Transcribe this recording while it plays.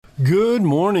Good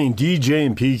morning, DJ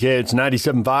and PK. It's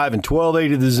 97.5 and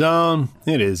 1280 The Zone.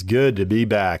 It is good to be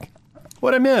back.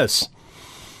 What'd I miss?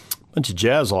 Bunch of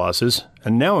Jazz losses,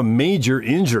 and now a major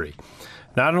injury.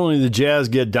 Not only did the Jazz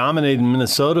get dominated in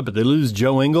Minnesota, but they lose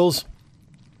Joe Ingles.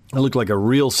 It looked like a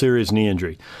real serious knee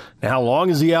injury. Now, how long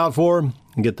is he out for?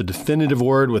 We'll get the definitive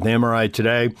word with MRI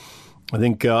today. I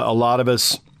think a lot of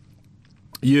us,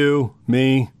 you,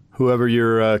 me, whoever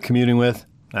you're commuting with,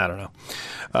 I don't know.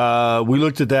 We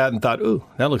looked at that and thought, ooh,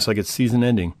 that looks like it's season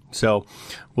ending. So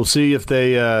we'll see if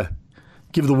they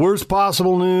give the worst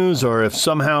possible news or if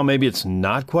somehow maybe it's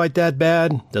not quite that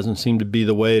bad. Doesn't seem to be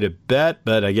the way to bet,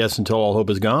 but I guess until all hope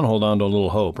is gone, hold on to a little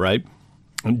hope, right?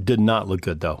 It did not look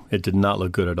good, though. It did not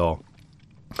look good at all.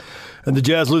 And the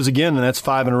Jazz lose again, and that's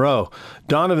 5 in a row.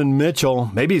 Donovan Mitchell,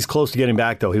 maybe he's close to getting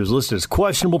back, though. He was listed as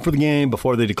questionable for the game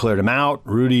before they declared him out.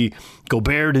 Rudy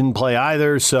Gobert didn't play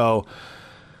either, so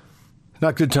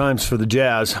not good times for the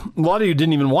Jazz. A lot of you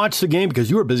didn't even watch the game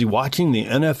because you were busy watching the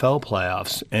NFL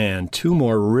playoffs and 2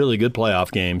 more really good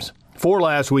playoff games. 4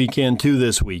 last weekend, 2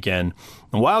 this weekend.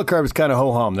 The wild card was kind of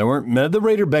ho-hum. The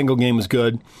Raider-Bengal game was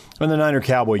good, and the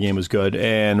Niner-Cowboy game was good,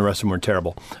 and the rest of them were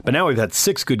terrible. But now we've had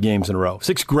 6 good games in a row,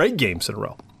 6 great games in a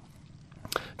row.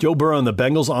 Joe Burrow and the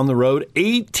Bengals on the road,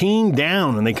 18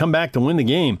 down, and they come back to win the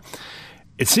game.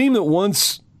 It seemed that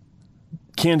once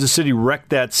Kansas City wrecked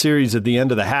that series at the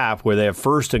end of the half where they have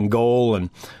 1st and goal and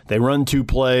they run 2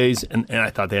 plays, and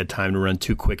I thought they had time to run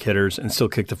 2 quick hitters and still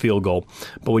kick the field goal.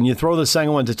 But when you throw the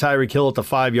second one to Tyreek Hill at the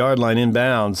 5-yard line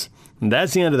inbounds,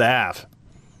 that's the end of the half.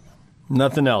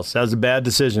 Nothing else. That was a bad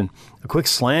decision. A quick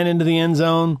slant into the end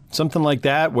zone, something like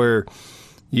that where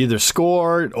you either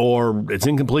score or it's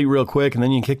incomplete real quick and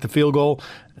then you kick the field goal.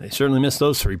 They certainly missed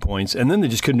those 3 points, and then they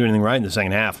just couldn't do anything right in the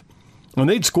second half. When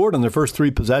they'd scored on their first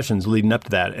 3 possessions leading up to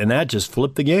that, and that just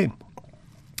flipped the game.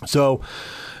 So,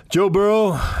 Joe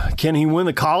Burrow, can he win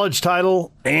the college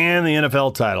title and the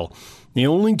NFL title? The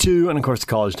only 2, and of course the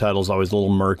college title is always a little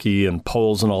murky and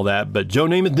polls and all that, but Joe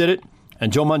Namath did it,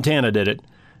 and Joe Montana did it,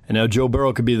 and now Joe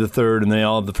Burrow could be the 3rd, and they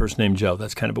all have the first name Joe.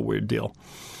 That's kind of a weird deal.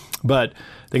 But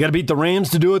they got to beat the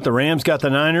Rams to do it. The Rams got the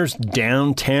Niners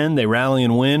down 10. They rally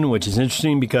and win, which is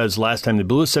interesting because last time they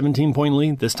blew a 17-point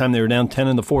lead. This time they were down 10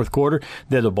 in the 4th quarter.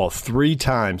 They had the ball 3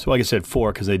 times. Well, like I said,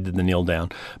 4 because they did the kneel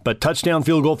down. But touchdown,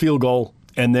 field goal,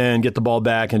 and then get the ball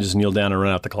back and just kneel down and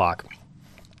run out the clock.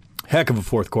 Heck of a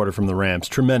 4th quarter from the Rams.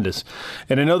 Tremendous.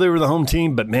 And I know they were the home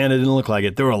team, but man, it didn't look like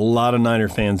it. There were a lot of Niner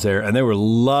fans there, and they were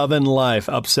loving life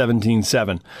up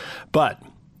 17-7. But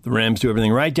the Rams do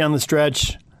everything right down the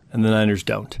stretch, and the Niners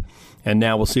don't. And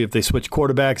now we'll see if they switch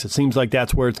quarterbacks. It seems like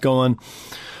that's where it's going.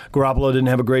 Garoppolo didn't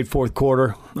have a great 4th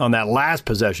quarter. On that last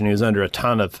possession, he was under a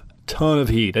ton of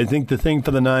heat. I think the thing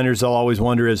for the Niners I'll always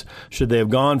wonder is, should they have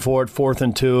gone for it 4th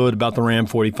and 2 at about the Ram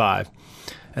 45?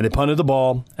 And they punted the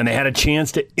ball, and they had a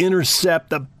chance to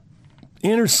intercept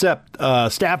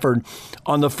Stafford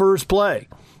on the first play.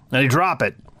 And they drop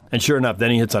it. And sure enough,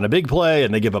 then he hits on a big play,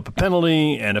 and they give up a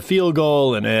penalty and a field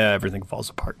goal, and everything falls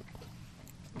apart.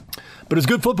 But it's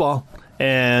good football,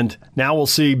 and now we'll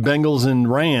see Bengals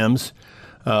and Rams.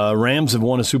 Rams have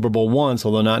won a Super Bowl once,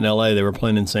 although not in L.A. They were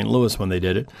playing in St. Louis when they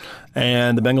did it.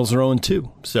 And the Bengals are 0-2.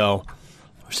 So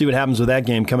we'll see what happens with that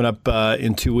game coming up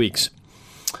in 2 weeks.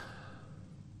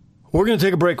 We're going to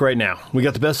take a break right now. We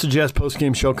got the Best of Jazz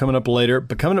post-game show coming up later.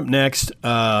 But coming up next,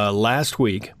 last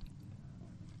week,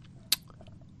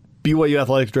 BYU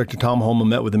Athletic Director Tom Holmoe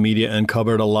met with the media and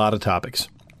covered a lot of topics.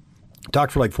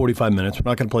 Talked for like 45 minutes. We're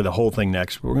not going to play the whole thing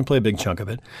next, but we're going to play a big chunk of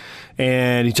it.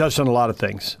 And he touched on a lot of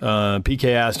things.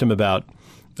 PK asked him about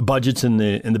the budgets in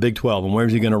the Big 12 and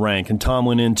where's he going to rank. And Tom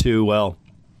went into, well,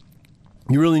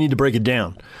 you really need to break it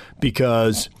down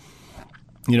because,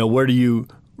 where do you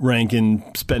rank in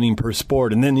spending per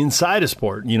sport? And then inside a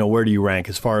sport, where do you rank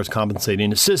as far as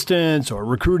compensating assistants or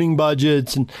recruiting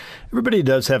budgets? And everybody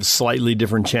does have slightly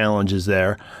different challenges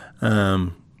there.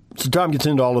 So Tom gets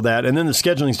into all of that. And then the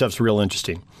scheduling stuff's real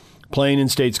interesting. Playing in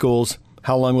state schools,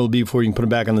 how long will it be before you can put them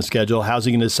back on the schedule? How's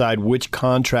he going to decide which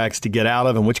contracts to get out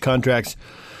of and which contracts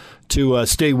to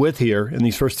stay with here in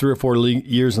these first 3 or 4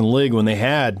 years in the league when they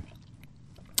had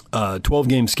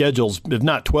 12-game schedules, if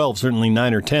not 12, certainly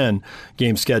 9 or 10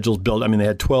 game schedules built. I mean, they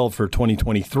had 12 for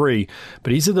 2023.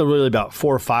 But he said they're really about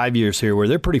 4 or 5 years here where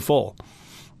they're pretty full.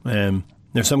 And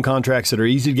there's some contracts that are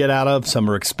easy to get out of. Some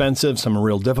are expensive. Some are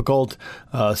real difficult.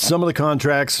 Some of the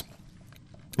contracts,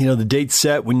 the date's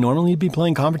set. We normally be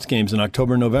playing conference games in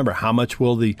October and November. How much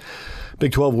will the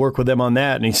Big 12 work with them on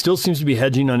that? And he still seems to be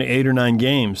hedging on 8 or 9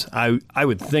 games. I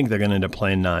would think they're going to end up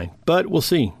playing 9. But we'll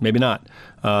see. Maybe not.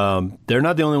 They're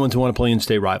not the only ones who want to play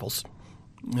in-state rivals.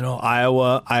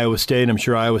 Iowa State. I'm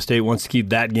sure Iowa State wants to keep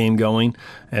that game going,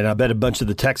 and I bet a bunch of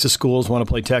the Texas schools want to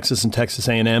play Texas and Texas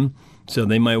A&M. So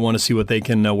they might want to see what they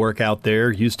can work out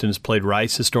there. Houston has played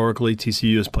Rice historically.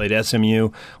 TCU has played SMU.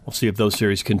 We'll see if those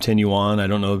series continue on. I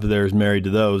don't know if they're as married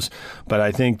to those, but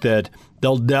I think that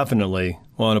they'll definitely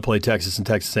want to play Texas and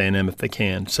Texas A&M if they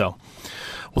can. So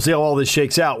we'll see how all this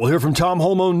shakes out. We'll hear from Tom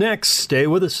Holmoe next. Stay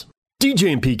with us.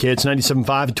 DJ and PK, it's 97.5 and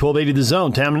 1280 The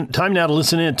Zone. Time now to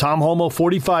listen in. Tom Holmoe,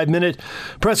 45-minute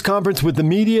press conference with the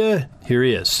media. Here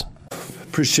he is.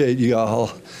 Appreciate you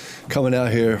all coming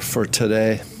out here for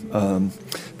today.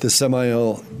 The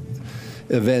semi-annual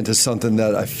event is something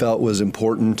that I felt was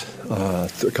important a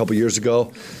couple years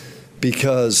ago,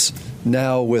 because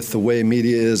now with the way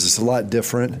media is, it's a lot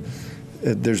different.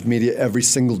 There's media every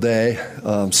single day,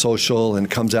 social, and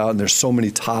it comes out, and there's so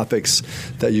many topics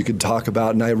that you could talk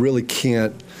about, and I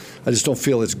just don't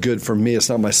feel it's good for me. It's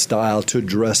not my style to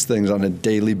address things on a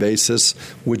daily basis,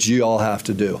 which you all have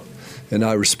to do. And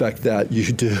I respect that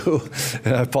you do,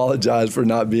 and I apologize for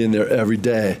not being there every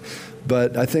day.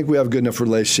 But I think we have a good enough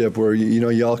relationship where,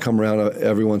 you all come around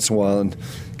every once in a while and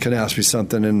can ask me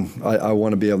something, and I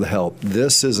want to be able to help.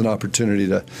 This is an opportunity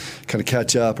to kind of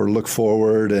catch up or look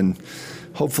forward, and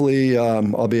hopefully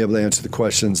I'll be able to answer the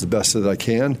questions the best that I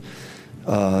can,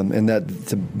 and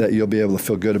that you'll be able to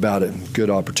feel good about it. Good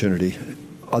opportunity.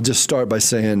 I'll just start by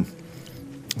saying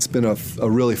it's been a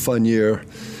really fun year.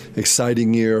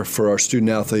 Exciting year for our student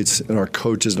athletes and our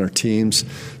coaches and our teams.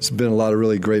 It's been a lot of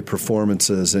really great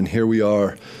performances, and here we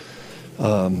are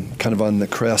kind of on the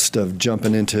crest of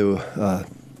jumping into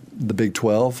the Big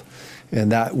 12,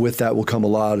 and with that will come a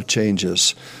lot of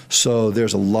changes. So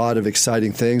there's a lot of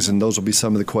exciting things, and those will be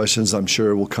some of the questions I'm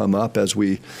sure will come up as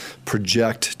we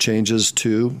project changes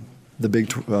to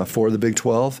for the Big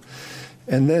 12.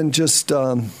 And then just,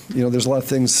 there's a lot of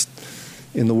things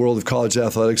in the world of college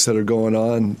athletics that are going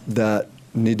on that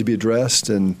need to be addressed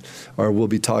or will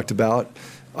be talked about.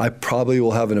 I probably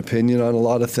will have an opinion on a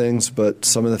lot of things, but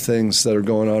some of the things that are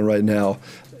going on right now,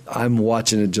 I'm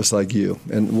watching it just like you,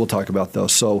 and we'll talk about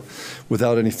those. So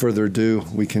without any further ado,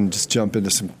 we can just jump into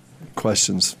some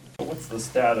questions. What's the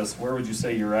status? Where would you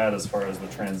say you're at as far as the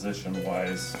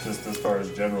transition-wise, just as far as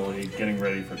generally getting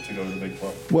ready to go to the Big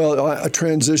 12? Well, a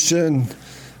transition,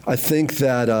 I think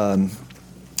that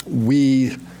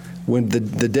when the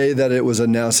day that it was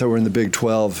announced that we're in the Big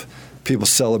 12, people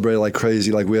celebrated like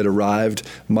crazy, like we had arrived.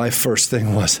 My first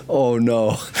thing was, oh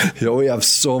no, we have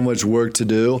so much work to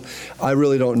do. I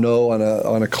really don't know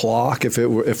on a clock if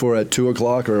we're at 2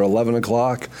 o'clock or 11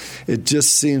 o'clock. It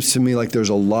just seems to me like there's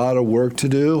a lot of work to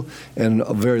do and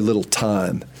very little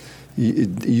time.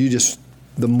 The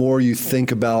more you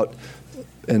think about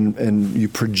and you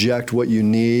project what you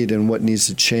need and what needs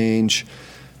to change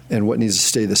and what needs to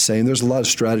stay the same. There's a lot of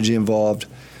strategy involved.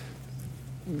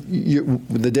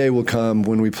 The day will come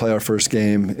when we play our first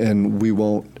game and we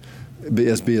won't be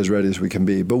as ready as we can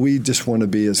be. But we just want to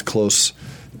be as close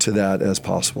to that as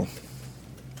possible.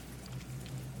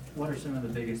 What are some of the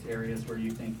biggest areas where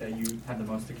you think that you have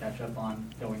the most to catch up on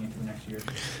going into next year?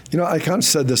 I kind of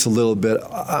said this a little bit.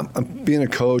 I'm being a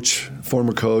coach,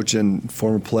 former coach and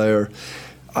former player,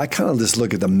 I kind of just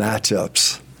look at the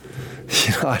matchups.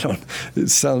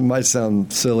 It might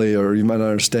sound silly, or you might not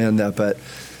understand that, but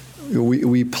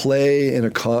we play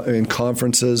in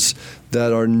conferences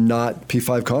that are not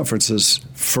P5 conferences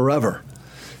forever.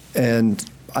 And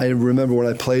I remember when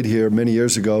I played here many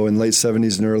years ago in late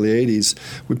 70s and early 80s,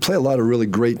 we play a lot of really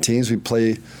great teams. We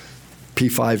play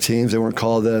P5 teams. They weren't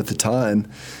called that at the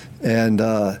time. And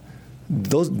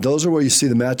those are where you see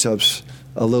the matchups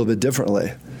a little bit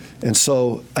differently. And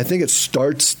so I think it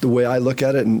starts the way I look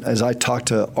at it, and as I talk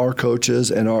to our coaches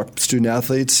and our student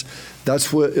athletes,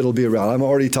 that's what it'll be around. I'm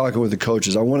already talking with the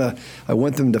coaches. I want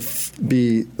them to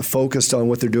be focused on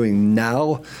what they're doing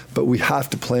now, but we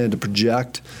have to plan to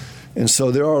project. And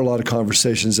so there are a lot of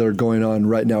conversations that are going on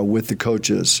right now with the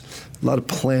coaches, a lot of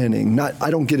planning. I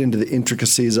don't get into the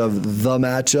intricacies of the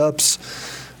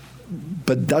matchups,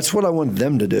 but that's what I want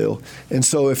them to do. And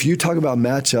so if you talk about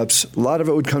matchups, a lot of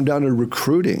it would come down to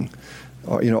recruiting.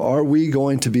 Are we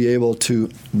going to be able to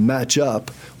match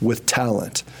up with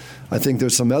talent? I think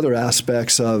there's some other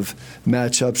aspects of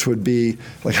matchups would be,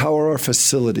 like, how are our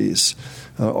facilities?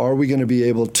 Are we going to be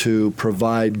able to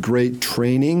provide great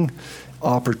training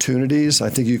opportunities? I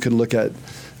think you could look at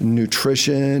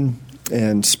nutrition,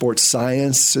 and sports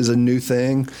science is a new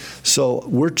thing. So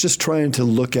we're just trying to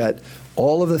look at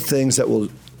all of the things that will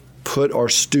put our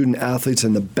student athletes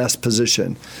in the best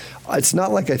position. It's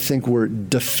not like I think we're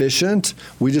deficient.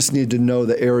 We just need to know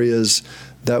the areas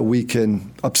that we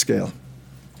can upscale.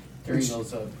 During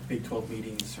those Big 12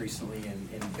 meetings recently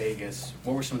in Vegas,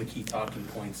 what were some of the key talking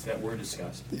points that were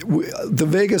discussed? The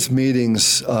Vegas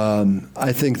meetings,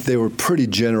 I think they were pretty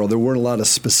general. There weren't a lot of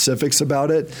specifics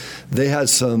about it. They had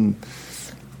some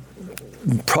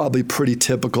probably pretty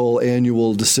typical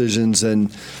annual decisions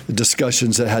and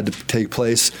discussions that had to take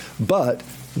place, but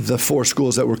the 4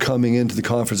 schools that were coming into the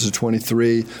conference of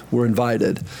 23 were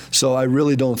invited. So I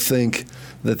really don't think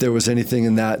that there was anything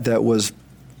in that was,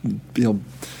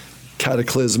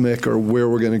 cataclysmic or where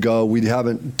we're going to go. We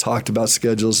haven't talked about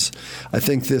schedules. I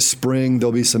think this spring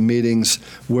there'll be some meetings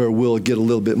where we'll get a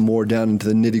little bit more down into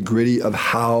the nitty-gritty of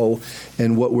how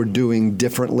and what we're doing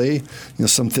differently.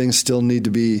 Some things still need to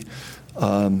be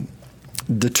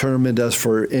determined as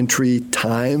for entry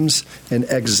times and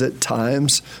exit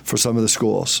times for some of the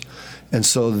schools. And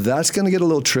so that's going to get a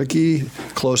little tricky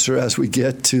closer as we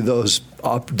get to those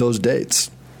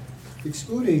dates.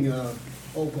 Excluding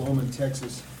Oklahoma and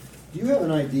Texas, do you have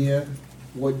an idea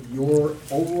what your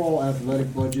overall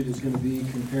athletic budget is going to be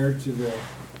compared to the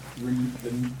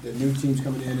new teams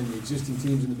coming in and the existing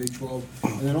teams in the Big 12?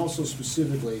 And then also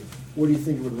specifically, what do you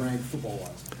think it would rank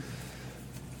football-wise?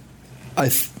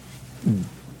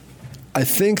 I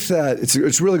think that it's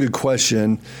a really good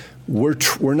question.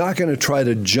 We're not going to try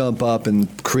to jump up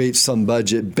and create some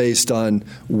budget based on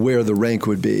where the rank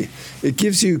would be. It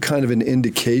gives you kind of an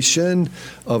indication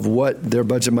of what their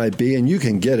budget might be, and you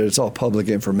can get it. It's all public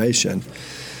information.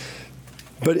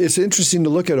 But it's interesting to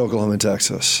look at Oklahoma and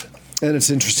Texas, and it's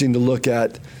interesting to look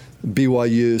at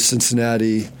BYU,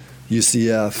 Cincinnati,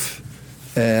 UCF,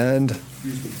 and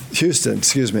Houston,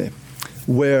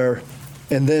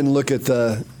 and then look at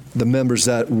the members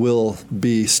that will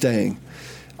be staying.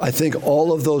 I think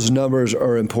all of those numbers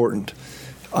are important.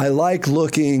 I like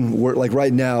looking, like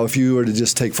right now, if you were to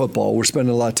just take football, we're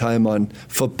spending a lot of time on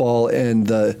football and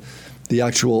the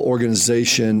actual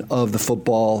organization of the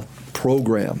football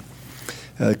program.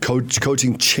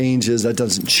 Coaching changes, that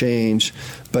doesn't change,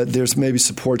 but there's maybe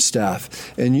support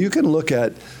staff. And you can look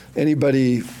at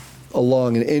anybody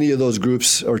along in any of those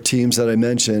groups or teams that I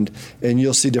mentioned, and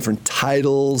you'll see different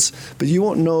titles, but you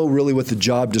won't know really what the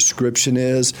job description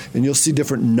is, and you'll see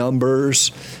different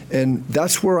numbers. And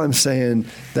that's where I'm saying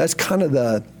that's kind of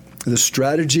the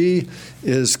strategy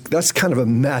that's kind of a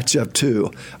matchup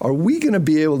too. Are we going to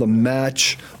be able to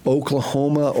match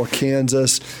Oklahoma or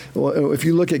Kansas? If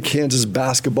you look at Kansas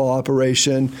basketball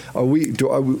operation, do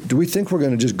we think we're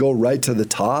going to just go right to the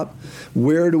top?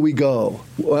 Where do we go?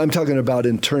 Well, I'm talking about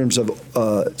in terms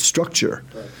of structure.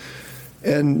 Right.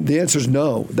 And the answer is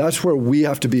no. That's where we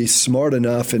have to be smart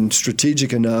enough and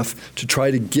strategic enough to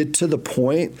try to get to the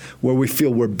point where we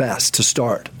feel we're best to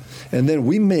start. And then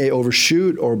we may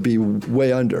overshoot or be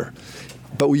way under.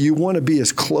 But you want to be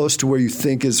as close to where you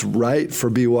think is right for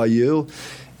BYU.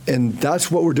 And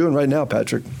that's what we're doing right now,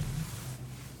 Patrick.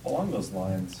 Along those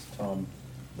lines, Tom,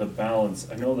 the balance,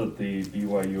 I know that the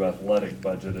BYU athletic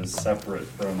budget is separate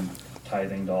from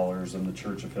tithing dollars and the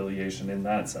church affiliation in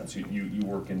that sense. You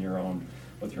work in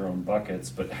with your own buckets,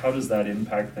 but how does that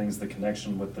impact things, the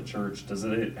connection with the church? Does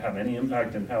it have any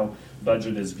impact in how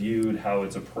budget is viewed, how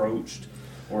it's approached?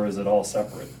 Or is it all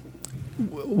separate?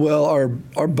 Well,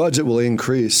 our budget will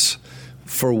increase.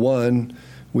 For one,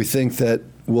 we think that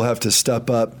we'll have to step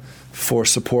up for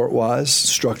support-wise,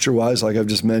 structure-wise, like I've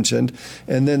just mentioned.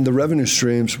 And then the revenue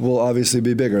streams will obviously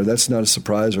be bigger. That's not a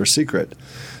surprise or a secret.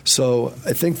 So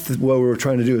I think that what we're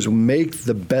trying to do is make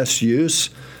the best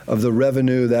use of the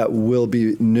revenue that will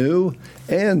be new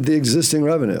and the existing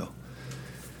revenue.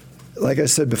 Like I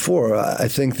said before, I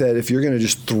think that if you're going to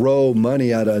just throw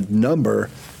money at a number,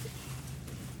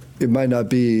 it might not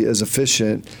be as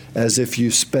efficient as if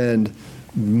you spend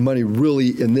money really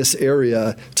in this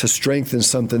area to strengthen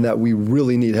something that we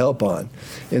really need help on.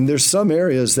 And there's some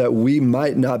areas that we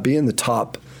might not be in the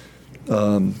top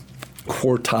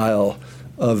quartile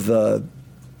of the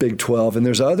Big 12, and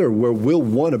there's other where we'll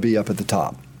want to be up at the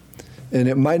top. And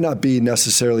it might not be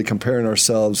necessarily comparing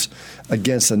ourselves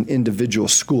against an individual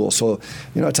school. So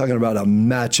you're not talking about a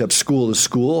matchup school to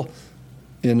school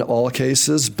in all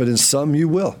cases, but in some you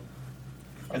will.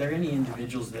 Are there any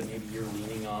individuals that maybe you're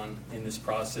leaning on in this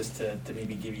process to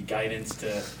maybe give you guidance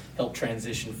to help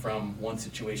transition from one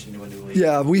situation to a new league?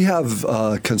 Yeah, we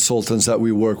have consultants that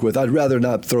we work with. I'd rather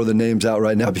not throw the names out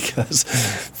right now because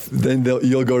then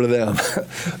you'll go to them.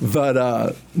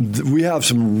 But we have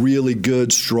some really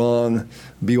good, strong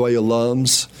BYU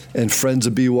alums and friends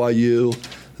of BYU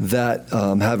that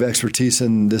have expertise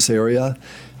in this area.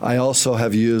 I also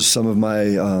have used some of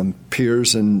my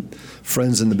peers and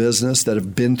friends in the business that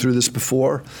have been through this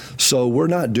before. So we're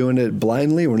not doing it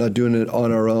blindly. We're not doing it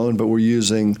on our own, but we're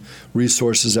using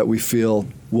resources that we feel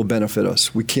will benefit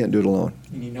us. We can't do it alone.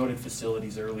 And you noted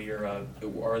facilities earlier.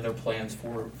 Are there plans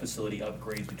for facility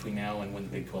upgrades between now and when the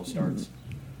Big 12 starts?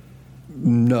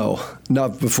 No,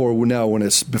 not before now.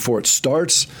 Before it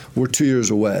starts, we're 2 years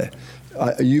away.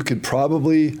 You could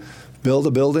probably build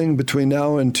a building between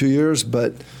now and 2 years,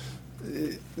 but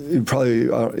you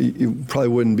probably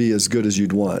wouldn't be as good as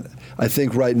you'd want. I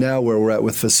think right now where we're at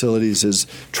with facilities is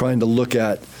trying to look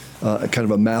at kind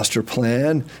of a master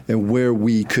plan and where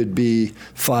we could be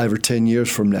 5 or 10 years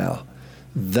from now.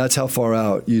 That's how far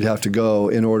out you'd have to go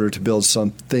in order to build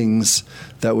some things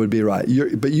that would be right.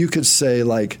 But you could say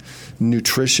like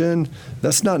nutrition,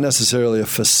 that's not necessarily a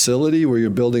facility where you're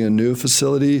building a new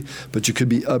facility, but you could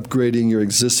be upgrading your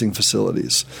existing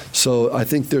facilities. So I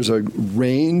think there's a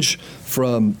range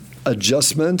from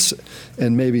adjustments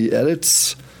and maybe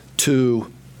edits to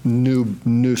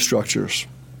new structures.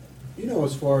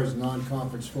 As far as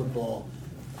non-conference football,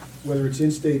 whether it's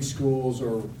in-state schools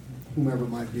or whomever it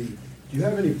might be, do you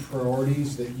have any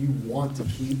priorities that you want to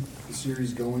keep the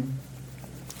series going?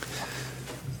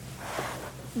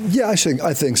 Yeah, I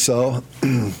think so.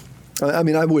 I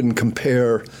mean, I wouldn't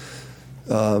compare,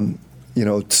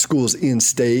 schools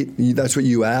in-state. That's what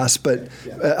you asked, but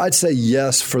I'd say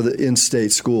yes for the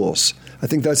in-state schools. I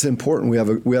think that's important.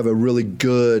 We have a really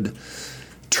good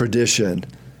tradition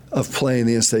of playing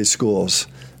the in-state schools,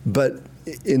 but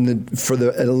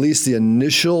at least the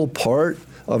initial part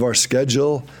of our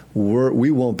schedule,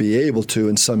 we won't be able to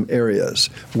in some areas.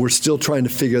 We're still trying to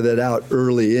figure that out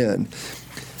early in.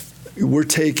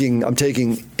 I'm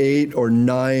taking 8 or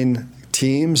 9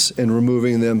 teams and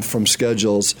removing them from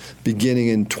schedules beginning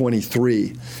in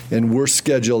 23. And we're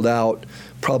scheduled out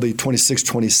probably 26,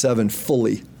 27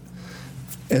 fully.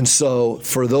 And so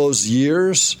for those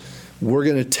years, we're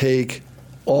going to take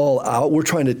all out. We're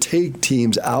trying to take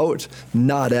teams out,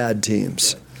 not add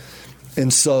teams.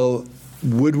 And so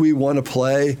would we want to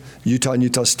play Utah and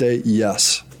Utah State?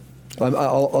 Yes.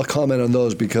 I'll comment on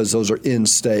those because those are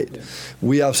in-state.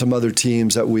 We have some other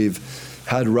teams that we've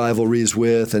had rivalries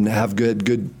with and have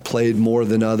played more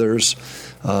than others.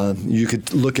 You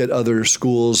could look at other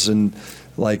schools and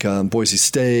like Boise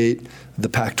State, the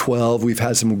Pac-12. We've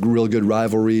had some real good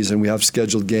rivalries and we have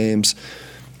scheduled games.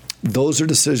 Those are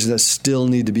decisions that still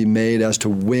need to be made as to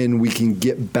when we can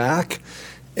get back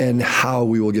and how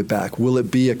we will get back. Will it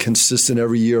be a consistent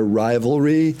every year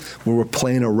rivalry where we're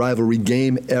playing a rivalry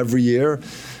game every year?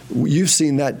 You've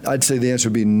seen that. I'd say the answer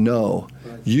would be no.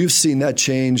 You've seen that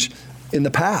change in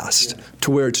the past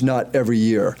to where it's not every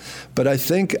year. But I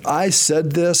think I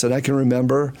said this, and I can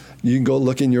remember. You can go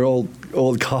look in your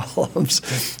old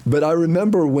columns. But I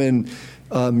remember when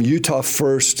Utah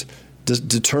first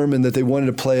determined that they wanted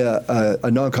to play a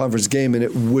non-conference game, and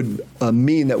it would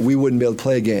mean that we wouldn't be able to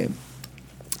play a game.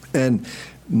 And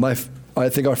I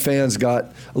think our fans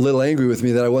got a little angry with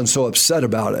me that I wasn't so upset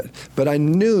about it. But I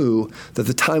knew that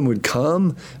the time would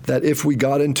come that if we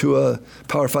got into a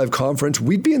Power 5 conference,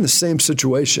 we'd be in the same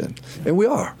situation. And we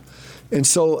are. And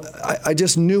so I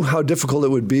just knew how difficult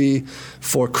it would be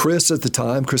for Chris at the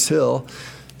time, Chris Hill,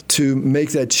 to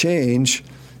make that change.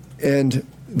 And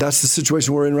that's the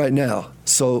situation we're in right now.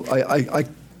 So I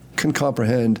can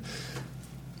comprehend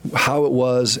how it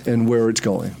was and where it's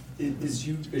going. As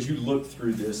you look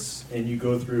through this and you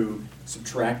go through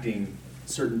subtracting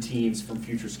certain teams from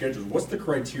future schedules, what's the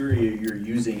criteria you're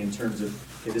using in terms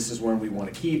of, okay, this is one we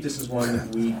want to keep, this is one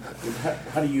that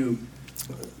how do you?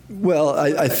 Well,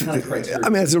 I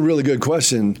mean, that's a really good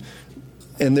question,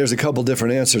 and there's a couple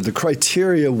different answers. The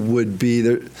criteria would be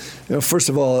that, first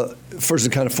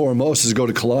and kind of foremost is go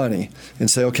to Kalani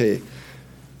and say, okay,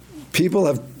 people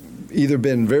have either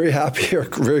been very happy or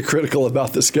very critical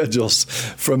about the schedules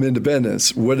from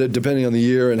Independence, depending on the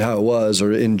year and how it was,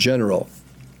 or in general.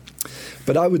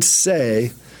 But I would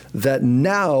say that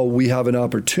now we have an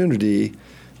opportunity.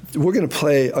 We're going to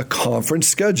play a conference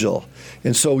schedule.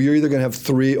 And so you're either going to have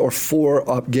 3 or 4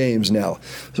 up games now.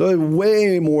 So a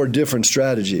way more different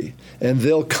strategy. And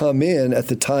they'll come in at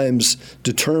the times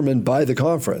determined by the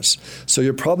conference. So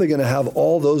you're probably going to have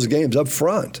all those games up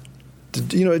front.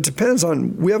 It depends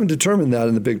on, we haven't determined that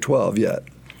in the Big 12 yet.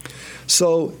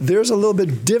 So there's a little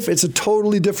bit different, it's a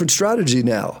totally different strategy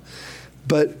now.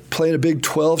 But playing a Big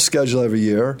 12 schedule every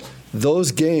year,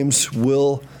 those games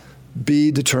will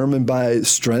be determined by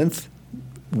strength,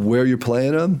 where you're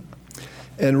playing them.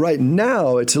 And right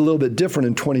now, it's a little bit different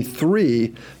in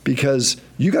 23 because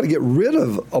you got to get rid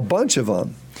of a bunch of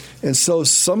them. And so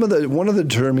one of the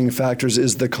determining factors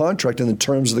is the contract and the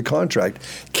terms of the contract.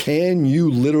 Can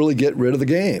you literally get rid of the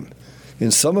game?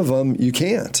 In some of them, you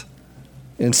can't.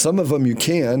 In some of them, you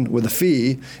can with a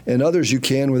fee, and others you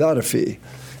can without a fee.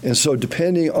 And so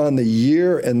depending on the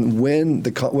year and when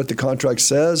what the contract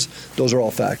says, those are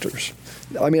all factors.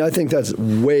 I mean, I think that's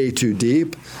way too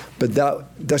deep, but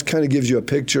that kind of gives you a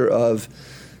picture of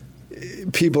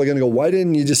people are going to go, why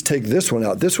didn't you just take this one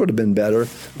out? This would have been better.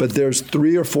 But there's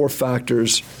 3 or 4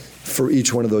 factors for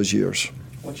each one of those years.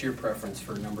 What's your preference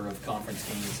for number of conference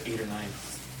games, 8 or 9?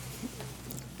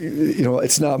 You know,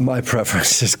 it's not my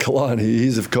preference. It's Kalani.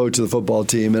 He's the coach of the football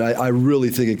team, and I really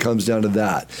think it comes down to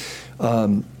that.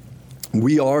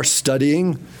 We are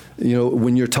studying. You know,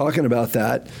 when you're talking about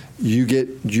that,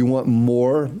 you want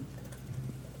more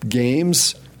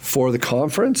games for the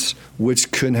conference,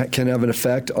 which can have an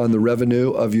effect on the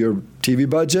revenue of your TV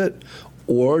budget,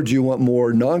 or do you want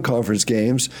more non-conference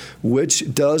games,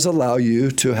 which does allow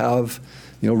you to have,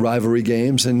 rivalry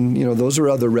games, and those are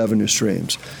other revenue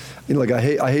streams. Like I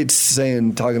hate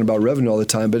talking about revenue all the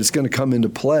time, but it's going to come into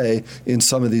play in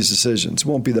some of these decisions. It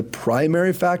won't be the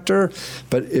primary factor,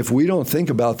 but if we don't think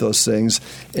about those things,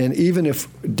 and even if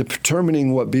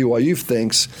determining what BYU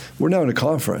thinks, we're now in a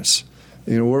conference.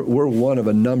 We're one of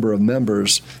a number of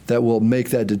members that will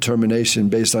make that determination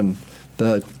based on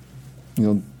the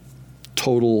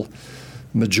total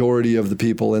majority of the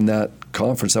people in that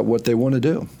conference, at what they want to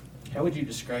do. How would you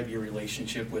describe your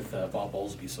relationship with Bob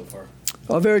Bowlesby so far?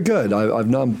 Oh, very good. I've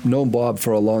known Bob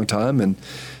for a long time, and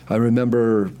I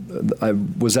remember I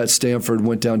was at Stanford,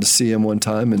 went down to see him one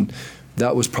time, and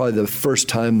that was probably the first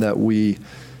time that we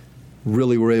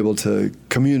really were able to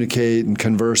communicate and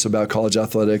converse about college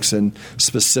athletics and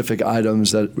specific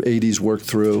items that ADs work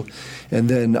through. And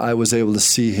then I was able to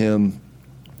see him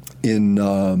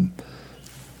in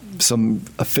some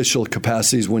official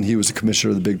capacities when he was a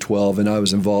commissioner of the Big 12, and I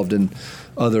was involved in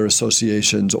other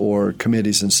associations or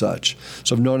committees and such.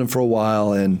 So I've known him for a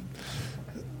while, and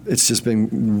it's just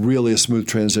been really a smooth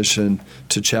transition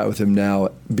to chat with him now,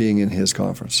 being in his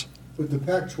conference. With the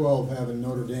Pac-12 having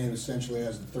Notre Dame essentially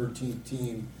as the 13th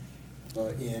team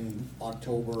in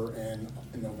October and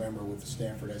in November with the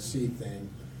Stanford SC thing,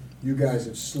 you guys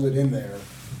have slid in there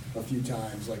a few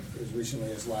times, like as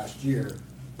recently as last year,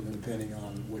 depending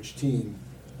on which team.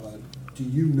 Do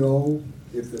you know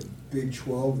if the Big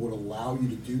 12 would allow you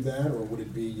to do that, or would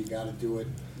it be you got to do it,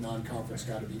 non-conference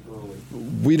got to be early?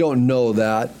 We don't know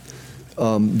that.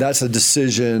 That's a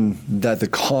decision that the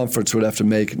conference would have to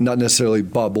make, not necessarily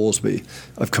Bob Bowlesby.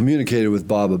 I've communicated with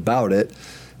Bob about it,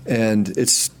 and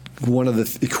it's one of the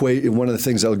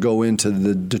things that will go into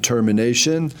the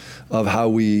determination of how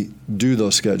we do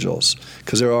those schedules,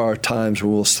 because there are times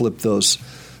when we'll slip those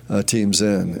teams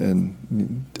in,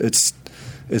 and it's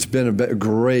been a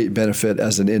great benefit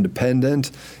as an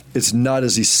independent. It's not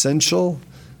as essential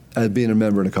as being a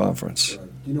member in a conference.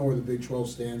 Right. Do you know where the Big 12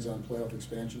 stands on playoff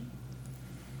expansion?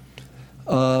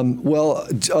 Well,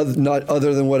 not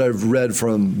other than what I've read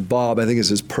from Bob, I think it's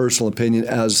his personal opinion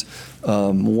as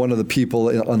one of the people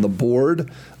on the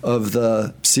board of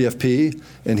the CFP,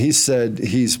 and he said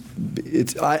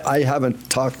I haven't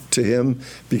talked to him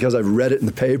because I've read it in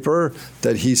the paper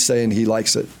that he's saying he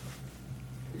likes it.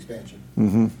 Expansion.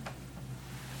 Mm-hmm.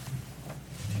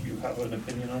 Do you have an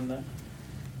opinion on that?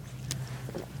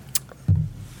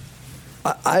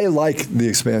 I like the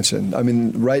expansion. I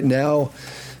mean, right now,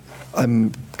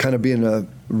 I'm kind of being a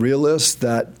realist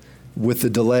that with the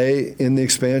delay in the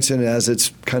expansion, as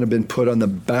it's kind of been put on the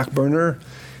back burner,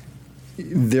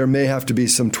 there may have to be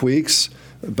some tweaks,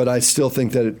 but I still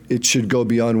think that it should go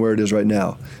beyond where it is right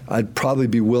now. I'd probably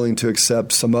be willing to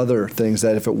accept some other things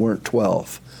that if it weren't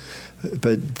 12.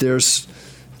 But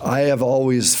I have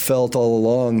always felt all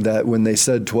along that when they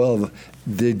said 12,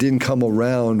 they didn't come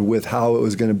around with how it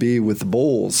was going to be with the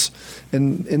bowls.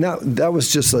 And that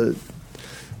was just a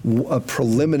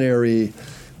preliminary,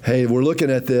 hey, we're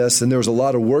looking at this, and there was a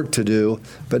lot of work to do,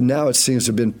 but now it seems to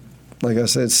have been, like I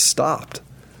said, it's stopped.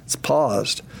 It's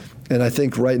paused. And I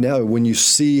think right now, when you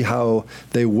see how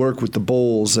they work with the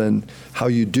bowls and how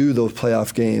you do those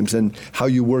playoff games and how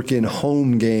you work in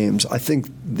home games, I think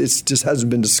this just hasn't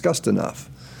been discussed enough.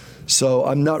 So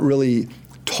I'm not really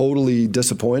totally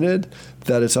disappointed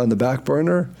that it's on the back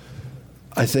burner.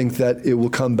 I think that it will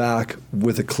come back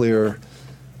with a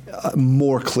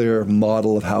more clear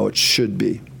model of how it should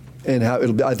be, and how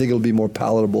I think it'll be more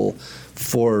palatable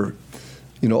for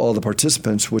all the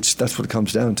participants, which that's what it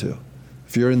comes down to.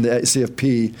 If you're in the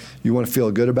CFP, you want to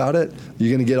feel good about it.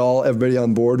 You're going to get everybody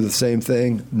on board with the same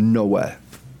thing? No way.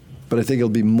 But I think it'll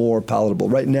be more palatable.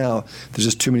 Right now, there's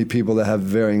just too many people that have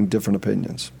varying different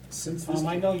opinions. Since this,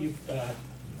 I know you've,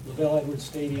 LaBelle Edwards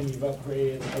Stadium, you've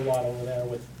upgraded a lot over there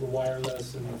with the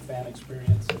wireless and the fan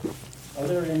experience. Are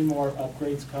there any more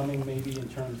upgrades coming, maybe in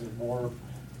terms of more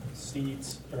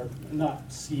seats, or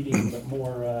not seating, but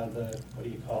more what do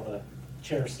you call the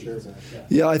chair seats?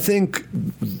 Yeah, I think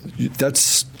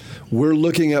we're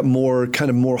looking at more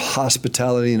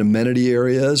hospitality and amenity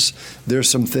areas. There's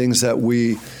some things that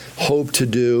we hope to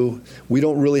do. We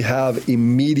don't really have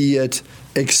immediate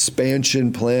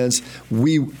expansion plans.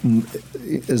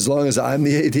 As long as I'm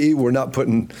the AD, we're not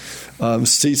putting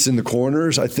seats in the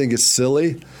corners. I think it's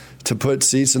silly to put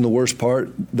seats in the worst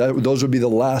part. Those would be the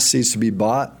last seats to be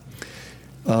bought.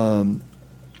 I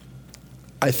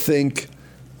think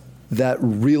that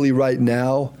really right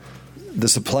now, the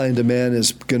supply and demand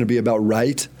is going to be about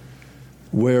right.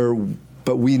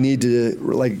 But we need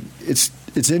to,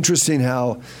 it's interesting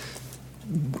how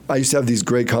I used to have these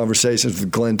great conversations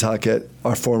with Glenn Tuckett,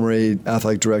 our former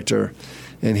athletic director,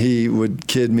 and he would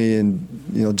kid me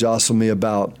and jostle me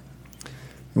about,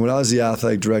 when I was the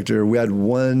athletic director, we had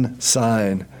one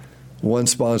sign, one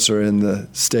sponsor in the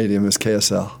stadium, is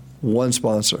KSL, one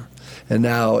sponsor. And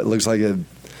now it looks like a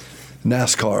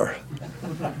NASCAR.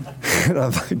 And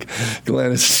I'm like,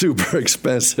 Glenn, it's super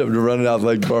expensive to run an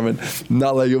athletic department,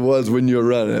 not like it was when you were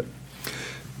running it.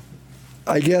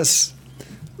 I guess,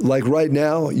 right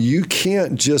now, you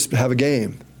can't just have a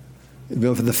game.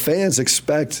 The fans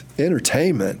expect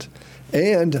entertainment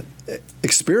and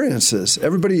experiences.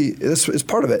 Everybody is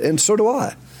part of it, and so do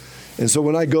I. And so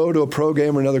when I go to a pro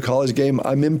game or another college game,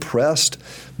 I'm impressed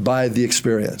by the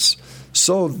experience.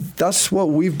 So that's what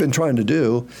we've been trying to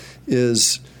do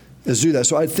is do that.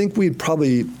 So I think we'd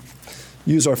probably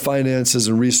use our finances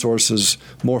and resources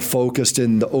more focused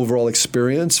in the overall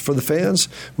experience for the fans.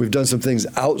 We've done some things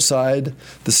outside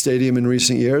the stadium in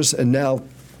recent years, and now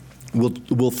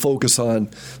we'll focus on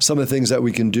some of the things that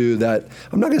we can do that,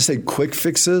 I'm not going to say quick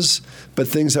fixes, but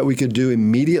things that we could do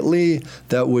immediately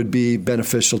that would be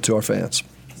beneficial to our fans.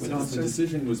 When the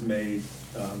decision was made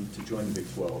to join the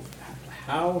Big 12,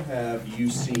 how have you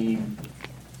seen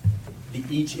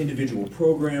each individual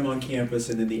program on campus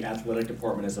and then the athletic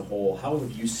department as a whole, how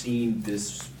have you seen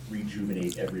this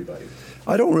rejuvenate everybody?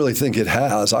 I don't really think it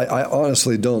has. I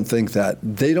honestly don't think that.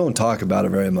 They don't talk about it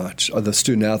very much, the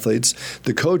student athletes.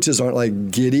 The coaches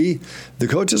aren't giddy. The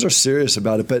coaches are serious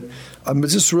about it, but I'm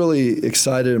just really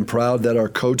excited and proud that our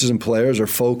coaches and players are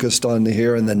focused on the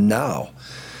here and the now.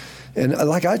 And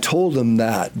I told them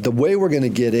that the way we're going to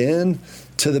get in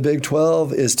to the Big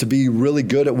 12 is to be really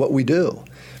good at what we do.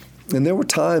 And there were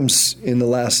times in the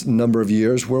last number of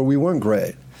years where we weren't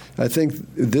great. I think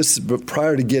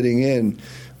prior to getting in,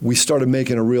 we started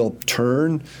making a real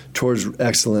turn towards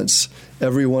excellence.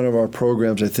 Every one of our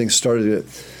programs, I think, started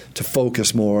to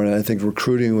focus more, and I think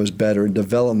recruiting was better, and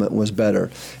development was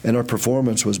better, and our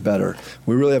performance was better.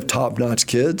 We really have top-notch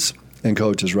kids and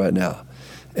coaches right now.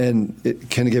 And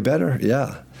can it get better?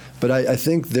 Yeah. But I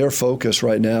think their focus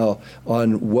right now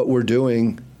on what we're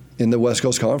doing in the West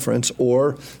Coast Conference,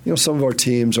 or some of our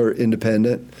teams are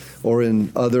independent or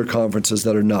in other conferences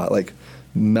that are not, like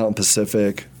Mountain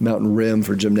Pacific, Mountain Rim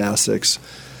for gymnastics.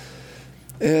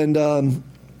 And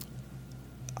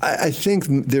I think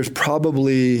there's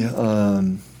probably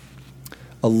a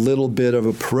little bit of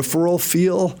a peripheral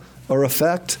feel or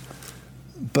effect,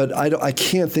 but I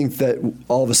can't think that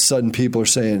all of a sudden people are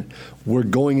saying, we're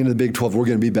going into the Big 12, we're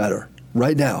going to be better.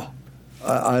 Right now,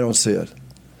 I don't see it.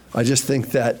 I just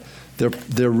think that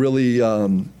they're really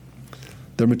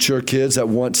they're mature kids that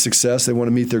want success. They want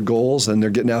to meet their goals, and they're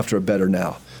getting after it better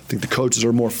now. I think the coaches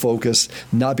are more focused,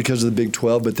 not because of the Big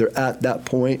 12, but they're at that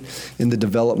point in the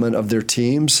development of their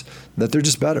teams that they're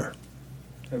just better.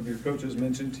 Have your coaches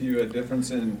mentioned to you a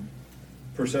difference in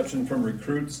perception from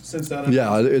recruits since that?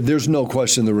 Yeah, there's no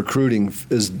question the recruiting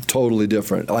is totally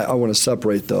different. I want to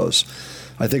separate those.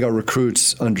 I think our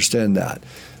recruits understand that.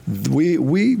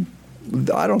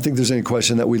 I don't think there's any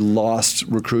question that we lost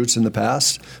recruits in the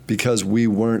past because we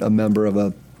weren't a member of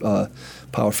a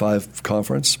Power 5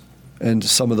 conference. And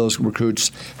some of those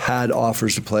recruits had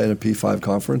offers to play in a P5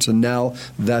 conference, and now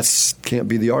that can't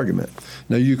be the argument.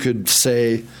 Now you could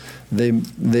say they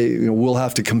will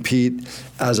have to compete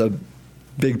as a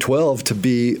Big 12 to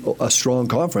be a strong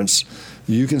conference.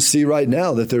 You can see right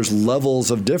now that there's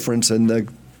levels of difference in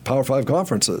the Power 5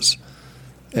 conferences,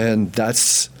 and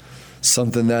that's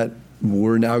something that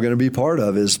we're now going to be part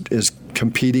of is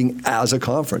competing as a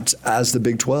conference, as the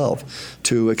Big 12,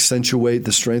 to accentuate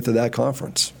the strength of that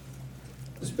conference.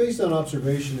 It's based on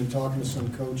observation and talking to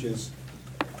some coaches.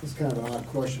 It's kind of an odd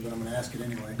question, but I'm going to ask it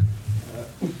anyway.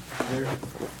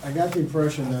 I got the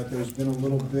impression that there's been a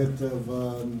little bit of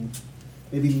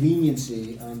maybe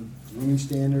leniency on grooming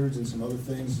standards and some other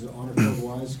things, honor code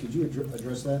wise. Could you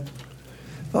address that?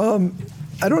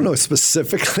 I don't know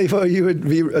specifically what you would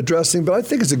be addressing, but I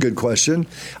think it's a good question.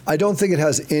 I don't think it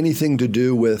has anything to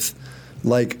do with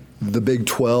like the Big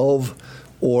 12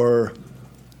 or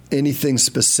anything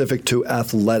specific to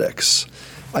athletics.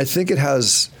 I think it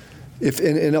has,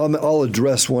 and I'll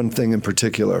address one thing in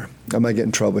particular. I might get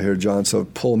in trouble here, John, so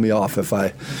pull me off if I'm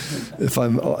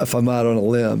out on a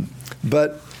limb.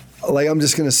 But like I'm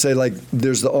just going to say, like,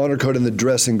 there's the honor code and the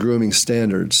dress and grooming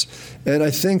standards, and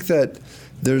I think that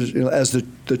there's, as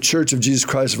the Church of Jesus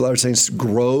Christ of Latter-day Saints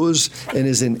grows and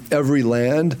is in every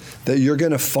land, that you're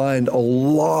going to find a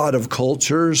lot of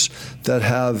cultures that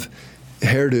have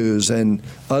hairdos and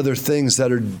other things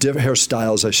that are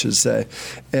hairstyles, I should say,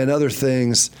 and other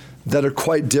things that are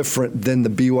quite different than the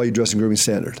BYU dress and grooming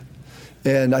standard.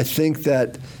 And I think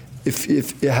that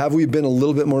if have we been a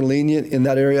little bit more lenient in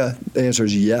that area? The answer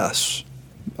is yes.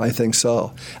 I think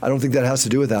so. I don't think that has to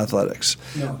do with athletics.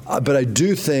 No. But I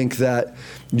do think that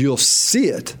you'll see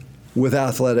it with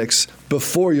athletics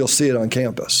before you'll see it on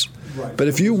campus. Right. But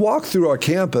if you walk through our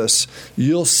campus,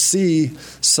 you'll see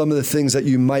some of the things that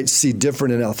you might see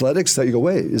different in athletics that you go,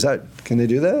 wait, can they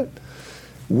do that?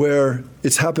 Where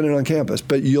it's happening on campus.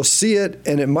 But you'll see it,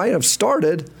 and it might have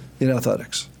started in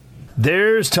athletics.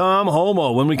 There's Tom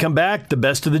Holmoe. When we come back, the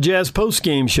Best of the Jazz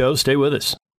post-game show. Stay with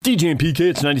us. DJ and PK,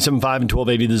 it's 97.5 and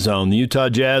 1280 The Zone. The Utah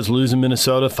Jazz lose in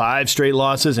Minnesota, 5 straight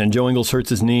losses, and Joe Ingles hurts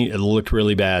his knee. It looked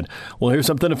really bad. We'll hear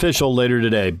something official later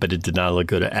today, but it did not look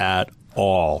good at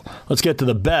all. Let's get to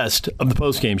the best of the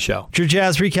postgame show. Your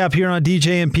Jazz recap here on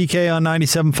DJ and PK on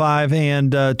 97.5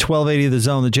 and 1280 The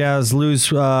Zone. The Jazz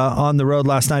lose on the road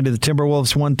last night to the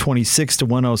Timberwolves,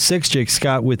 126-106. Jake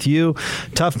Scott with you.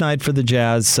 Tough night for the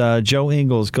Jazz. Joe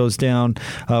Ingles goes down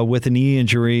with a knee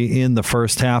injury in the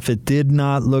first half. It did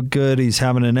not look good. He's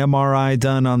having an MRI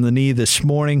done on the knee this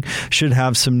morning. Should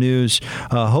have some news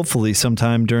hopefully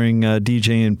sometime during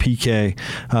DJ and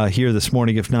PK here this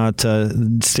morning. If not,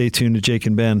 stay tuned to Jake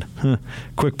and Ben.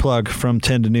 Quick plug from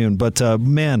 10 to noon. But,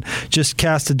 man, just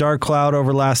cast a dark cloud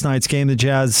over last night's game. The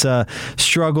Jazz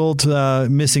struggled,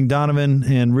 missing Donovan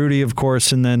and Rudy, of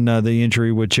course, and then the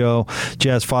injury with Joe.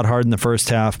 Jazz fought hard in the first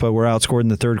half, but were outscored in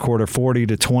the third quarter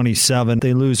 40-27.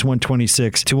 They lose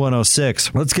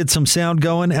 126-106. Let's get some sound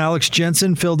going. Alex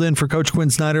Jensen filled in for Coach Quinn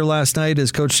Snyder last night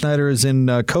as Coach Snyder is in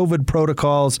COVID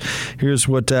protocols. Here's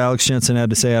what Alex Jensen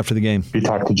had to say after the game. You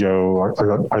talked to Joe.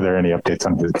 Are there any updates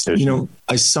on his decision?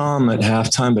 I saw him at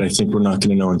halftime, but I think we're not going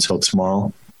to know until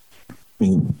tomorrow. I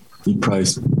mean, he probably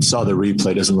saw the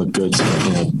replay. Doesn't look good,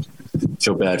 so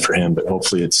feel bad for him. But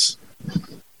hopefully, it's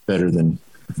better than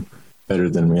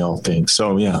we all think.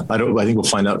 So yeah, I think we'll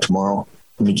find out tomorrow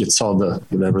when he gets all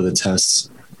the tests.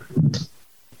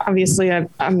 Obviously,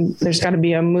 there's got to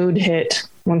be a mood hit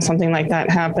when something like that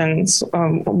happens.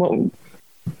 What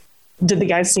did the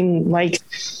guys seem like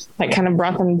kind of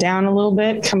brought them down a little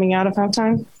bit coming out of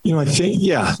halftime? I think,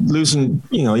 losing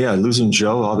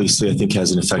Joe, obviously, I think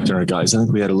has an effect on our guys. I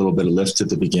think we had a little bit of lift at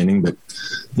the beginning, but,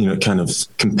 it kind of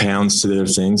compounds to the other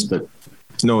things, but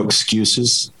no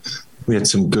excuses. We had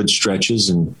some good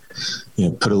stretches and,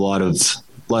 put a lot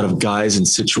of guys in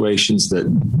situations that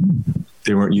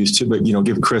they weren't used to, but,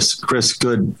 give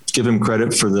give him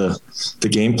credit for the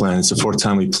game plan. It's the 4th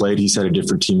time we played. He's had a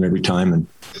different team every time and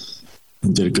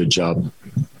did a good job.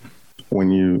 When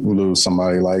you lose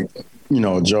somebody like,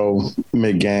 Joe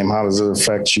mid-game, how does it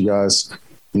affect you guys,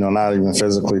 not even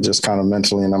physically, just kind of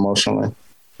mentally and emotionally?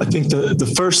 I think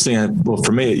the first thing,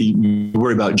 for me, you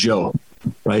worry about Joe,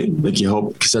 right? Like you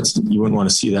hope, because you wouldn't want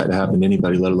to see that happen to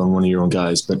anybody, let alone one of your own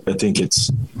guys. But I think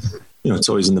it's, it's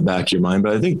always in the back of your mind.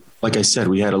 But I think, like I said,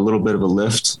 we had a little bit of a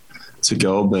lift to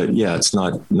go, but yeah, it's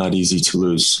not easy to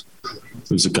lose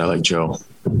a guy like Joe,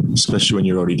 especially when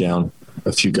you're already down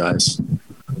a few guys.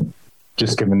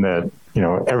 Just given that,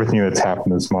 everything that's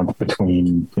happened this month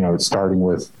between, starting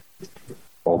with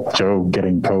Joe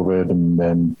getting COVID and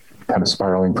then kind of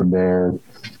spiraling from there,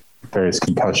 various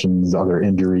concussions, other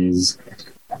injuries.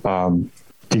 Do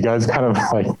you guys kind of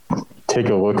take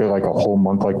a look at a whole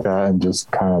month like that and just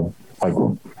kind of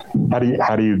how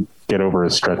do you get over a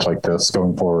stretch like this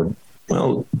going forward?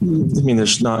 Well, I mean,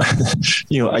 there's not,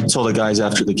 I told the guys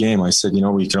after the game, I said,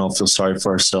 we can all feel sorry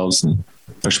for ourselves and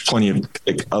there's plenty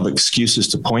of excuses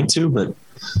to point to, but,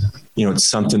 it's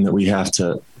something that we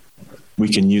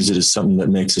can use it as something that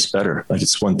makes us better.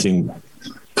 It's one thing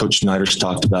Coach Snyder's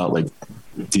talked about,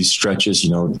 these stretches,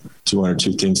 2 or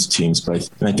 2 things to teams, but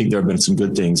I think there have been some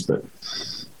good things, but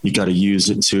you got to use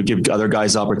it to give other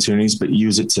guys opportunities, but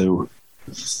use it to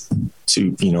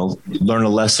learn a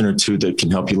lesson or two that can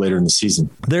help you later in the season.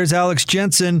 There's Alex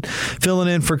Jensen filling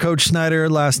in for Coach Snyder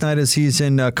last night as he's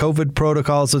in COVID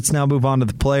protocols. Let's now move on to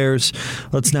the players.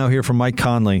 Let's now hear from Mike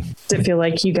Conley. Does it feel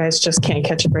like you guys just can't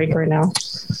catch a break right now?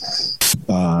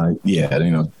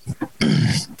 Yeah,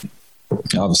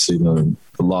 obviously the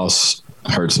loss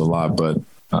hurts a lot, but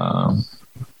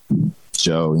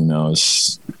Joe,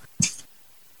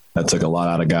 that took a lot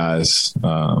out of guys.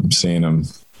 Seeing him,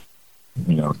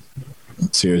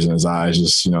 tears in his eyes,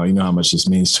 just, you know how much this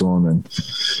means to him and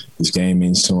this game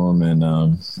means to him and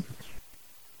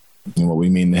what we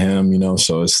mean to him,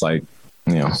 so it's like,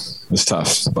 it's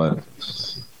tough, but,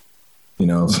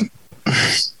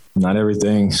 not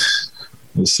everything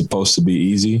is supposed to be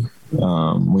easy.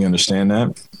 We understand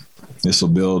that. This will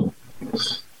build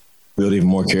even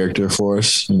more character for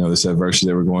us, this adversity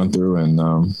that we're going through. And,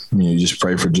 you just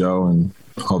pray for Joe and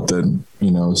hope that,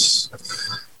 it's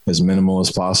as minimal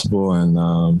as possible and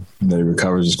that he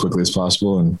recovers as quickly as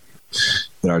possible and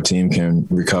that our team can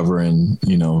recover and,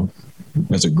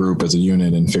 as a group, as a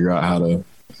unit and figure out how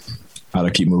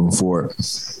to keep moving forward.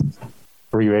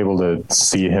 Were you able to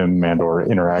see him and or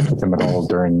interact with him at all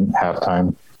during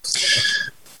halftime?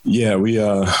 Yeah, we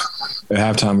at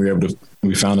halftime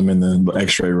we found him in the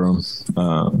X-ray room.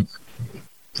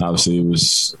 Obviously,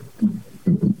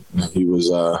 he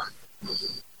was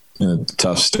in a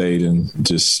tough state, and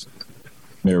just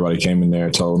everybody came in there,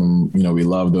 told him we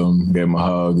loved him, gave him a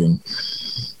hug, and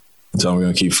told him we're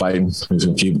gonna keep fighting. We're just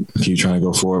gonna keep trying to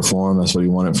go forward for him. That's what he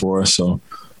wanted for us. So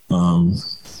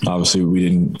obviously, we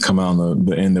didn't come out on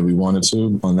the end that we wanted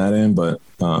to on that end, but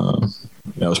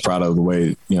I was proud of the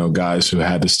way guys who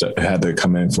had to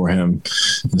come in for him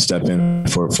and step in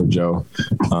for Joe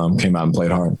came out and played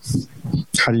hard.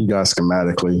 How do you guys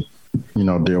schematically,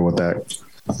 deal with that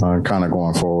kind of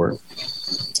going forward?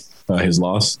 His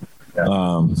loss.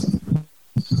 Yeah.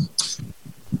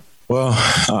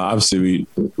 Obviously,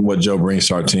 what Joe brings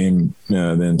to our team, the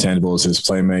intangibles, his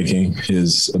playmaking,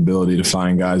 his ability to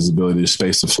find guys, his ability to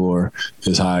space the floor,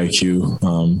 his high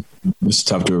IQ. It's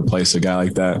tough to replace a guy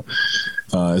like that.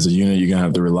 As a unit, you're going to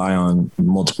have to rely on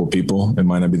multiple people. It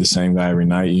might not be the same guy every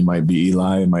night. You might be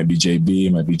Eli, it might be JB,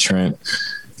 it might be Trent.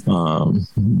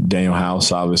 Daniel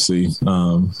House, obviously,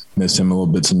 missed him a little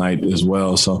bit tonight as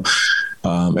well. So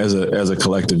as a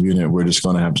collective unit, we're just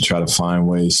going to have to try to find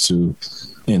ways to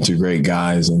integrate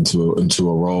guys into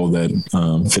a role that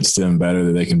fits them better,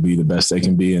 that they can be the best they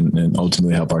can be and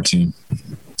ultimately help our team.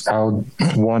 How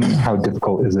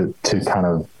difficult is it to kind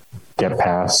of get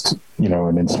past,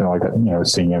 an incident like that,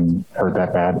 seeing him hurt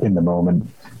that bad in the moment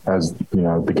as,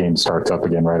 the game starts up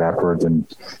again right afterwards, and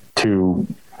two,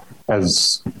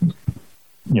 as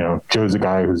Joe's a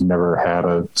guy who's never had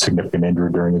a significant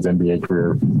injury during his NBA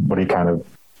career. What do you kind of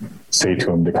say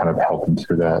to him to kind of help him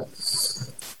through that?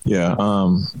 Yeah.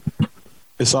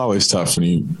 It's always tough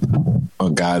when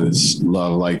a guy that's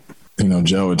loved like,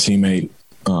 Joe, a teammate,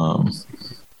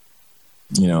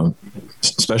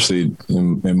 especially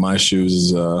in my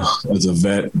shoes as a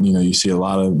vet, you see a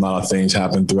lot of things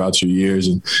happen throughout your years,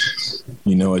 and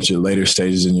at your later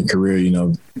stages in your career,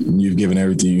 you've given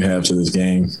everything you have to this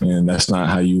game, and that's not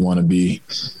how you want to be,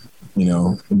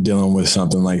 dealing with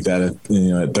something like that at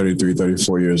 33,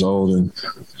 34 years old. And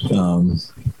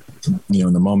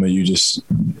in the moment,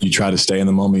 you try to stay in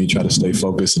the moment, you try to stay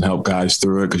focused and help guys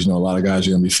through it, because a lot of guys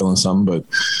are going to be feeling something, but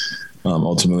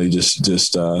ultimately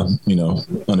just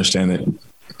understand it,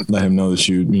 let him know that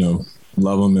you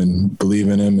love him and believe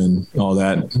in him and all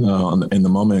that in the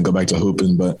moment, and go back to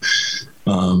hooping. But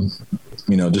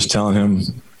just telling him,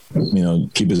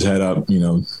 keep his head up.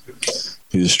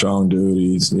 He's a strong dude.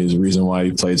 He's a reason why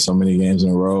he played so many games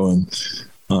in a row, and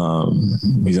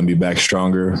he's gonna be back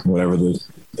stronger, whatever the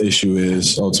issue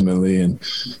is ultimately, and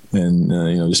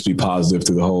just be positive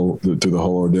through the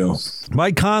whole ordeal.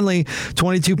 Mike Conley,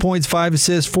 22 points, 5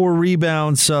 assists, 4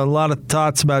 rebounds. A lot of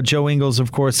thoughts about Joe Ingles,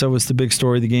 of course. That was the big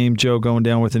story of the game, Joe going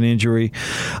down with an injury.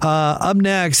 Up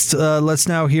next, let's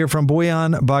now hear from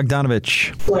Bojan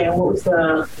Bogdanovic. Bojan, what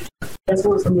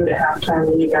was the mood at halftime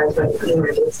when you guys went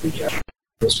against each other?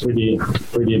 It's pretty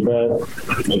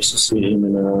bad. Nice to see him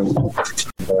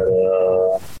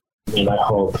but I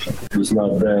hope he's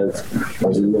not bad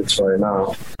as it looks right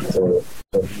now. So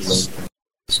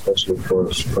especially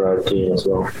for our team as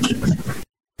well.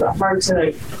 It's hard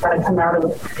to kind of come out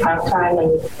of halftime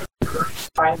and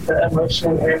find the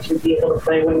emotion and energy to be able to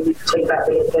play when you take that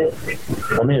big hit.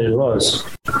 I mean, it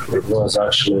was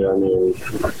actually. I mean,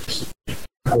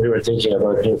 we were thinking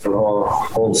about him for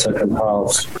whole second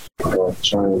half,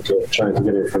 trying to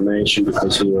get information,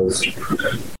 because he was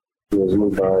was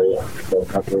moved by a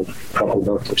couple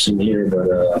doctors in here, but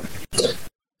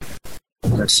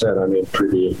like I said, I mean,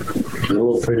 it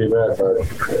looked pretty bad, but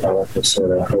like I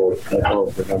said, I hope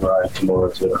the MRI tomorrow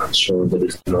to show that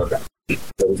it's not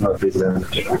big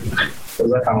damage. So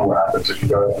that kind of what happened to you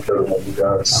guys? You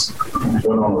guys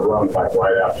went on the run like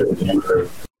right after the injury.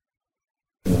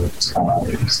 It's kind of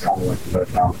like you let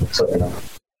down for something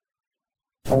else.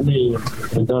 I mean,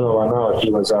 we don't know right now.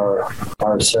 He was our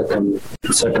second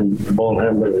ball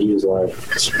handler. He's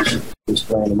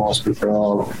playing the most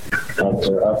before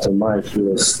after Mike. He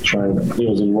was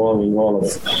involving all of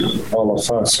us.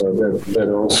 So that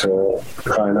also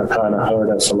kind of hurt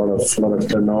us. A lot of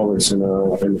turnovers in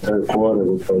the third quarter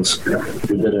because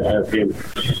we didn't have him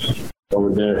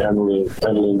over there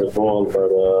handling the ball.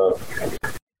 But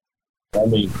I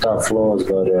mean, tough loss,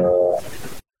 but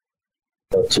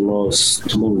to lose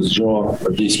Joe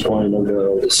at this point of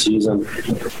the season,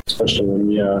 especially when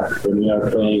we are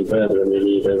playing better and we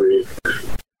need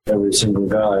every single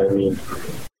guy. I mean,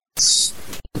 it's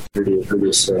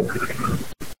pretty sad.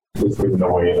 Just given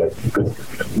the way that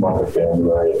this month of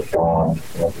January is gone,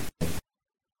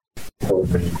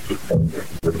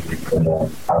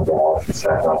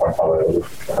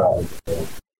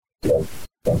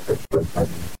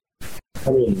 I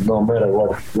mean, no matter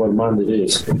what month it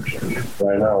is,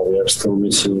 right now we are still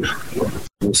missing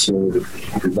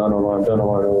Donovan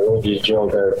and Joe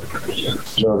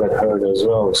got hurt as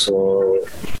well. So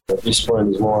at this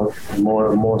point, is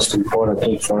most important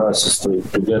thing for us is to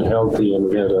get healthy and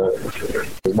get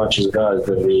as much as guys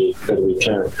that we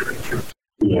can.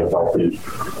 Yeah, healthy.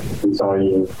 We saw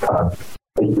you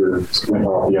take your squint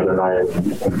off the other night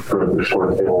and for the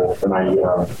short table tonight.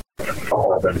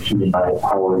 All of that shooting night.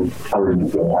 How are you feeling?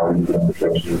 How are you doing the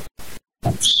training?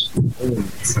 That's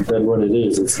what it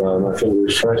is. It's my finger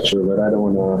is fractured, but I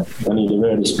need to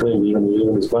wear this plate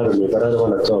even it's bothering me, but I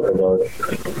don't want to talk about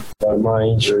my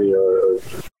injury or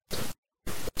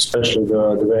especially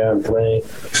the way I'm playing,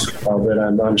 how bad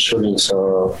I'm shooting.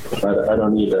 So I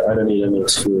don't need any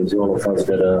excuse. All of us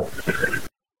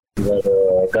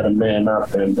got to man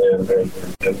up and play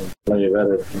way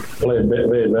better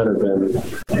than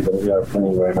we are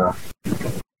playing right now.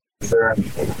 Is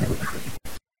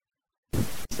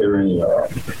there any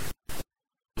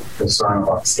concern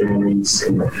about standings?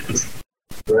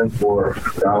 For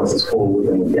Dallas is full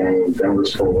within the game,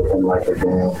 Denver's full within like a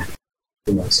game.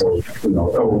 So a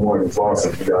couple more than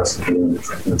losses, you guys can be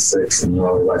in 6 and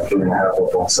like 3.5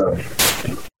 up on 7.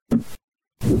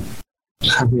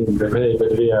 I mean, the way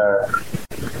that we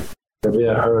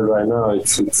are hurt right now,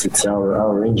 it's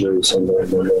our injuries, and we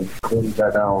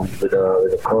got down with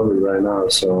the COVID right now.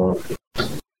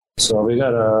 So we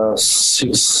got a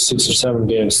 6 or 7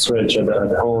 game stretch at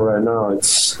home right now.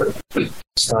 It's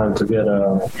time to get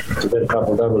a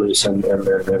couple W's and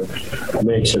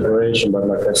make separation. But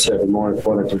like I said, it's more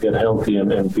important to get healthy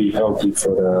and be healthy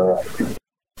for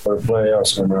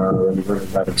playoffs when it really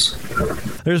matters.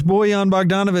 There's Bojan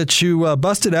Bogdanovic, who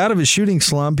busted out of his shooting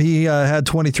slump. He had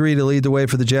 23 to lead the way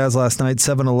for the Jazz last night,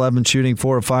 7-11 shooting,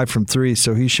 4 of 5 from 3,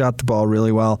 so he shot the ball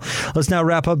really well. Let's now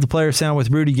wrap up the player sound with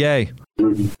Rudy Gay.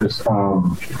 Just a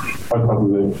couple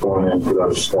of things going into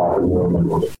the swap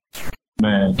room.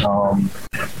 Man,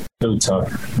 really tough,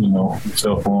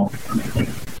 feel for him.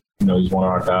 He's one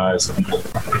of our guys.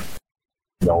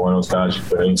 One of those guys you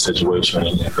put in any situation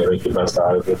and they make the best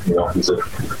out of it. He's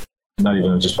not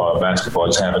even just about basketball,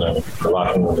 just having a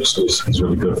locker room is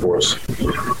really good for us.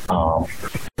 But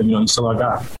he's still our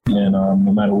guy. And no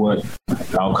matter what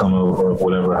the outcome of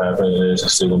whatever happens,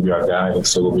 he's still going to be our guy. He's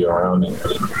still going to be around.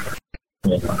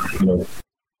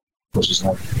 Push us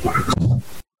on.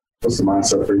 What's the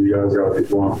mindset for you guys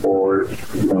going forward,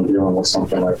 dealing with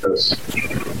something like this?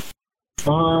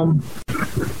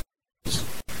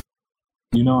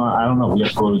 I don't know. We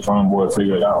have to go to the drawing board and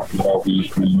figure it out. I don't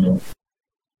think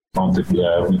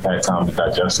we've had time to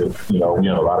digest it. We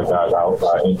have a lot of guys out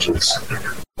by injuries.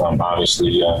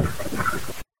 Obviously,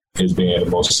 is being the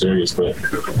most serious, but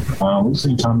we've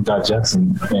seen time to digest,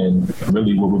 and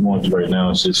really what we're going through right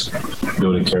now is just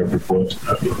building character for us.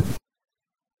 I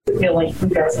feel like you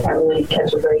guys can't really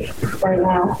catch a break right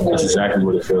now. That's exactly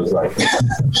what it feels like.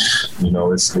 It's we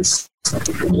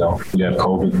have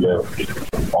COVID, we have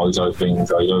all these other things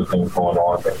going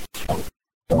on, but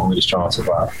we're just trying to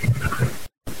survive.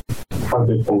 How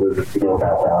difficult is it to go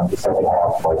back down the second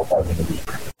half,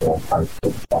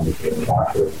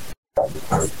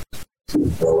 to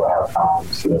go out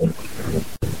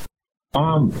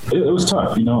It was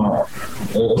tough, It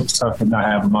was tough to not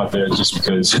have him out there just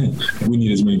because we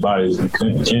need as many bodies as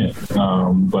we can.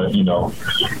 But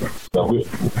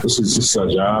this is just our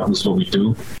job. This is what we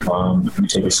do. We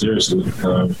take it seriously.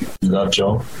 We love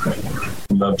Joe.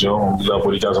 We love Joe, and we love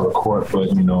what he does on the court.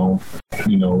 But man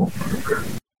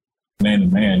to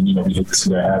man, we hate to see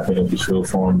that happen, and we feel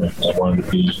for him and want him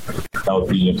to be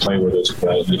healthy and play with us.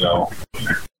 But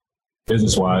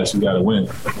business-wise, we got to win.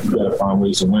 We got to find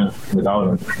ways to win without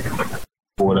him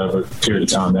for whatever period of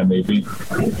time that may be.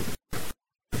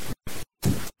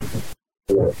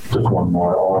 Just one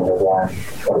more on the line.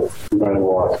 We've only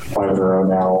lost 5 in a row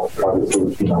now.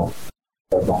 Obviously,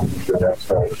 that's on the next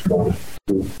start.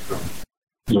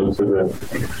 Lose to the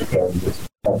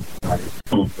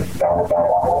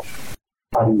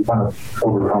how do you kind of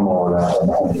overcome all of that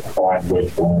and find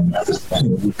ways to win at this point?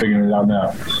 We're figuring it out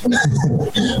now.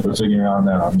 We're figuring it out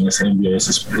now. I mean, it's the NBA.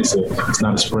 It's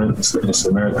not a sprint. It's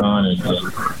a marathon. And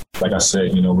like I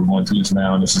said, we're going through this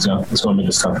now, and it's going to make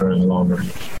us tougher in the long run.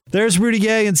 There's Rudy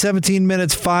Gay in 17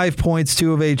 minutes, 5 points,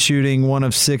 2 of 8 shooting, 1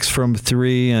 of 6 from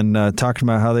 3, and talking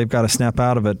about how they've got to snap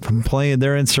out of it.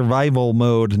 They're in survival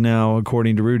mode now,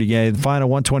 according to Rudy Gay. The final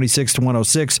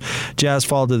 126-106. Jazz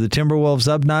fall to the Timberwolves.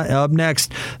 Up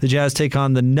next, the Jazz take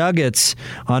on the Nuggets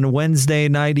on Wednesday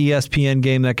night ESPN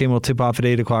game. That game will tip off at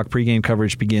 8 o'clock. Pre-game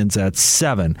coverage begins at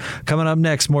 7. Coming up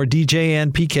next, more DJ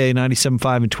and PK,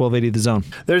 97.5 and 1280 The Zone.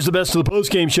 There's the best of the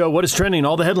post-game show. What is trending?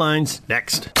 All the headlines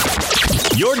next.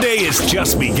 Your day has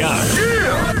just begun.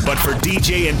 Yeah! But for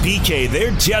DJ and PK,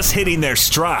 they're just hitting their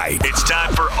stride. It's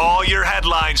time for all your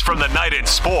headlines from the night in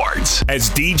sports as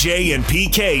DJ and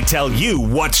PK tell you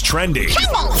what's trending.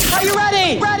 Are you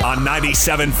ready? On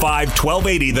 97.5,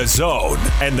 1280 The Zone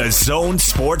and The Zone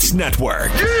Sports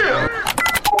Network. Yeah!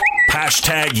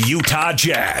 Hashtag Utah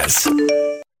Jazz.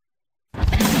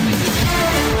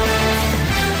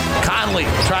 Conley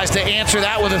tries to answer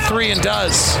that with a 3 and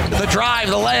does. The drive,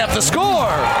 the layup, the score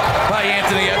by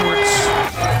Anthony Edwards.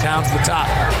 Down to the top,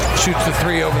 shoots the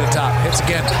 3 over the top, hits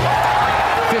again.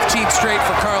 15 straight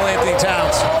for Karl Anthony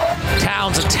Towns.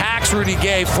 Towns attacks Rudy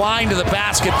Gay, flying to the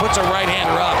basket, puts a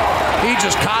right-hander up. He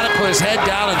just caught it, put his head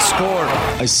down, and scored.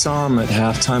 I saw him at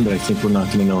halftime, but I think we're not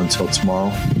going to know until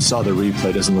tomorrow. Saw the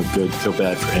replay, doesn't look good. Feel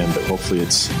bad for him, but hopefully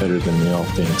it's better than we all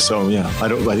think. So yeah, I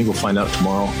think we'll find out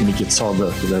tomorrow when he gets all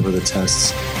the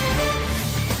tests.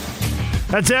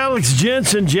 That's Alex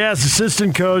Jensen, Jazz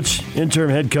assistant coach, interim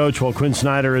head coach, while Quinn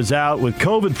Snyder is out with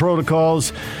COVID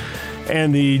protocols.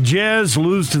 And the Jazz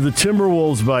lose to the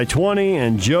Timberwolves by 20,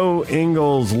 and Joe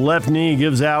Ingles' left knee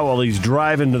gives out while he's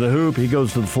driving to the hoop. He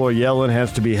goes to the floor yelling,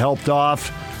 has to be helped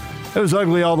off. It was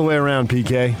ugly all the way around,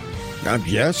 PK.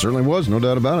 Yeah, certainly was. No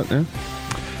doubt about it. Yeah.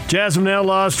 Jazz have now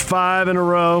lost 5 in a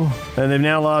row, and they've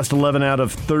now lost 11 out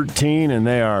of 13, and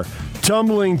they are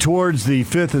tumbling towards the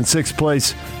 5th and 6th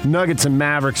place Nuggets and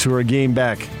Mavericks, who are a game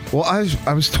back. Well,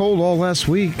 I was told all last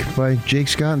week by Jake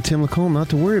Scott and Tim Lacombe not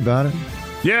to worry about it.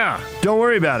 Yeah, don't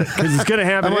worry about it, because it's going to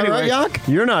happen Am anyway. I right, Yak?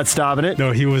 You're not stopping it.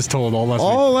 No, he was told all last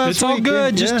week. It's all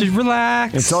good. Just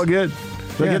relax. It's all good.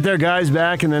 They'll get their guys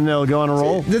back, and then they'll go on a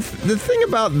roll. The thing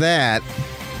about that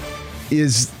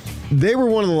is they were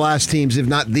one of the last teams, if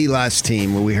not the last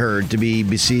team, where we heard to be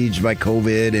besieged by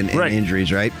COVID and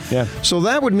injuries, right? Yeah. So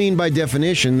that would mean, by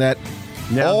definition, that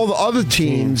all the other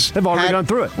teams have already gone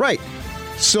through it. Right.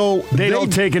 So they've all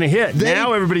taken a hit.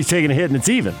 Now everybody's taking a hit, and it's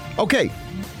even. Okay.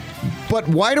 But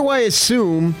why do I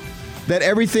assume that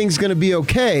everything's going to be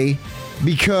okay?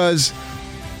 Because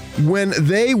when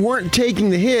they weren't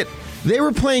taking the hit, they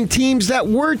were playing teams that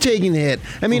were taking the hit.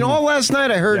 I mean, all last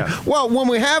night I heard, well, when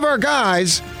we have our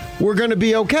guys, we're going to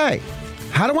be okay.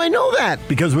 How do I know that?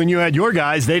 Because when you had your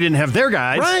guys, they didn't have their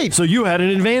guys. Right. So you had an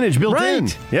advantage built in.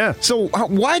 Yeah. So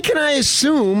why can I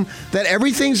assume that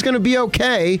everything's going to be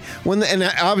okay when and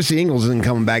obviously Ingles isn't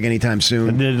coming back anytime soon.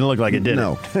 It didn't look like it did.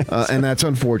 No. And that's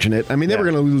unfortunate. I mean, they were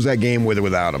going to lose that game with or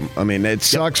without him. I mean, it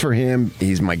sucks for him.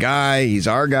 He's my guy. He's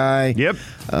our guy. Yep.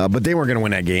 But they weren't going to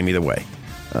win that game either way.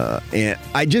 And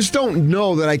I just don't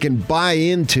know that I can buy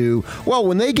into, well,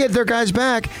 when they get their guys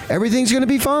back, everything's going to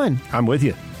be fine. I'm with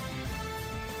you.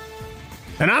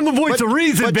 And I'm the voice of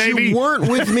reason, baby. But you weren't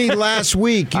with me last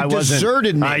week. You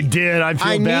deserted me. I did. I feel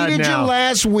bad now. I needed you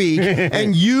last week,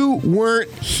 and you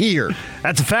weren't here.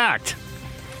 That's a fact.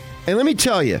 And let me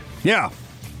tell you. Yeah.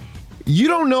 You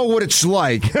don't know what it's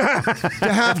like to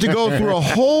have to go through a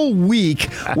whole week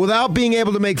without being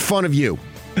able to make fun of you.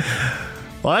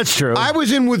 Well, that's true. I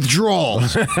was in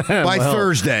withdrawals by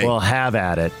Thursday. Well, have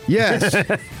at it. Yes.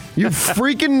 You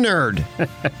freaking nerd.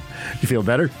 You feel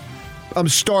better? I'm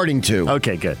starting to.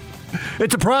 Okay, good.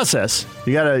 It's a process.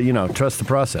 You got to, trust the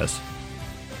process.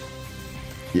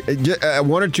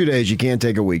 1 or 2 days. You can't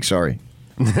take a week. Sorry.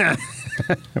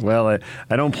 Well,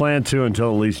 I don't plan to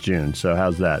until at least June, so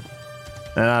how's that?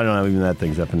 And I don't know, even that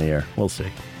thing's up in the air. We'll see.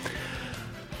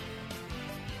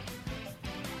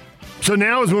 So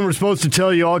now is when we're supposed to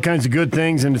tell you all kinds of good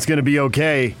things, and it's going to be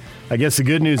okay. I guess the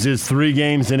good news is 3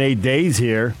 games in 8 days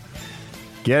here.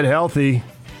 Get healthy.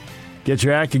 Get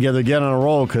your act together. Get on a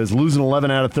roll, because losing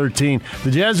 11 out of 13.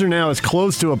 The Jazz are now as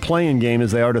close to a play-in game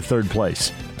as they are to third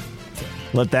place.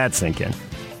 Let that sink in.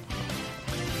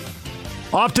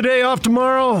 Off today, off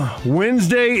tomorrow.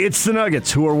 Wednesday, it's the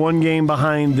Nuggets, who are 1 game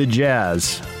behind the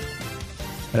Jazz.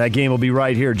 And that game will be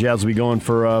right here. Jazz will be going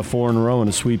for 4 in a row in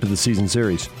a sweep of the season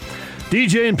series.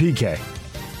 DJ and PK.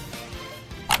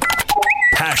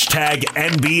 Hashtag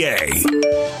NBA.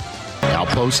 Now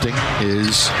posting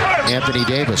is Anthony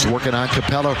Davis working on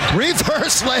Capella.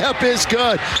 Reverse layup is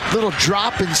good. Little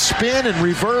drop and spin and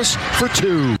reverse for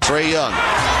 2. Trae Young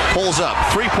pulls up.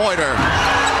 3-pointer.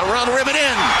 Around the rim and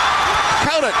in.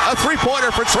 Count it. A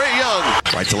 3-pointer for Trae Young.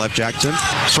 Right to left, Jackson.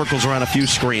 Circles around a few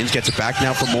screens. Gets it back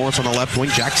now for Morris on the left wing.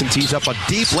 Jackson tees up a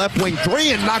deep left wing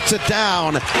 3 and knocks it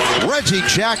down. Reggie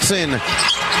Jackson.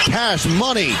 Cash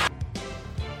money.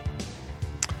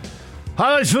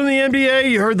 Highlights from the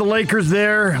NBA. You heard the Lakers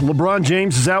there. LeBron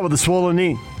James is out with a swollen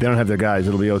knee. They don't have their guys.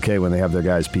 It'll be okay when they have their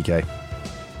guys, PK.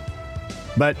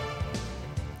 But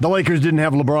the Lakers didn't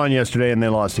have LeBron yesterday, and they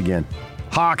lost again.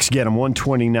 Hawks get them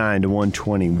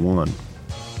 129-121.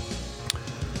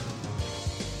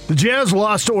 The Jazz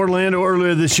lost to Orlando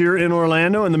earlier this year in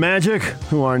Orlando, and the Magic,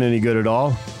 who aren't any good at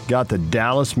all, got the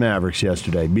Dallas Mavericks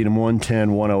yesterday. Beat them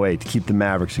 110-108 to keep the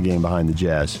Mavericks a game behind the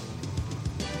Jazz.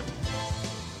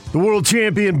 The world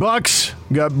champion Bucks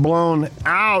got blown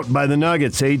out by the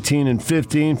Nuggets,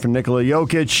 18-15 for Nikola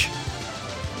Jokic.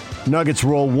 Nuggets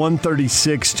roll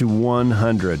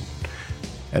 136-100.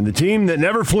 And the team that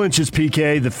never flinches,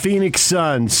 PK, the Phoenix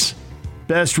Suns,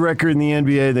 best record in the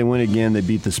NBA. They win again. They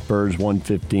beat the Spurs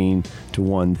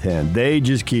 115-110. They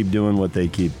just keep doing what they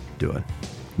keep doing.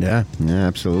 Yeah,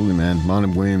 absolutely, man. Monty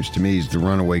Williams, to me, is the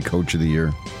runaway coach of the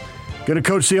year. Going to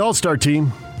coach the All-Star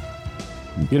team.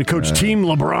 Going to coach Team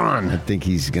LeBron. I think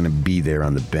he's going to be there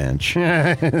on the bench.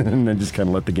 And then just kind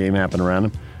of let the game happen around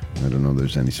him. I don't know if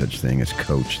there's any such thing as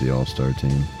coach the All-Star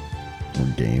team or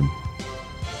game.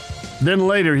 Then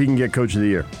later, he can get Coach of the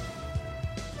Year.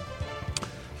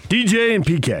 DJ and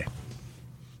PK.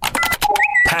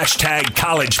 Hashtag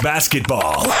college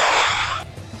basketball.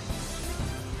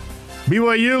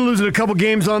 BYU losing a couple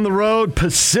games on the road.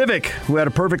 Pacific, who had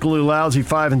a perfectly lousy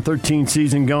 5-13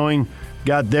 season going,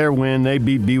 got their win. They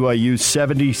beat BYU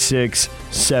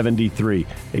 76-73.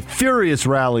 A furious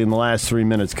rally in the last 3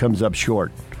 minutes comes up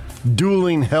short.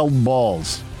 Dueling held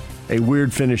balls. A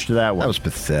weird finish to that one. That was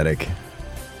pathetic.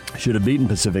 Should have beaten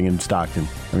Pacific in Stockton.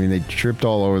 I mean, they tripped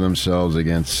all over themselves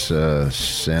against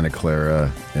Santa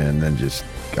Clara, and then just,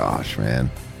 gosh,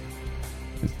 man.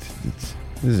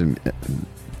 This is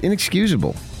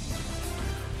inexcusable.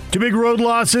 2 big road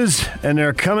losses, and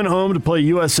they're coming home to play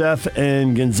USF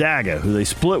and Gonzaga, who they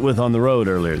split with on the road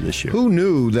earlier this year. Who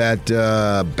knew that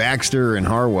Baxter and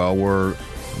Harwell were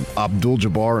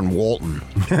Abdul-Jabbar and Walton?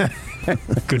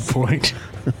 Good point.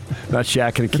 Not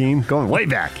Shaq and Akeem? Going way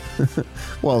back.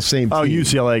 Well, same team. Oh,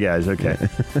 UCLA guys. Okay.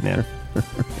 Yeah.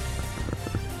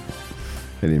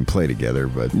 They didn't play together,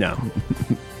 but... No.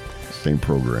 Same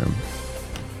program.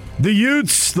 The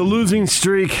Utes, the losing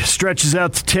streak stretches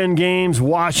out to 10 games.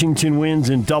 Washington wins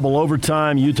in double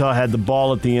overtime. Utah had the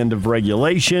ball at the end of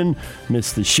regulation,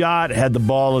 missed the shot, had the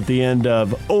ball at the end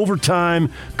of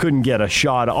overtime, couldn't get a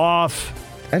shot off.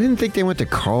 I didn't think they went to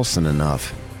Carlson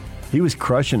enough. He was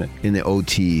crushing it. In the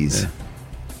OTs. Yeah.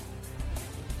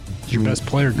 Your best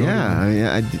player going.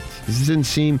 Yeah, this didn't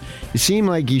seem... It seemed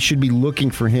like you should be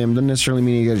looking for him. Doesn't necessarily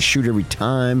mean you got to shoot every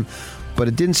time, but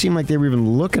it didn't seem like they were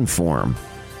even looking for him.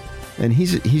 And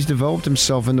he's developed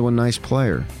himself into a nice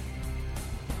player.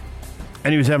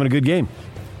 And he was having a good game.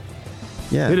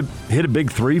 Yeah. Hit a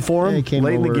big 3 for him he came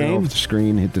late in the game. Off the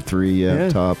screen, hit the 3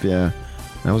 up top, yeah.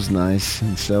 That was nice.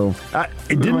 And so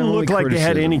it didn't look like they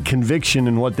had any conviction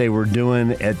in what they were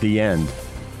doing at the end.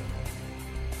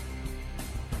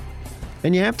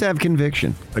 And you have to have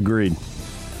conviction. Agreed.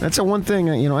 That's the one thing,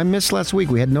 I missed last week.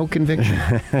 We had no conviction.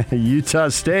 Utah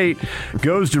State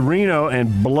goes to Reno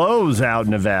and blows out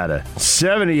Nevada.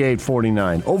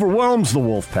 78-49. Overwhelms the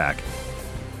Wolfpack.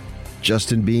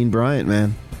 Justin Bean Bryant,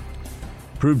 man.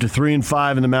 Proved to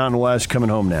 3-5 in the Mountain West, coming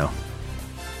home now.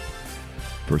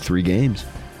 For 3 games.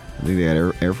 I think they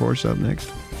got Air Force up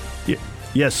next. Yeah.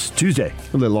 Yes, Tuesday.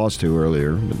 Well, they lost 2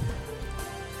 earlier. But...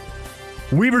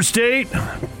 Weber State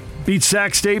beat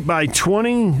Sac State by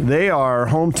 20. They are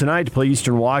home tonight to play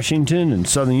Eastern Washington, and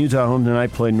Southern Utah home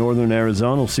tonight to play Northern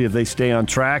Arizona. We'll see if they stay on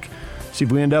track. See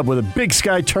if we end up with a Big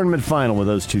Sky tournament final with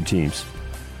those two teams.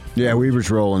 Yeah, Weaver's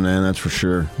rolling, man. That's for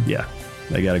sure. Yeah,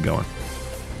 they got it going.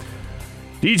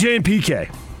 DJ and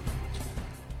PK.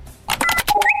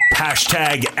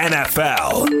 Hashtag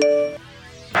NFL.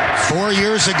 4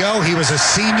 years ago, he was a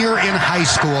senior in high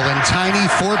school in tiny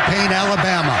Fort Payne,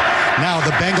 Alabama. Now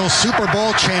the Bengals Super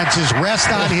Bowl chances rest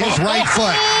on his right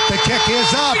foot. The kick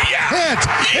is up. It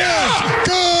is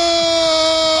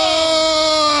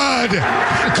good!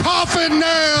 Coffin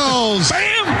nails!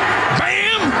 Bam!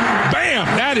 Bam! Bam!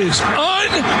 That is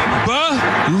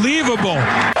unbelievable.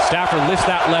 Stafford lifts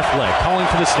that left leg, calling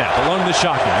for the snap, along the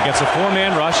shotgun against a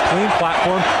four-man rush, clean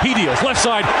platform. He deals left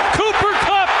side. Cooper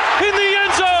Kupp in the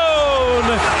end zone.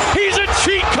 He's a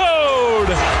cheat code.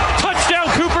 Touchdown,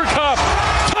 Cooper Kupp.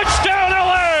 Touchdown,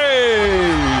 LA.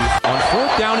 On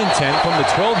 4th down and 10 from the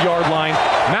 12-yard line,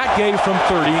 Matt Gay from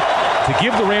 30 to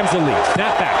give the Rams the lead.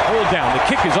 Snap back, hold down. The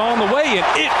kick is on the way, and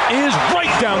it is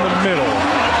right down the middle.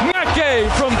 Matt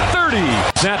Gay from 30.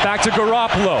 Snap back to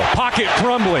Garoppolo. Pocket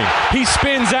crumbling. He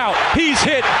spins out. He's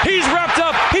hit. He's wrapped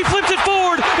up. He flips it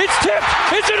forward. It's tipped.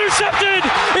 It's intercepted.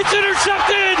 It's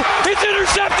intercepted. It's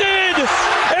intercepted.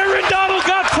 Aaron Donald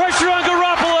got pressure on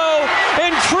Garoppolo,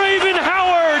 and Travin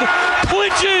Howard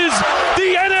clinches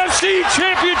the NFC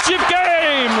Championship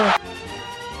game.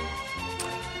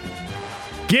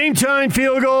 Game-time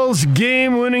field goals,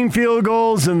 game-winning field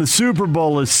goals, and the Super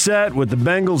Bowl is set with the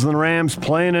Bengals and the Rams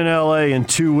playing in L.A. in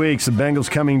 2 weeks. The Bengals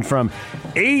coming from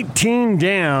 18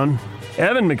 down.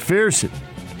 Evan McPherson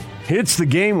hits the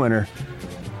game winner.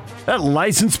 That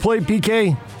license plate,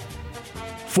 PK,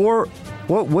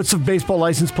 what's the baseball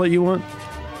license plate you want?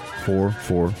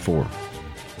 444.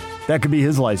 That could be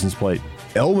his license plate.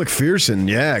 L. McPherson,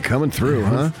 yeah, coming through,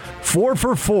 huh? 4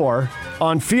 for 4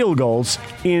 on field goals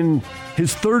in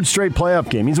his third straight playoff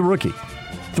game. He's a rookie.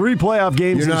 3 playoff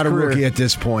games. You're not a career. rookie at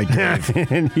this point, Dave.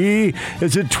 And he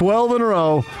is at 12 in a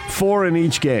row, 4 in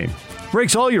each game.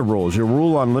 Breaks all your rules. Your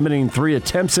rule on limiting 3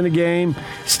 attempts in a game,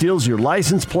 steals your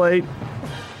license plate.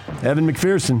 Evan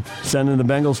McPherson sending the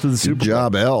Bengals to the Super Bowl. Good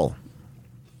job, L.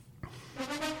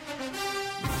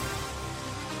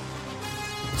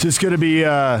 It's just going to be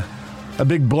a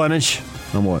big blemish.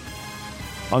 On what?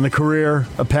 On the career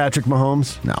of Patrick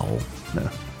Mahomes. No.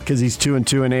 Because he's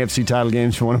 2-2 in AFC title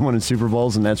games, 1-1 in Super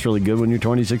Bowls, and that's really good when you're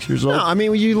 26 years old. No, I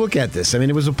mean, when you look at this, I mean,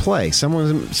 it was a play.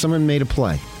 Someone made a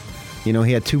play. You know,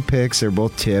 he had 2 picks. They were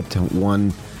both tipped.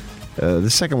 One, the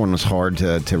second one was hard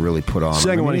to really put on.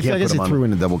 Second one, I guess he threw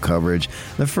into double coverage.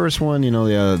 The first one, you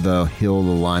know, the Hill, the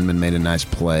lineman made a nice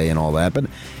play and all that. But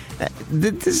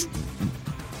this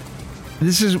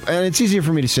is, and it's easier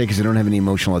for me to say because I don't have any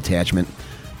emotional attachment.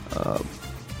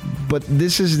 But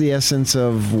this is the essence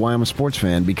of why I'm a sports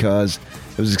fan, because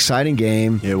it was an exciting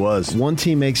game. It was. One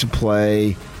team makes a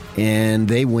play and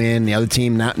they win. The other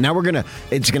team now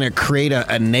it's gonna create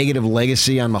a negative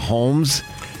legacy on Mahomes.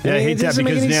 Yeah, I hate that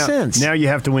because now you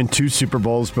have to win 2 Super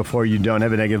Bowls before you don't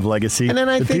have a negative legacy. And then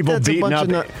I think people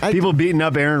that's people beating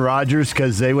up Aaron Rodgers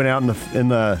because they went out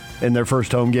in their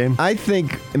first home game. I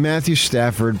think Matthew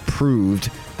Stafford proved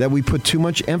that we put too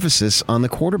much emphasis on the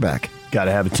quarterback. Got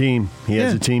to have a team. He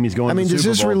has a team. He's going to the Super Bowl.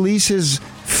 Does this release his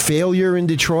failure in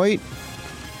Detroit?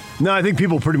 No, I think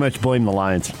people pretty much blame the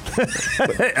Lions.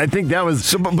 I think that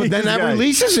was... But then that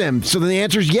releases him. So then the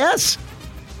answer is yes.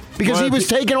 Because he was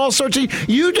taking all sorts of...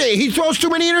 He throws too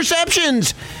many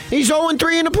interceptions. He's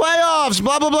 0-3 in the playoffs.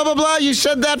 Blah, blah, blah, blah, blah. You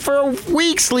said that for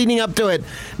weeks leading up to it.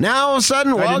 Now all of a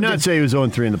sudden... I did not say he was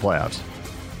 0-3 in the playoffs.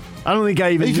 I don't think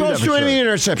I even He throws too many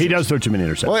interceptions. He does throw too many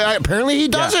interceptions. Well, apparently he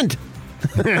doesn't.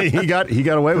 Yeah. he got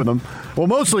away with them. Well,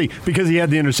 mostly because he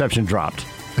had the interception dropped.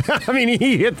 I mean,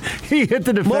 he hit the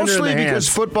defender mostly in the because hands.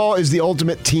 football is the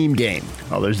ultimate team game.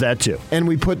 Oh, there's that too. And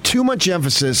we put too much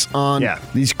emphasis on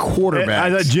these quarterbacks.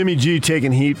 I thought Jimmy G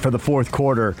taking heat for the fourth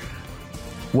quarter.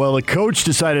 Well, the coach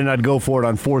decided not to go for it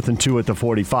on 4th and 2 at the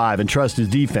 45 and trust his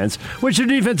defense, which their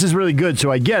defense is really good, so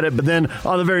I get it. But then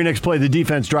on the very next play, the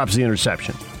defense drops the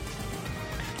interception.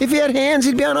 If he had hands,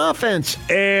 he'd be on offense.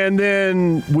 And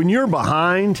then when you're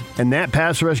behind and that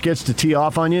pass rush gets to tee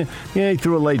off on you, he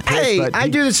threw a late pick. Hey, I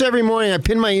do this every morning. I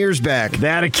pin my ears back.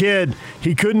 That a kid.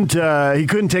 He couldn't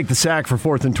take the sack for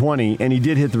 4th and 20, and he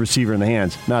did hit the receiver in the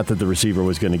hands. Not that the receiver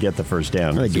was going to get the first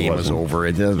down. The game was over.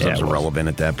 It was irrelevant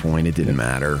at that point. It didn't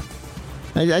matter.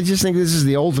 I just think this is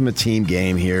the ultimate team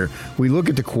game here. We look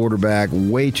at the quarterback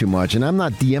way too much, and I'm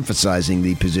not de-emphasizing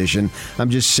the position. I'm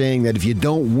just saying that if you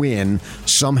don't win,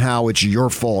 somehow it's your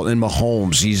fault. And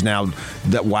Mahomes,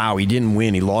 he didn't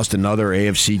win. He lost another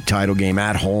AFC title game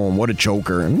at home. What a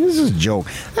joker. And this is a joke.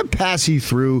 That pass he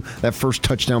threw, that first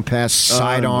touchdown pass,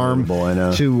 sidearm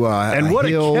to and what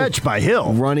Hill, a catch by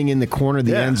Hill. Running in the corner of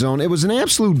the end zone. It was an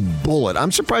absolute bullet.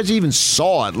 I'm surprised he even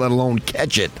saw it, let alone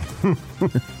catch it. Do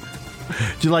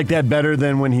you like that better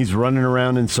than when he's running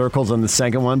around in circles on the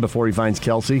second one before he finds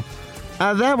Kelsey?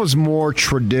 That was more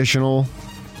traditional.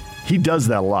 He does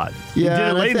that a lot. Yeah, he did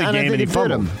it late in the game and he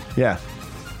fumbled. Yeah.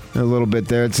 A little bit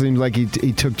there. It seemed like he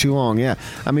took too long. Yeah.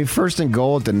 I mean, 1st and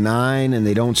goal at the 9 and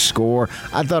they don't score.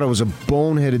 I thought it was a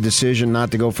boneheaded decision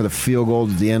not to go for the field goal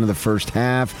at the end of the first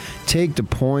half. Take the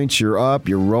points. You're up.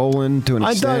 You're rolling to an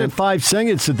extent. I thought at 5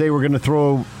 seconds that they were going to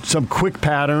throw some quick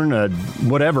pattern,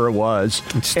 whatever it was,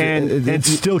 and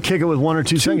still kick it with 1 or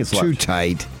 2 seconds left. Too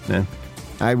tight. Yeah.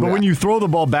 But when you throw the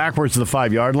ball backwards to the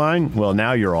 5-yard line, well,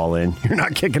 now you're all in. You're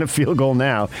not kicking a field goal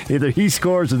now. Either he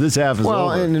scores or this half is over. Well,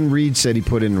 and then Reed said he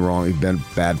put in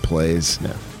bad plays.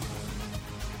 Yeah.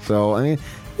 So, I mean,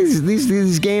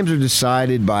 these games are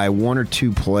decided by 1 or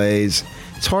 2 plays.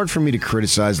 It's hard for me to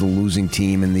criticize the losing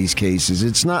team in these cases.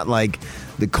 It's not like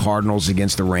the Cardinals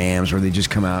against the Rams where they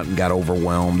just come out and got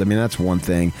overwhelmed. I mean, that's one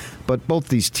thing. But both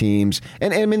these teams,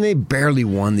 and I mean, they barely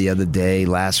won the other day,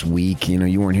 last week. You know,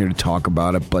 you weren't here to talk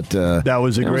about it, but that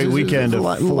was a great weekend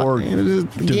of 4 It was a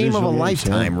game of a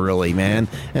lifetime, really, man.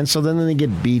 And so then they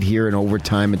get beat here in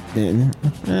overtime.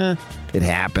 It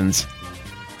happens.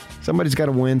 Somebody's got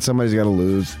to win. Somebody's got to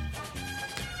lose.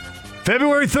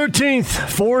 February 13th,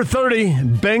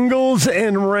 4:30, Bengals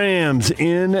and Rams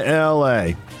in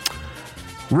L.A.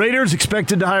 Raiders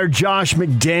expected to hire Josh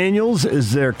McDaniels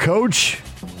as their coach.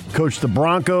 Coached the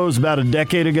Broncos about a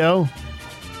decade ago.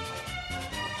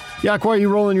 Yak, why are you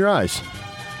rolling your eyes?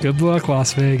 Good luck,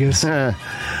 Las Vegas.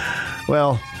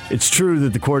 Well, it's true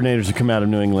that the coordinators that come out of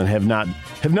New England have not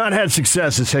had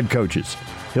success as head coaches.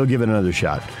 He'll give it another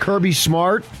shot. Kirby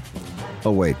Smart.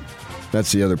 Oh, wait.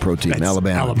 That's the other pro team,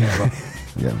 Alabama.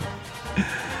 Yeah.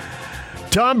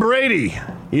 Tom Brady,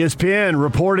 ESPN,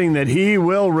 reporting that he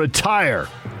will retire.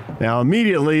 Now,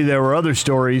 immediately there were other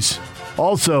stories,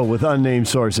 also with unnamed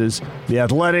sources. The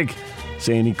Athletic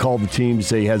saying he called the team to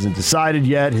say he hasn't decided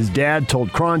yet. His dad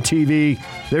told Cron TV.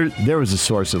 There was a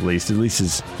source at least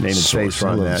his name and face were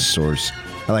on that. Source.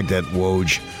 I like that,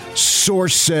 Woj.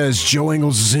 Source says Joe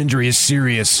Ingles' injury is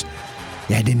serious.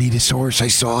 Yeah, I didn't need a source. I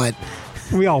saw it.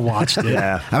 We all watched it.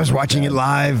 Yeah, I was watching it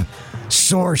live.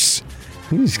 Source.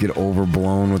 You just get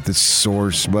overblown with this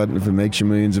source, but if it makes you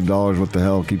millions of dollars, what the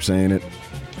hell? Keep saying it.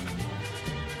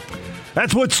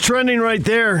 That's what's trending right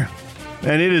there.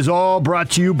 And it is all brought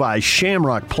to you by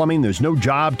Shamrock Plumbing. There's no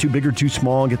job too big or too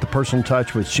small. Get the personal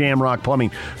touch with Shamrock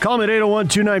Plumbing. Call them at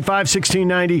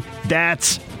 801-295-1690.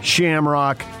 That's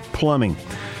Shamrock Plumbing.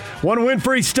 Want to win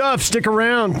free stuff? Stick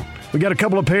around. We got a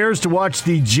couple of pairs to watch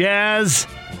the Jazz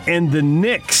and the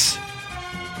Knicks.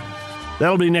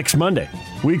 That'll be next Monday,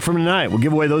 week from tonight. We'll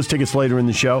give away those tickets later in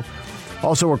the show.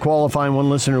 Also, we're qualifying one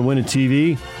listener to win a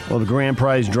TV. We'll have a grand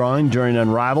prize drawing during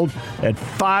Unrivaled at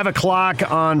 5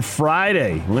 o'clock on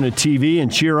Friday. Win a TV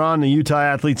and cheer on the Utah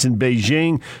athletes in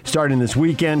Beijing starting this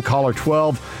weekend. Caller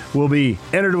 12 will be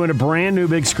entered to win a brand new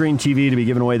big screen TV to be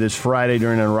given away this Friday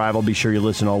during Unrivaled. Be sure you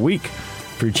listen all week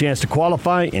for your chance to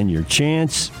qualify and your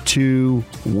chance to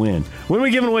win. When are we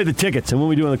giving away the tickets and when are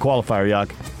we doing the qualifier,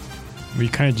 Yak? We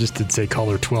kind of just did say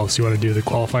caller 12, so you want to do the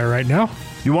qualifier right now?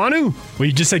 You want to? Well,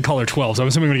 you just said caller 12, so I'm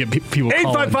assuming we're going to get people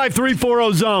calling.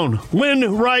 855-340-ZONE.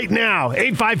 Win right now.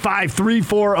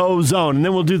 855-340-ZONE. And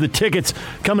then we'll do the tickets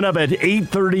coming up at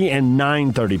 8:30 and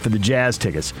 9:30 for the Jazz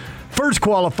tickets. First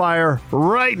qualifier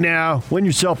right now. Win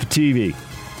yourself a TV.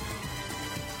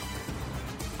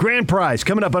 Grand prize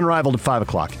coming up Unrivaled at 5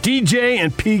 o'clock. DJ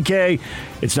and PK.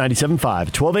 It's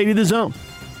 97.5, 1280 The Zone.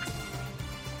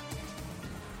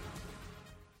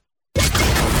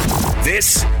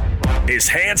 This is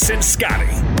Hanson Scotty.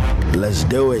 Let's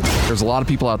do it. There's a lot of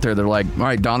people out there that are like, all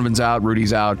right, Donovan's out,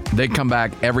 Rudy's out. They come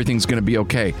back, everything's going to be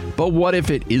okay. But what if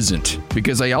it isn't?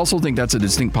 Because I also think that's a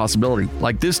distinct possibility.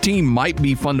 Like, this team might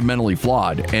be fundamentally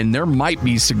flawed, and there might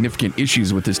be significant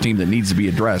issues with this team that needs to be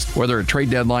addressed, whether a trade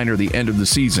deadline or the end of the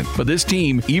season. But this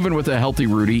team, even with a healthy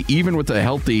Rudy, even with a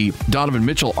healthy Donovan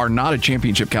Mitchell, are not a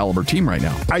championship caliber team right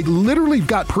now. I literally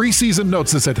got preseason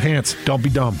notes that said, Hans, don't be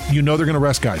dumb. You know they're going to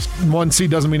rest guys. 1 seed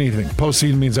doesn't mean anything.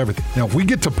 Postseason means everything. Now, if we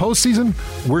get to postseason, season,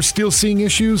 we're still seeing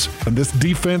issues, and this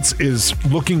defense is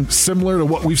looking similar to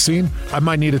what we've seen, I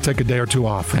might need to take a day or two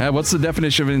off. What's the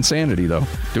definition of insanity, though?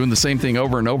 Doing the same thing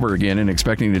over and over again and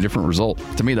expecting a different result.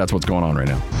 To me, that's what's going on right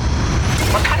now.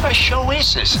 What kind of a show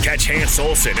is this? Catch Hans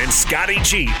Olsen and Scotty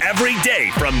G every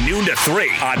day from noon to 3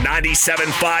 on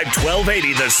 97.5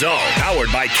 1280 The Zone,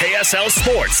 powered by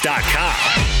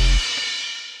KSLSports.com.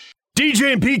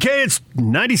 DJ and PK, it's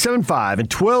 97.5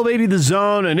 and 1280 The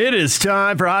Zone, and it is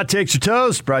time for Hot Takes or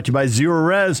Toast, brought to you by Zero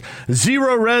Res.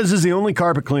 Zero Res is the only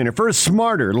carpet cleaner for a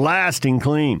smarter, lasting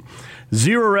clean.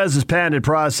 Zero Res's patented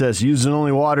process uses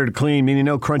only water to clean, meaning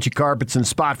no crunchy carpets and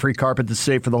spot-free carpet that's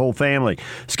safe for the whole family.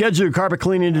 Schedule your carpet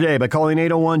cleaning today by calling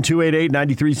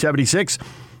 801-288-9376,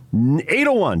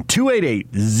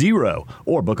 801-288-0,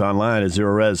 or book online at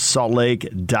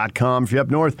ZeroResSaltLake.com. If you're up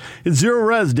north, it's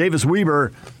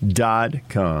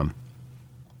ZeroResDavisWeber.com.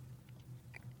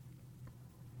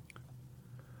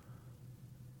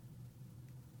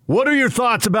 What are your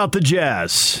thoughts about the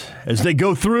Jazz as they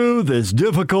go through this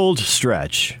difficult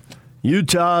stretch?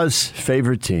 Utah's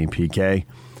favorite team, PK.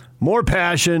 More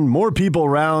passion, more people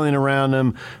rallying around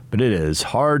them, but it is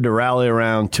hard to rally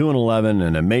around 2-11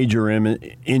 and a major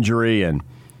injury and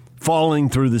falling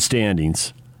through the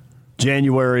standings.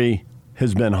 January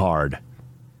has been hard.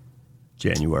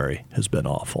 January has been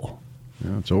awful.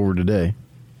 Yeah, it's over today.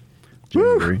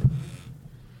 January,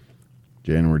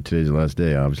 today's the last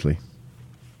day, obviously.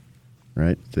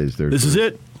 Right? Today's Thursday. This is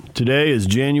it. Today is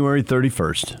January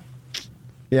 31st.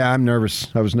 Yeah, I'm nervous.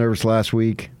 I was nervous last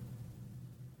week.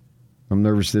 I'm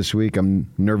nervous this week.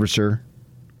 I'm nervouser.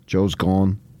 Joe's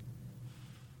gone.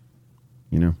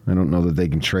 You know, I don't know that they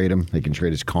can trade him. They can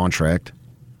trade his contract.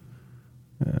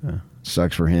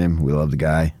 Sucks for him. We love the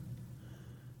guy.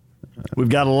 We've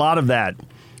got a lot of that.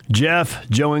 Jeff,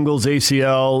 Joe Ingles'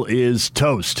 ACL is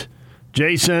toast.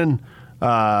 Jason,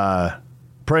 Brian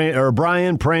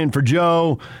praying for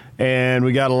Joe, and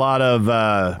we got a lot of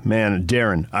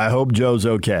Darren. I hope Joe's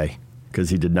okay because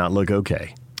he did not look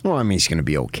okay. Well, I mean, he's going to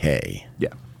be okay.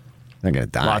 Yeah, not going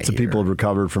to die. Lots of people have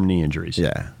recovered from knee injuries.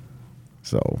 Yeah,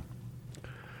 so.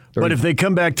 But if they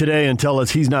come back today and tell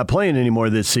us he's not playing anymore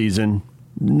this season,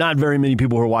 not very many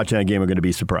people who are watching that game are going to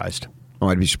be surprised. Oh,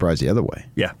 I'd be surprised the other way.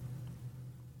 Yeah,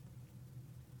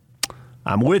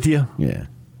 I'm with you. Yeah.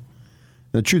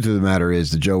 The truth of the matter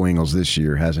is the Joe Ingles this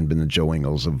year hasn't been the Joe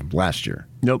Ingles of last year.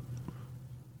 Nope.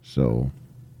 So,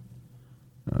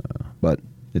 but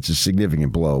it's a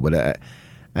significant blow. But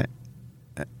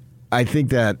I think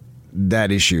that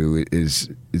issue it's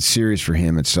serious for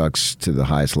him. It sucks to the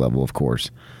highest level, of course.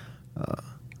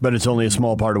 But it's only a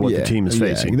small part of what the team is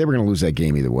facing. They were going to lose that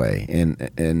game either way.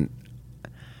 And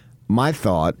my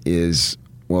thought is,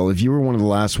 well, if you were one of the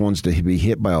last ones to be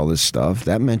hit by all this stuff,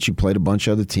 that meant you played a bunch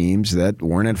of other teams that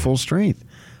weren't at full strength.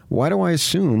 Why do I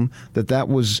assume that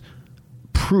was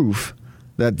proof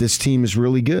that this team is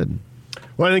really good?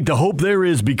 Well, I think the hope there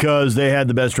is because they had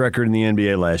the best record in the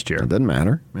NBA last year. It doesn't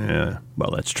matter. Yeah,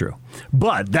 well, that's true.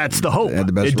 But that's the hope. They had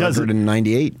the best record in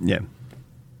 98. Yeah.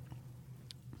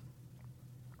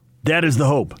 That is the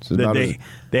hope. So that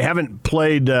they haven't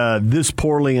played this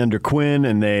poorly under Quinn,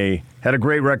 and they had a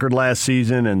great record last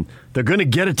season, and they're going to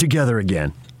get it together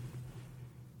again.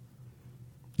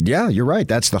 Yeah, you're right.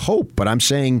 That's the hope. But I'm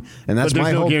saying, and that's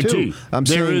my hope too. I'm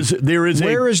saying,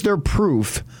 where is their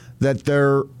proof that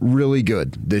they're really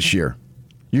good this year?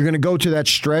 You're going to go to that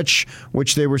stretch,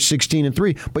 which they were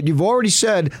 16-3, but you've already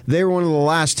said they were one of the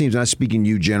last teams. Not speaking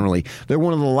you generally, they're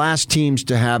one of the last teams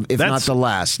to have, if not the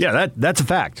last. Yeah, that's a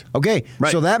fact. Okay,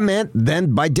 right. So that meant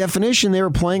then, by definition, they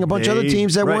were playing a bunch of other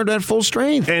teams that weren't at full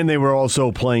strength, and they were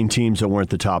also playing teams that weren't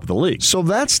the top of the league. So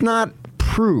that's not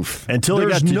proof until they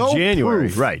got to January,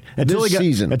 right? Until this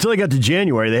season, until they got to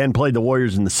January, they hadn't played the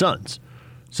Warriors and the Suns,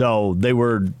 so they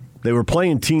were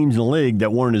playing teams in the league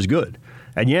that weren't as good.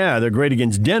 And yeah, they're great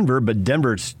against Denver, but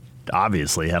Denver's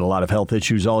obviously had a lot of health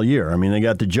issues all year. I mean, they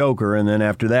got the Joker, and then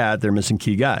after that, they're missing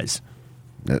key guys.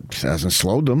 That hasn't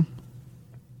slowed them.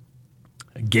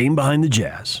 A game behind the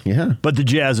Jazz. Yeah. But the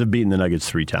Jazz have beaten the Nuggets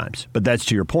 3 times. But that's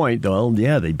to your point. Well,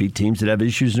 yeah, they beat teams that have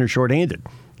issues and are shorthanded,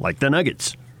 like the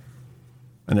Nuggets.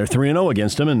 And they're 3-0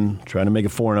 against them and trying to make a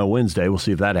 4-0 Wednesday. We'll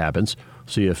see if that happens.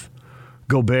 See if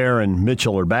Gobert and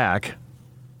Mitchell are back.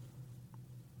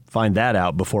 Find that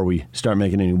out before we start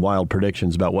making any wild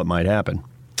predictions about what might happen.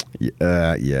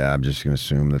 Yeah, I'm just going to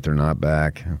assume that they're not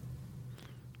back.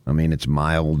 I mean, it's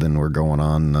mild, and we're going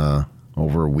on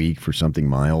over a week for something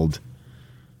mild.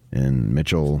 And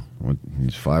Mitchell,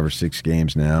 he's 5 or 6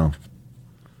 games now.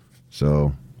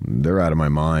 So they're out of my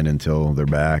mind until they're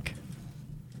back.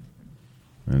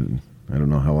 And I don't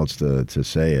know how else to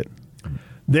say it.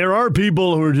 There are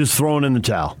people who are just throwing in the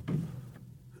towel.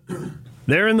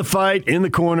 They're in the fight, in the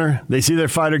corner. They see their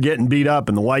fighter getting beat up,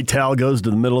 and the white towel goes to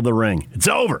the middle of the ring. It's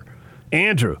over.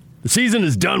 Andrew, the season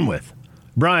is done with.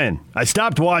 Brian, I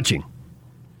stopped watching.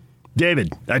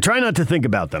 David, I try not to think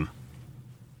about them.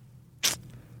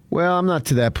 Well, I'm not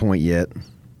to that point yet.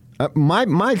 I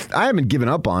haven't given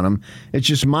up on them. It's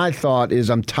just my thought is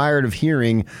I'm tired of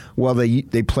hearing, well,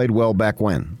 they played well back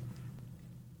when.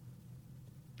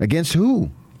 Against who?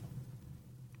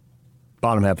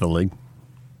 Bottom half of the league.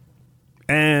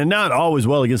 And not always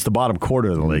well against the bottom quarter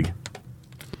of the league.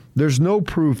 There's no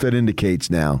proof that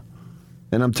indicates now.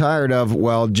 And I'm tired of,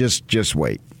 well, just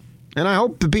wait. And I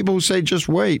hope the people who say just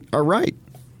wait are right.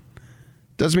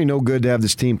 Does me no good to have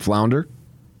this team flounder.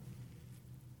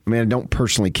 I mean, I don't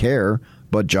personally care,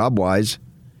 but job-wise,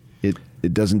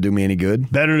 it doesn't do me any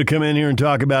good. Better to come in here and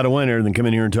talk about a winner than come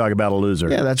in here and talk about a loser.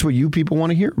 Yeah, that's what you people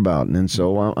want to hear about, and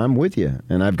so I'm with you.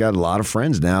 And I've got a lot of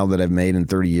friends now that I've made in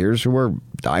 30 years who are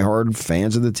diehard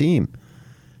fans of the team.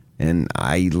 And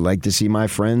I like to see my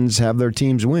friends have their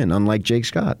teams win, unlike Jake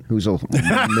Scott, who's a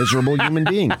miserable human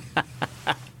being.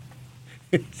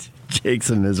 Jake's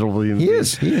a miserable human being. He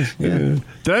is. Yeah.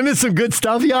 Did I miss some good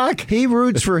stuff, Yak? He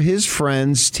roots for his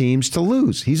friends' teams to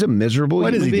lose. He's a miserable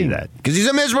human being. Why does he do that? Because he's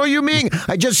a miserable human being.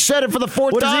 I just said it for the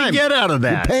fourth time. What does he get out of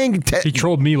that? He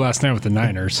trolled me last night with the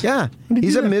Niners. Yeah.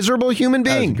 He's a miserable human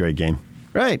being. That was a great game.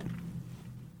 Right.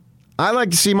 I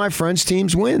like to see my friends'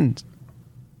 teams win.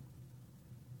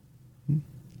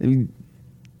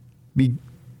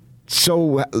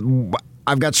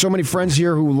 I've got so many friends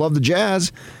here who love the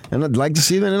Jazz, and I'd like to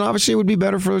see them. And obviously, it would be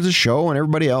better for the show and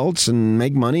everybody else, and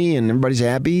make money, and everybody's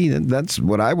happy. That's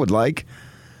what I would like.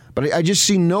 But I just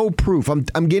see no proof.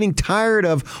 I'm getting tired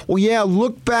of, well, yeah,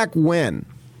 look back when.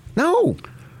 No.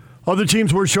 Other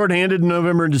teams were shorthanded in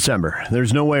November and December.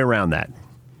 There's no way around that.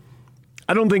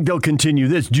 I don't think they'll continue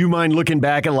this. Do you mind looking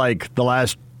back at like the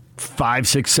last 5,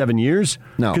 6, 7 years?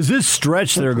 No, because this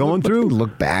stretch they're going through.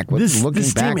 Look back. This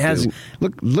team hasn't.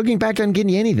 Looking back doesn't get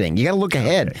you anything. You got to look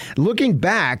ahead. Looking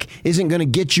back isn't going to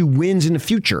get you wins in the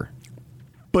future.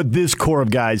 But this core of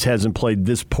guys hasn't played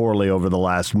this poorly over the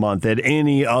last month at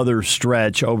any other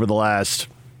stretch over the last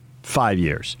 5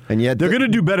 years. And yet they're going to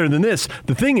do better than this.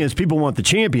 The thing is, people want the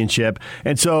championship,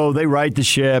 and so they right the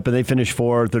ship and they finish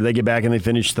fourth, or they get back and they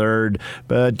finish third.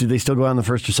 But do they still go out in the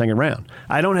first or second round?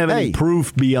 I don't have any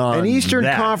proof beyond an Eastern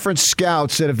that. Conference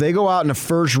scout said if they go out in the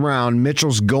first round,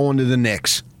 Mitchell's going to the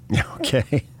Knicks.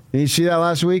 Okay. Did you see that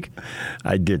last week?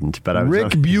 I didn't, but I was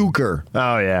Rick Bucher.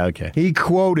 Oh, yeah, okay. He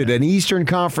quoted an Eastern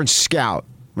Conference scout.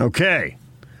 Okay.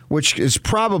 Which is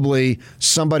probably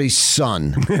somebody's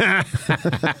son. I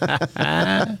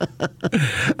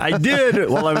did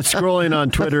while I was scrolling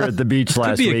on Twitter at the beach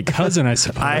last week. Week. A cousin, I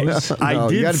suppose. I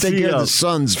did. You got to take care of the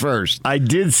sons first. I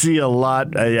did see a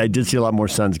lot. I did see a lot more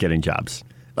sons getting jobs.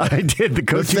 I did. The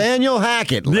coaching. Nathaniel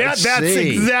Hackett. That's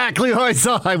exactly what I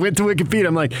saw. I went to Wikipedia.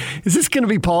 I'm like, is this going to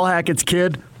be Paul Hackett's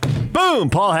kid? Boom,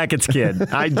 Paul Hackett's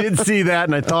kid. I did see that,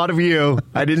 and I thought of you.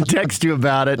 I didn't text you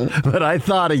about it, but I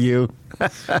thought of you.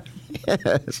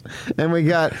 Yes. And we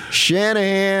got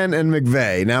Shanahan and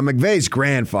McVay. Now, McVay's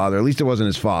grandfather, at least it wasn't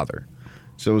his father.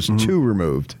 So it was two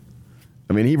removed.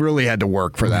 I mean, he really had to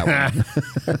work for that one.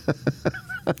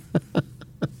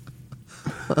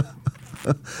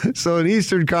 So an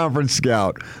Eastern Conference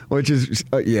scout, which is,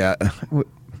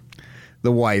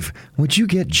 the wife, would you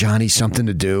get Johnny something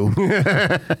to do?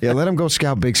 Yeah, let him go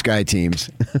scout Big Sky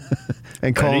teams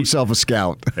and call himself a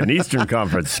scout. An Eastern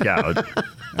Conference scout.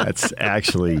 That's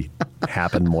actually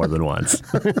happened more than once.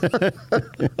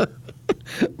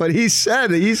 But he said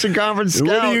the Eastern Conference scout.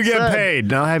 When do you get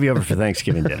paid? No, I'll have you over for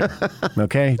Thanksgiving dinner.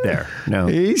 Okay? There. No.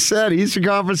 He said, Eastern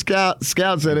Conference scout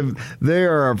said if they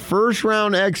are a first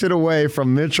round exit away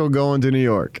from Mitchell going to New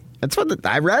York. That's what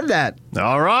I read that.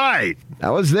 All right. That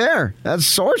was there. That's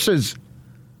sources.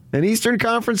 An Eastern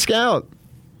Conference scout.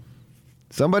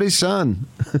 Somebody's son.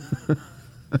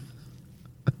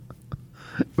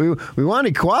 We want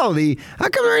equality. How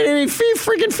come there ain't any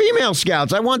freaking female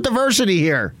scouts? I want diversity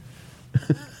here.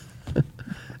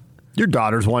 Your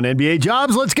daughters want NBA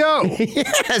jobs. Let's go.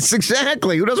 Yes,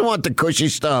 exactly. Who doesn't want the cushy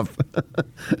stuff?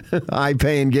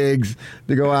 High-paying gigs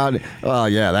to go out. Oh,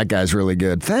 yeah, that guy's really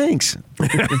good. Thanks.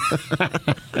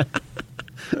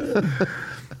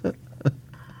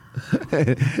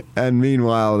 And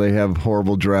meanwhile, they have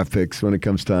horrible draft picks when it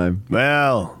comes time.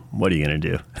 Well, what are you going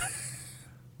to do?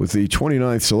 With the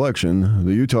 29th selection,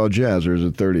 the Utah Jazz are at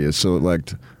 30th.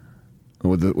 Select,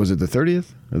 was it the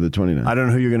 30th or the 29th? I don't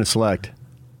know who you're going to select.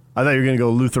 I thought you were going to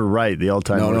go Luther Wright, the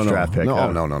all-time worst draft pick.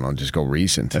 No. Just go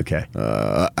recent. Okay.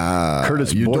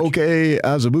 Curtis Udoka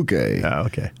Azubuike. Oh,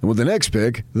 okay. And with the next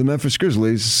pick, the Memphis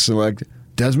Grizzlies select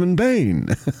Desmond Bain.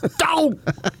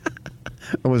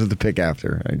 Or was it the pick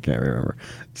after? I can't remember.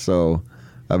 So,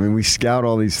 I mean, we scout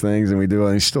all these things and we do,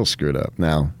 and they still screwed up.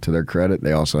 Now, to their credit,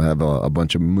 they also have a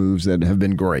bunch of moves that have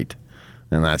been great.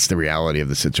 And that's the reality of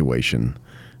the situation.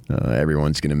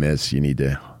 Everyone's going to miss. You need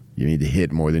to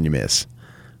hit more than you miss.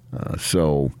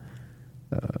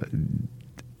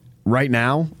 Right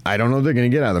now, I don't know if they're going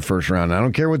to get out of the first round. I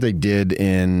don't care what they did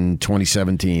in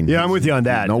 2017. Yeah, I'm with you on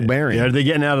that. No bearing. Are they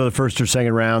getting out of the first or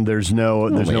second round? There's no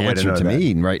answer to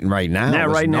me right now. Now,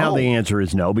 right now, no. the answer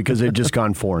is no because they've just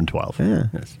gone 4-12. Yeah.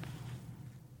 Yes.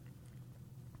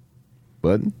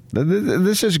 But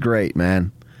this is great,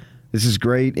 man. This is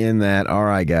great in that, all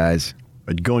right, guys.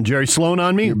 Going Jerry Sloan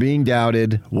on me? You're being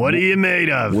doubted. What are you made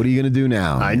of? What are you going to do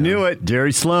now? I knew it.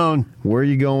 Jerry Sloan. Where are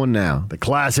you going now? The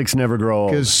classics never grow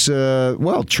old. Because,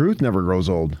 truth never grows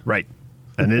old. Right.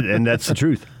 And that's the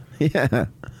truth. Yeah.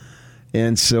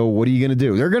 And so what are you going to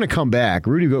do? They're going to come back.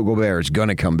 Rudy Gobert is going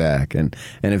to come back. And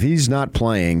if he's not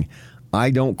playing, I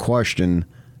don't question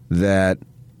that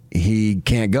he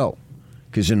can't go.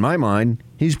 Because in my mind,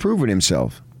 he's proven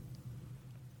himself.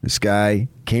 This guy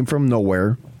came from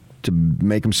nowhere to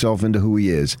make himself into who he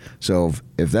is. So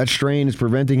if that strain is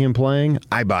preventing him playing,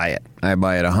 I buy it. I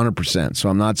buy it 100%. So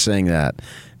I'm not saying that.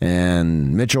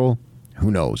 And Mitchell,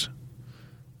 who knows?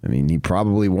 I mean, he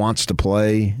probably wants to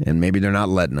play, and maybe they're not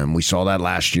letting him. We saw that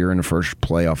last year in the first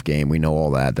playoff game. We know all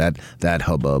that. That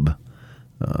hubbub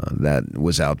that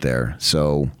was out there.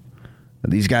 So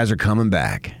these guys are coming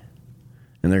back.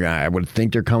 And I would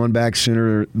think they're coming back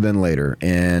sooner than later.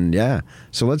 And, yeah,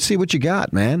 so let's see what you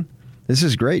got, man. This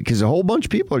is great because a whole bunch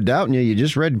of people are doubting you. You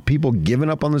just read people giving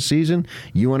up on the season.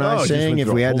 You and I saying if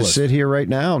we had to sit here right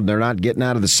now, they're not getting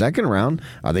out of the second round.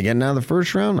 Are they getting out of the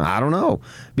first round? I don't know.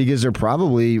 Because they're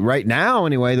probably, right now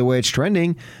anyway, the way it's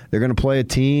trending, they're going to play a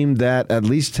team that, at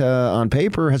least on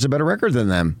paper, has a better record than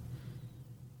them.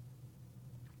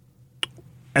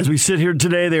 As we sit here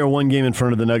today, they are one game in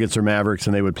front of the Nuggets or Mavericks,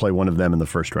 and they would play one of them in the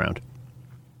first round.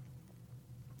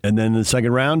 And then in the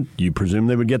second round, you presume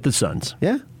they would get the Suns.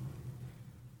 Yeah.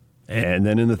 And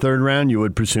then in the third round, you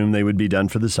would presume they would be done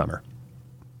for the summer.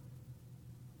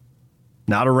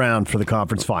 Not around for the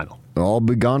conference final. They'll all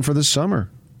be gone for the summer.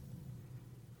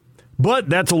 But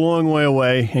that's a long way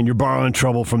away, and you're borrowing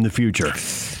trouble from the future.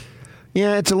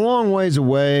 Yeah, it's a long ways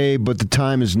away, but the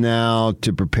time is now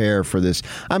to prepare for this.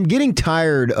 I'm getting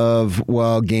tired of,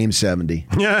 Game 70.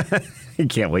 Yeah, I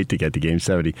can't wait to get to Game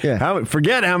 70. Yeah.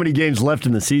 Forget how many games left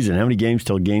in the season. How many games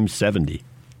till Game 70?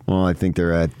 Well, I think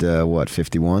they're at,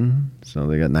 51? So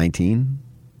they got 19.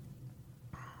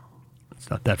 It's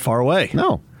not that far away.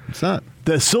 No, it's not.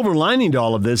 The silver lining to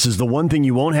all of this is the one thing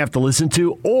you won't have to listen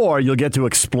to, or you'll get to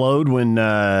explode when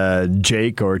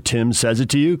Jake or Tim says it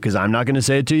to you, because I'm not going to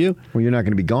say it to you. Well, you're not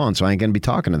going to be gone, so I ain't going to be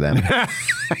talking to them.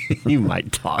 You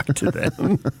might talk to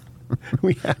them.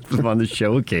 We have them on the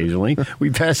show occasionally. We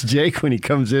pass Jake when he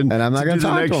comes in, and I'm not going to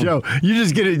talk the next to him. show. You're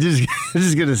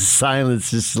just gonna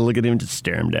silence, just look at him, just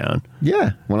stare him down.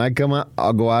 Yeah, when I come out,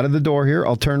 I'll go out of the door here.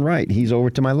 I'll turn right. He's over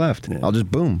to my left. Yeah. I'll just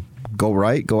boom, go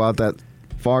right, go out that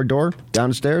far door, down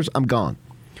the stairs. I'm gone.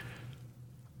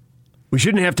 We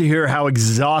shouldn't have to hear how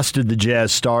exhausted the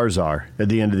Jazz stars are at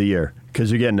the end of the year, because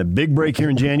you're getting a big break here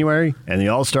in January, and the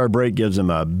All-Star break gives them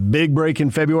a big break in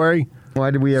February. Why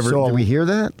did we hear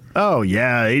that? Oh,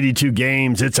 yeah, 82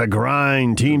 games. It's a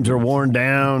grind. Teams are worn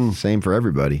down. Same for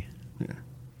everybody.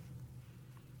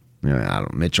 Yeah, I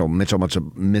don't. Mitchell must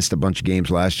have missed a bunch of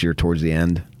games last year towards the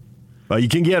end. Well, you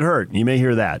can get hurt. You may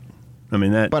hear that. I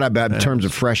mean that. But I bet in terms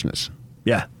of freshness.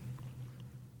 Yeah.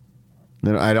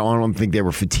 I don't think they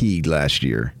were fatigued last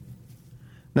year.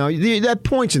 Now, that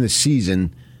points in the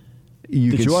season,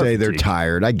 you can say they're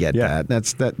tired. I get that.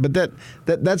 That's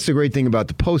the great thing about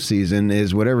the postseason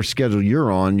is whatever schedule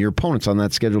you're on, your opponent's on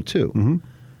that schedule too. Mm-hmm.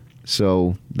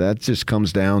 So that just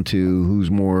comes down to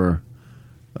who's more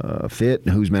fit,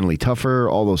 who's mentally tougher,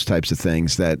 all those types of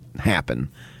things that happen.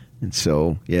 And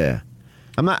so, yeah.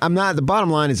 I'm not. The bottom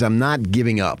line is I'm not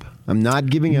giving up. I'm not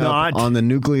giving up on the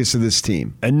nucleus of this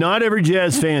team. And not every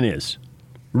Jazz fan is.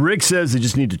 Rick says they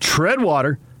just need to tread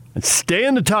water and stay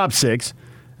in the top six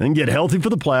and get healthy for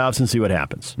the playoffs and see what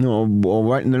happens. No, well,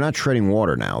 right, they're not treading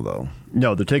water now, though.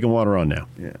 No, they're taking water on now.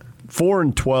 Yeah,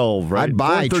 4-12, right? I'd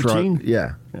buy 13.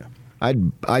 Yeah,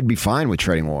 I'd be fine with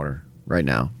treading water right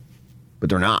now, but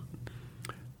they're not.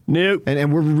 Nope.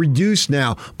 And we're reduced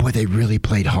now. Boy, they really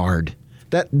played hard.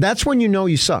 That's when you know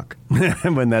you suck.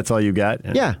 When that's all you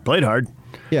got. Yeah. Played hard.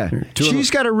 Yeah.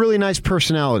 She's got a really nice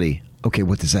personality. Okay,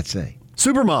 what does that say?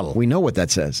 Supermodel. We know what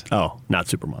that says. Oh, not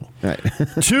supermodel. Right.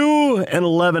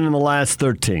 2-11 in the last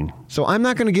 13. So I'm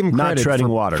not going to give him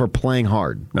credit for playing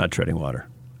hard. Not treading water.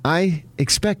 I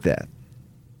expect that.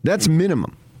 That's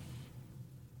minimum.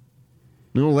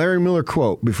 Larry Miller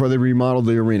quote before they remodeled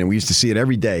the arena. We used to see it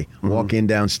every day. Walk in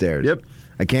downstairs. Yep.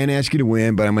 I can't ask you to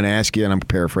win, but I'm going to ask you, and I'm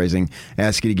paraphrasing,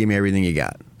 ask you to give me everything you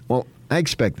got. Well, I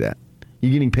expect that.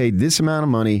 You're getting paid this amount of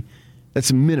money.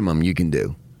 That's a minimum you can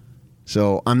do.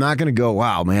 So I'm not going to go,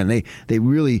 wow, man, they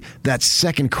really, that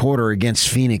second quarter against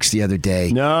Phoenix the other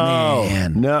day. No.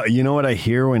 Man. No. You know what I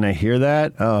hear when I hear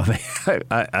that? Oh,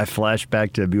 I flash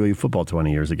back to BYU football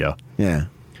 20 years ago. Yeah.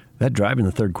 That drive in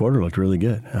the third quarter looked really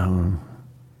good.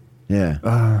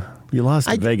 Yeah. You lost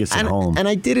to Vegas at home. And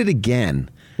I did it again.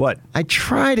 What? I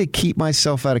try to keep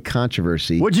myself out of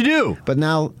controversy. What'd you do? But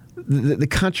now the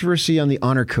controversy on the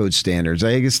honor code standards,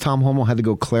 I guess Tom Homo had to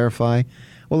go clarify.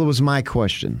 Well, it was my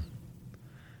question.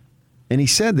 And he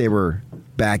said they were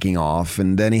backing off,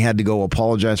 and then he had to go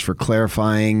apologize for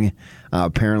clarifying,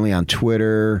 apparently on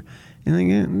Twitter.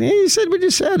 And he said what you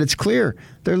said. It's clear.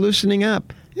 They're loosening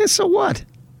up. Yeah, so what?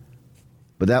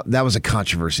 But that was a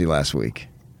controversy last week.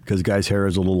 Because guys' hair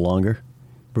is a little longer?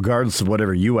 Regardless of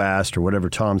whatever you asked or whatever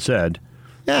Tom said.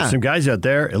 Yeah. Some guys out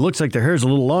there, it looks like their hair is a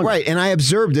little longer. Right, and I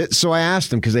observed it, so I asked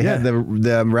them because they had the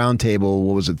round table,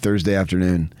 what was it, Thursday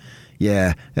afternoon.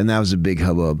 Yeah, and that was a big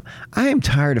hubbub. I am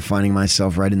tired of finding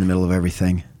myself right in the middle of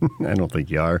everything. I don't think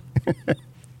you are.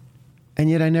 And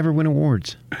yet I never win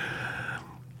awards.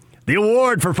 The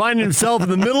award for finding himself in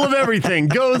the middle of everything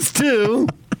goes to...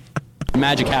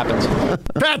 Magic happens.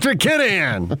 Patrick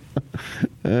Kinahan.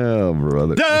 Oh,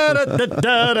 brother.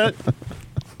 Da-da-da-da-da.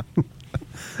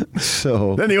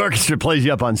 So then the orchestra plays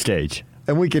you up on stage.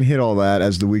 And we can hit all that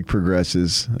as the week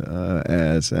progresses.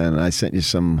 And I sent you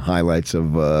some highlights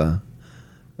of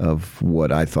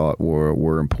what I thought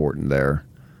were important there.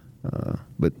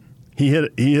 But he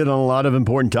hit on a lot of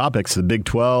important topics. The Big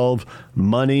 12,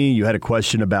 money. You had a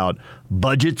question about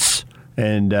budgets,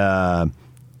 and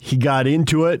he got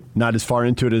into it. Not as far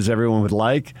into it as everyone would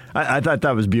like. I thought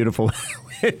that was beautiful.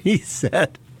 He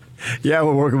said, yeah,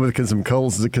 we're working with some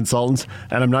consultants,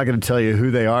 and I'm not going to tell you who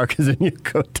they are because then you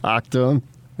go talk to them.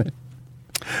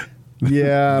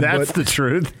 Yeah, that's the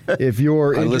truth. If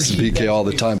you're I listen to PK all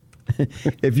the time.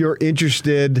 If you're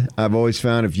interested, I've always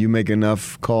found if you make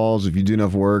enough calls, if you do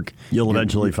enough work, you'll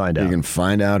eventually find out. You can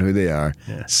find out who they are.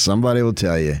 Yeah. Somebody will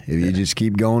tell you. If you just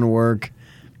keep going to work,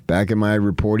 back in my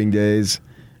reporting days,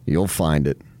 you'll find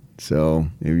it. So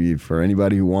for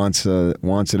anybody who wants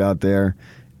it out there,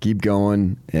 keep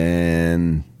going,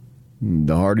 and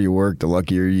the harder you work, the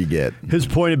luckier you get. His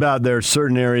point about there are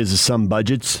certain areas of some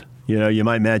budgets, you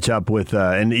might match up with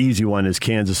an easy one is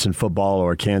Kansas in football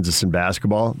or Kansas in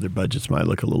basketball. Their budgets might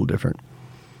look a little different.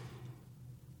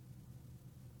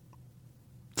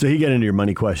 So he got into your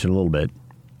money question a little bit.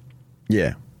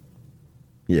 Yeah.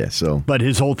 Yeah, so. But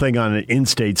his whole thing on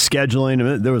in-state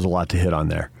scheduling, there was a lot to hit on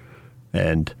there.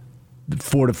 And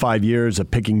 4 to 5 years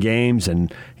of picking games,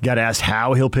 and you got asked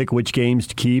how he'll pick which games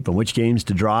to keep and which games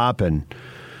to drop, and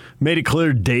made it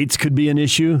clear dates could be an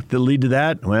issue that lead to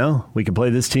that. Well, we can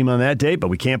play this team on that date, but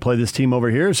we can't play this team over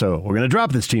here, so we're going to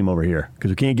drop this team over here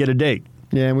because we can't get a date.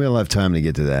 Yeah, and we don't have time to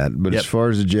get to that. But as far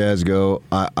as the Jazz go,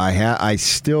 I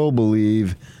still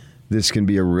believe this can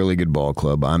be a really good ball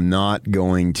club. I'm not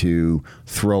going to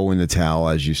throw in the towel,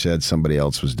 as you said somebody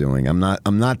else was doing. I'm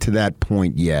not to that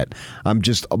point yet.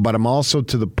 But I'm also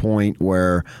to the point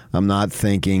where I'm not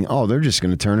thinking, oh, they're just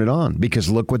going to turn it on because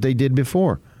look what they did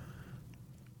before.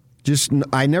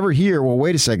 I never hear, well,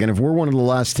 wait a second, if we're one of the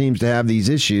last teams to have these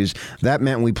issues, that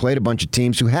meant we played a bunch of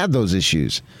teams who had those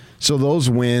issues. So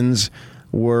those wins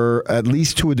were, at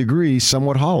least to a degree,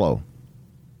 somewhat hollow.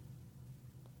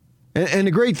 And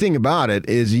the great thing about it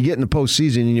is you get in the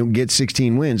postseason and you get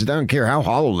 16 wins. I don't care how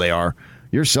hollow they are.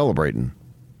 You're celebrating.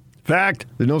 Fact.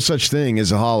 There's no such thing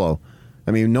as a hollow.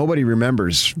 I mean, nobody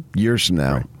remembers years from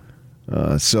now.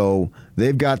 Right. So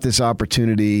they've got this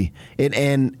opportunity.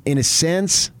 And in a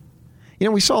sense,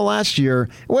 we saw last year,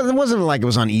 well, it wasn't like it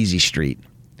was on easy street.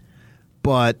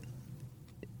 But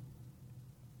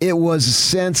it was a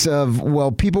sense of,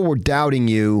 well, people were doubting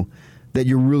you that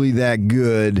you're really that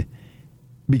good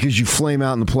because you flame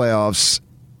out in the playoffs,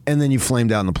 and then you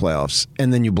flamed out in the playoffs,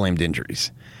 and then you blamed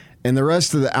injuries. And the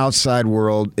rest of the outside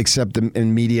world, except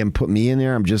in media, and put me in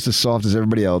there, I'm just as soft as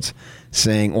everybody else,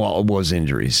 saying, well, it was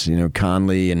injuries.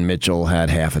 Conley and Mitchell had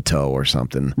half a toe or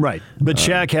something. Right. But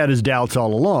Shaq had his doubts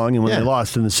all along, and when they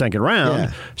lost in the second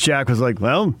round, Shaq was like,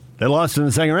 well, they lost in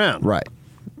the second round. Right.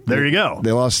 There you go.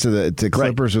 They lost to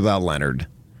Clippers without Leonard.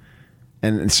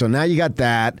 And so now you got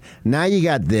that. Now you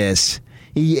got this.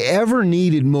 If you ever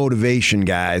needed motivation,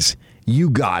 guys, you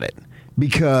got it.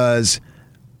 Because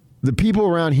the people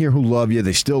around here who love you,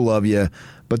 they still love you.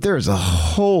 But there's a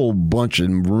whole bunch of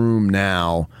room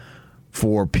now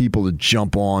for people to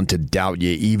jump on to doubt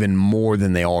you even more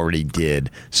than they already did.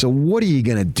 So what are you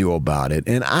going to do about it?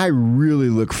 And I really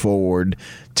look forward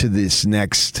to this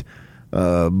next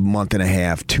month and a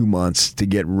half, 2 months to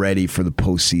get ready for the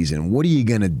postseason. What are you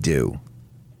going to do?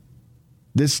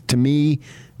 This, to me,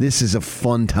 this is a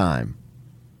fun time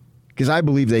because I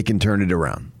believe they can turn it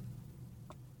around.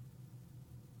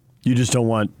 You just don't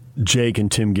want Jake and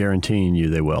Tim guaranteeing you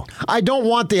they will. I don't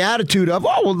want the attitude of,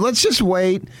 oh, well, let's just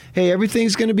wait. Hey,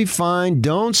 everything's going to be fine.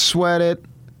 Don't sweat it.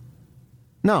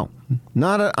 No,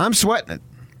 I'm sweating it.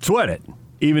 Sweat it,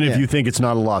 even if you think it's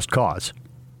not a lost cause.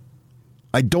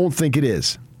 I don't think it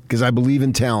is because I believe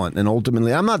in talent. And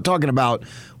ultimately, I'm not talking about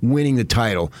winning the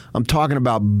title. I'm talking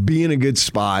about being a good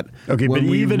spot. Okay, but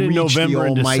even in November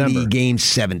and December, Game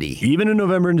 70. Even in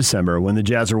November and December, when the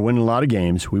Jazz were winning a lot of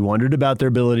games, we wondered about their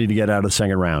ability to get out of the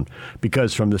second round.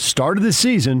 Because from the start of the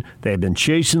season, they had been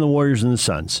chasing the Warriors and the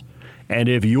Suns. And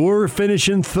if you're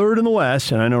finishing third in the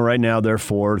West, and I know right now they're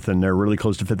fourth and they're really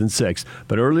close to fifth and sixth,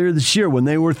 but earlier this year when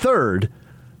they were third,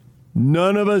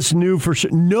 none of us knew for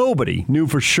sure, nobody knew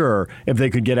for sure if they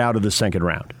could get out of the second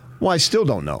round. Well, I still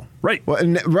don't know. Right. Well,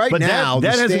 but now,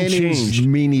 that the hasn't standings changed.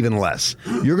 mean even less.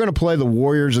 You're going to play the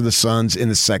Warriors or the Suns in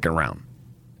the second round,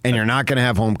 and you're not going to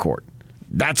have home court.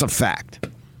 That's a fact.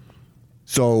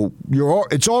 So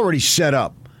it's already set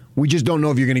up. We just don't know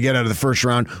if you're going to get out of the first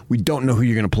round. We don't know who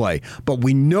you're going to play. But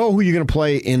we know who you're going to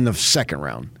play in the second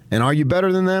round. And are you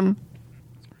better than them?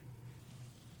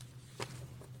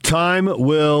 Time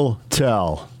will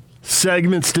tell.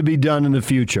 Segments to be done in the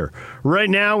future. Right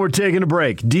now, we're taking a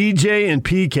break. DJ and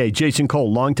PK, Jason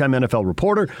Cole, longtime NFL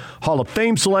reporter, Hall of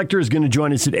Fame selector, is going to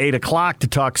join us at 8 o'clock to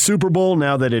talk Super Bowl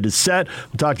now that it is set.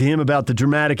 We'll talk to him about the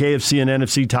dramatic AFC and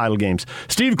NFC title games.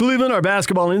 Steve Cleveland, our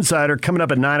basketball insider, coming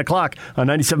up at 9 o'clock on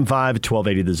 97.5 at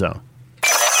 1280 The Zone.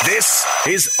 This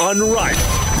is Unrivaled.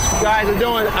 You guys are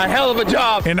doing a hell of a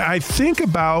job. And I think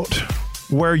about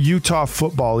where Utah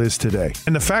football is today.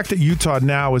 And the fact that Utah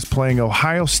now is playing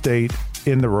Ohio State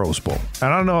in the Rose Bowl.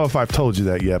 And I don't know if I've told you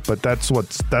that yet, but that's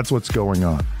what's going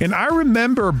on. And I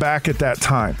remember back at that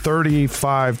time,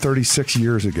 35, 36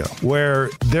 years ago, where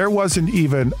there wasn't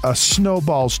even a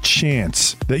snowball's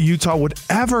chance that Utah would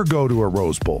ever go to a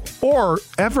Rose Bowl or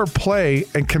ever play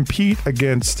and compete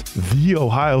against the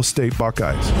Ohio State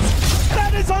Buckeyes.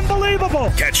 That is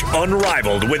unbelievable. Catch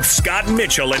Unrivaled with Scott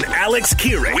Mitchell and Alex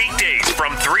Kearing. Weekdays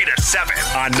from 3 to 7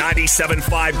 on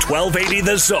 97.5 1280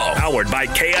 The Zone. Powered by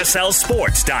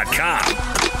KSLSports.com.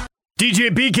 DJ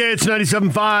PK, it's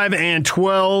 97.5 and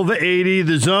 1280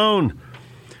 The Zone.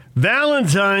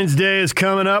 Valentine's Day is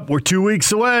coming up. We're 2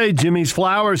 weeks away. Jimmy's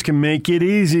Flowers can make it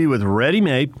easy with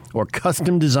ready-made or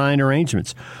custom design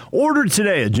arrangements. Order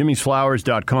today at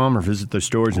jimmysflowers.com or visit their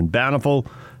stores in Bountiful,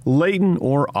 Layton,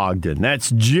 or Ogden. That's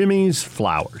Jimmy's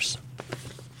Flowers.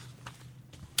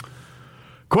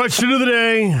 Question of the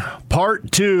day,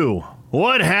 part 2.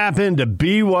 What happened to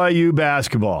BYU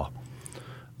basketball?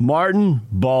 Martin,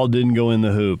 ball didn't go in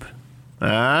the hoop.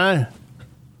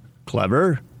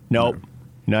 Clever? Nope.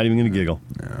 Not even going to giggle.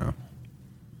 No.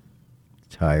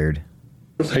 Tired.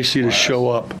 I see to show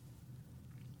up.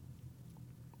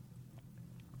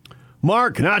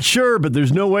 Mark, not sure, but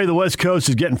there's no way the West Coast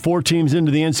is getting 4 teams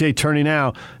into the NCAA tourney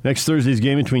now. Next Thursday's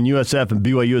game between USF and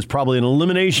BYU is probably an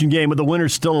elimination game with the winner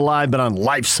still alive but on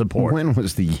life support. When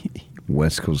was the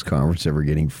West Coast Conference ever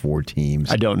getting 4 teams?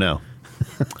 I don't know.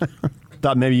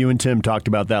 Thought maybe you and Tim talked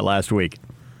about that last week.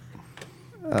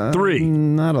 3.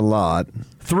 Not a lot.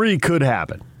 3 could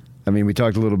happen. I mean, we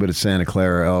talked a little bit of Santa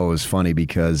Clara. Oh, it was funny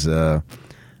because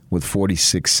with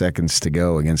 46 seconds to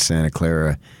go against Santa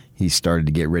Clara, he started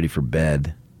to get ready for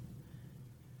bed,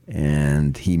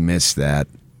 and he missed that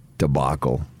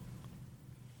debacle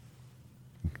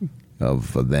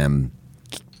of them.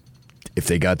 If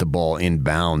they got the ball in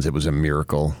bounds, it was a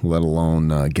miracle, let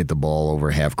alone get the ball over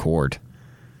half court.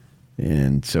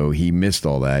 And so he missed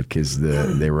all that because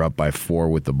they were up by 4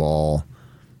 with the ball.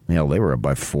 Hell, they were up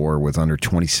by 4 with under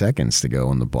 20 seconds to go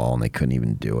on the ball, and they couldn't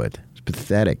even do it. It's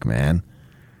pathetic, man.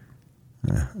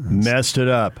 Messed it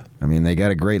up. I mean, they got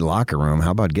a great locker room.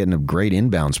 How about getting a great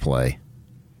inbounds play?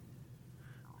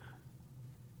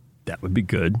 That would be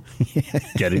good.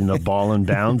 Getting the ball in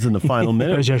bounds in the final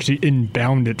minute. You actually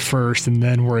inbound it first and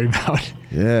then worry about it.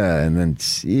 Yeah, and then,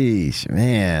 geez,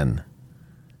 man.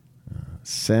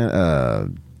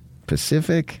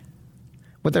 Pacific?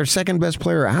 with their second best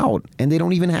player out, and they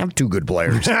don't even have two good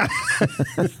players.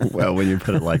 Well, when you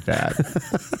put it like that.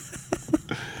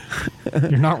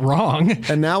 You're not wrong.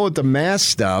 And now with the mask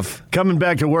stuff. Coming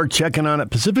back to work, checking on it.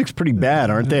 Pacific's pretty bad,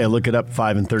 aren't they? I look it up,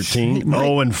 5-13.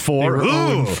 0-4.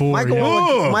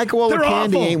 Ooh. Michael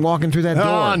Olakandi ain't walking through that door.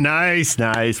 Oh, nice.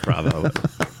 Bravo.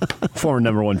 Former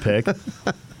number one pick.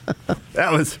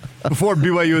 That was before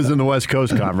BYU was in the West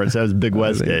Coast Conference. That was Big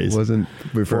West days. It wasn't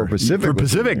before Pacific. For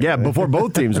Pacific, yeah, before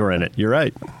both teams were in it. You're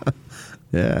right.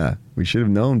 Yeah, we should have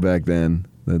known back then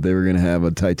that they were going to have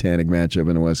a titanic matchup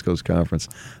in the West Coast Conference.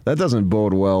 That doesn't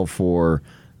bode well for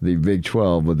the Big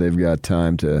 12, but they've got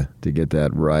time to get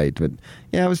that right. But,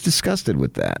 yeah, I was disgusted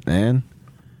with that, man.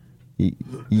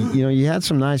 You had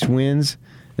some nice wins,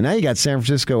 and now you got San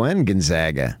Francisco and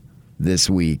Gonzaga this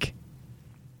week.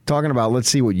 Talking about let's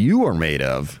see what you are made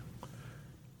of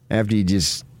after you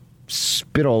just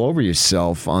spit all over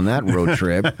yourself on that road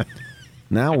trip.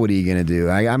 Now what are you going to do?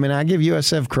 I mean, I give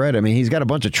USF credit. I mean, he's got a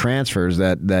bunch of transfers,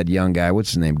 that young guy.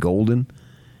 What's his name? Golden?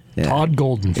 Yeah. Todd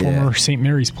Golden, former St.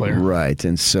 Mary's player. Right,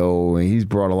 and so he's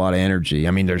brought a lot of energy.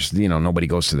 I mean, there's nobody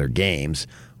goes to their games,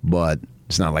 but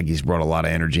it's not like he's brought a lot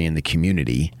of energy in the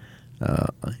community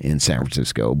in San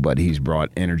Francisco, but he's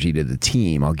brought energy to the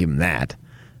team. I'll give him that.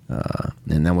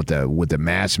 And then with the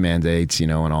mask mandates,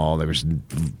 and all, there was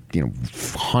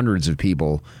hundreds of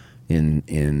people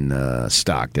in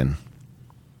Stockton,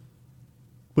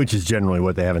 which is generally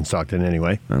what they have in Stockton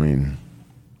anyway. I mean,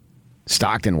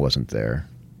 Stockton wasn't there.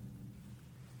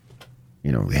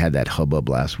 We had that hubbub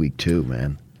last week too,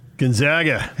 man.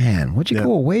 Gonzaga, man, what'd you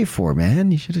go away for,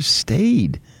 man? You should have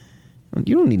stayed.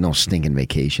 You don't need no stinking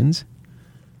vacations.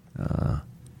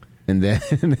 And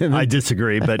then I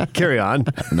disagree, but carry on.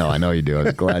 No, I know you do.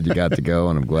 I'm glad you got to go,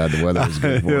 and I'm glad the weather was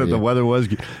good for you. The weather was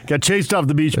good. Got chased off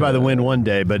the beach by the wind one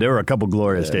day, but there were a couple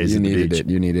glorious days at the beach.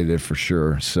 You needed it for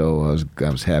sure. So I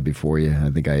was happy for you.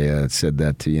 I think I said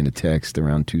that to you in a text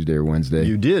around Tuesday or Wednesday.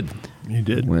 You did.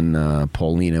 When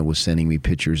Paulina was sending me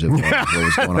pictures of what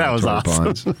was going on. That was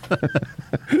awesome.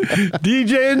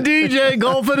 DJ and DJ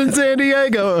golfing in San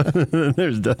Diego.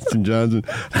 There's Dustin Johnson.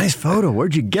 Nice photo.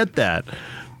 Where'd you get that?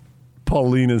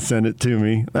 Paulina sent it to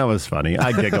me. That was funny.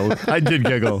 I giggled. I did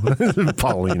giggle.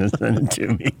 Paulina sent it to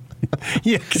me.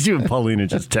 Yeah, because you and Paulina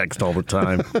just text all the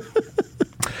time.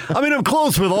 I mean, I'm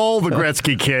close with all the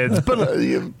Gretzky kids, but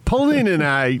Paulina and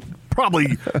I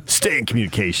probably stay in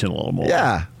communication a little more.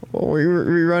 Yeah. Well, we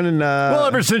running. Well,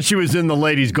 ever since she was in the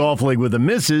ladies' golf league with the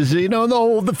missus,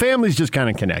 the family's just kind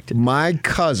of connected. My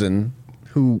cousin,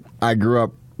 who I grew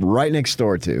up right next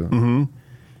door to,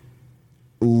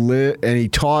 and he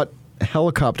taught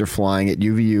helicopter flying at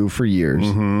UVU for years.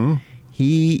 Mm-hmm.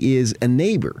 He is a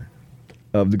neighbor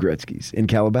of the Gretzky's in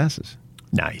Calabasas.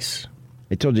 Nice.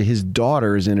 I told you his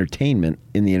daughter is in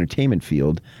the entertainment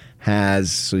field. So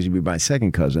she'd be my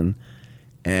second cousin,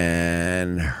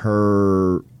 and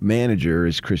her manager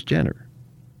is Kris Jenner.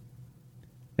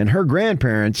 And her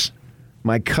grandparents,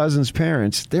 my cousin's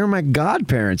parents, they're my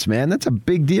godparents, man. That's a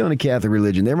big deal in the Catholic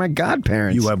religion. They're my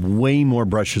godparents. You have way more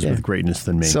brushes with greatness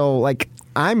than me. So,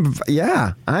 I've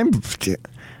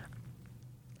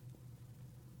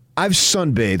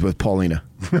sunbathed with Paulina.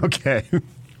 Okay.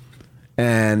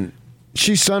 And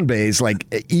she sunbathes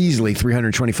easily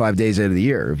 325 days out of the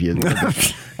year. If you look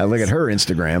at her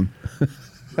Instagram.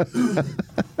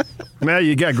 Man,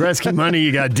 you got Gretzky money,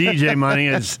 you got DJ money.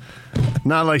 It's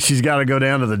not like she's got to go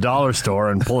down to the dollar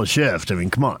store and pull a shift. I mean,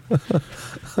 come on.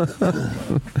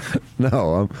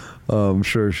 No, I'm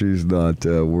sure she's not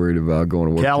worried about going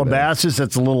to work. Calabasas,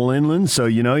 that's a little inland, so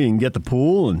you can get the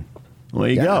pool and there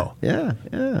you go. Yeah.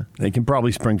 They can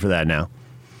probably spring for that now.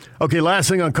 Okay, last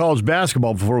thing on college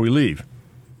basketball before we leave.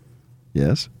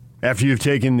 Yes. After you've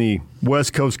taken the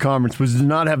West Coast Conference, which does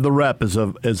not have the rep as a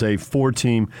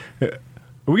 4-team. Are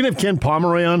we going to have Ken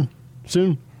Pomeroy on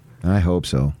soon? I hope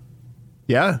so.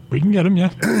 Yeah? We can get him, yeah.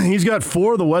 He's got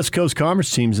 4 of the West Coast Conference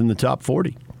teams in the top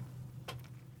 40.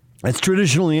 That's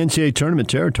traditionally NCAA tournament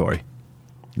territory.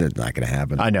 That's not going to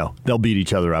happen. I know. They'll beat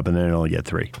each other up and then only get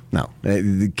 3. No.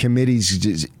 The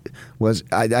committees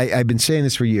I've been saying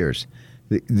this for years.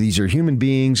 These are human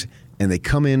beings, and they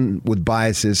come in with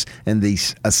biases, and they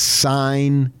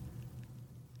assign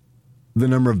the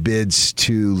number of bids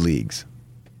to leagues.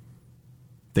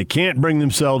 They can't bring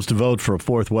themselves to vote for a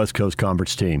 4th West Coast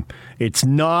Conference team. It's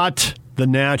not the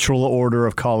natural order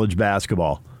of college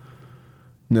basketball.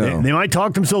 No. They might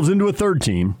talk themselves into a 3rd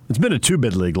team. It's been a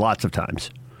 2-bid league lots of times.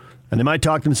 And they might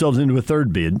talk themselves into a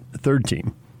 3rd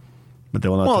team. But they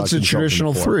will not talk it's a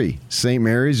traditional 3. St.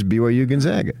 Mary's, BYU,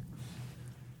 Gonzaga.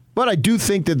 But I do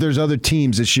think that there's other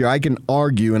teams this year. I can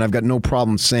argue, and I've got no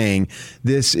problem saying,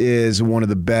 this is one of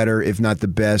the better, if not the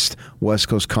best, West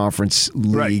Coast Conference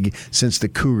league since the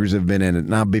Cougars have been in it.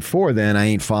 Now, before then, I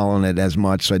ain't following it as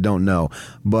much, so I don't know.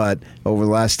 But over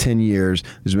the last 10 years,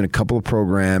 there's been a couple of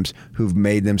programs who've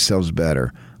made themselves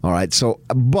better. All right, so,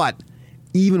 but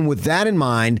even with that in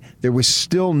mind, there was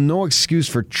still no excuse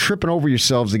for tripping over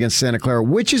yourselves against Santa Clara,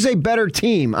 which is a better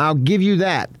team. I'll give you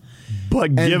that.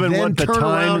 But given what the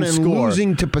time and score,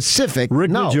 losing to Pacific,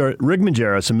 Rick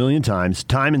Majerus a million times,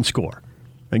 time and score.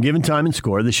 And given time and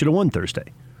score, they should have won Thursday.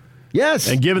 Yes.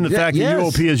 And given the fact that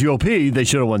UOP is UOP, they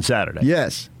should have won Saturday.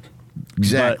 Yes.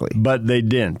 Exactly. But they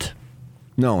didn't.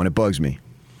 No, and it bugs me.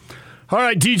 All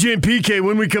right, DJ and PK,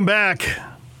 when we come back,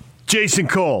 Jason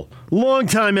Cole,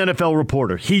 longtime NFL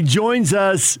reporter. He joins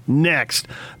us next.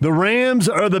 The Rams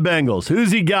or the Bengals?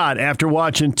 Who's he got after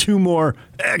watching two more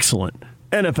excellent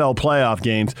NFL playoff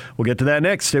games? We'll get to that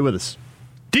next. Stay with us.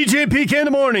 DJ and PK in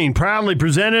the morning, proudly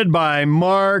presented by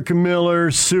Mark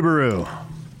Miller Subaru.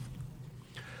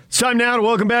 It's time now to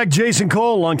welcome back Jason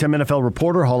Cole, longtime NFL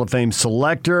reporter, Hall of Fame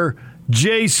selector.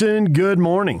 Jason, good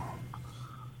morning.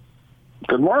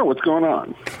 Good morning. What's going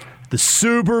on? The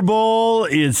Super Bowl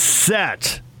is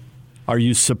set. Are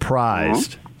you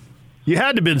surprised? Mm-hmm. You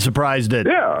had to have been surprised at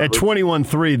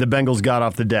 21-3 the Bengals got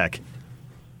off the deck.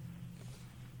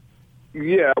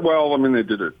 Yeah, well, I mean, they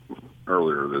did it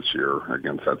earlier this year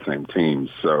against that same team,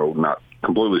 so not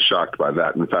completely shocked by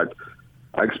that. In fact,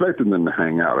 I expected them to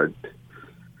hang out.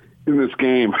 In this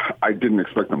game, I didn't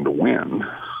expect them to win.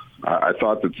 I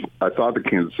thought that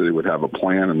Kansas City would have a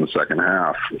plan in the second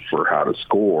half for how to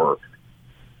score,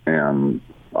 and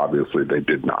obviously they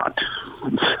did not.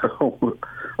 So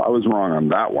I was wrong on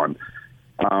that one.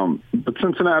 But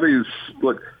Cincinnati's,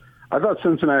 look, I thought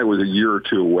Cincinnati was a year or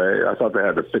two away. I thought they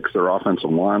had to fix their offensive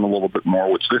line a little bit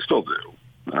more, which they still do.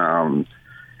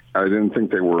 I didn't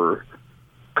think they were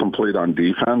complete on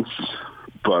defense,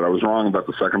 but I was wrong about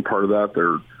the second part of that.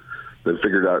 They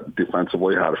figured out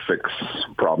defensively how to fix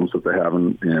problems that they have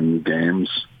in games,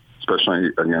 especially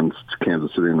against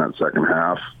Kansas City in that second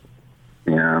half.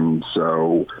 And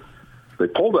so they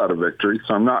pulled out a victory,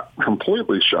 so I'm not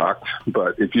completely shocked.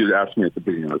 But if you'd asked me at the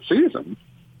beginning of the season,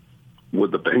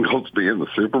 would the Bengals be in the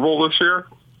Super Bowl this year?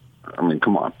 I mean,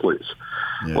 come on, please.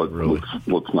 Yeah,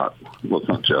 let's not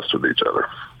jest with each other.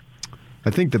 I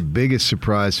think the biggest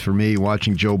surprise for me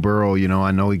watching Joe Burrow,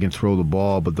 I know he can throw the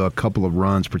ball, but the couple of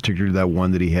runs, particularly that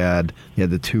one that he had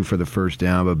the two for the first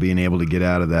down, but being able to get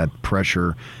out of that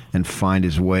pressure and find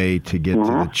his way to get to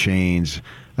the chains.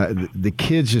 The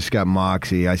kid's just got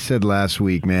moxie. I said last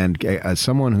week, man, as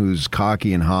someone who's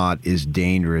cocky and hot is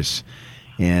dangerous.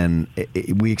 And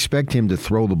we expect him to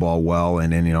throw the ball well,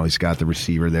 and then he's got the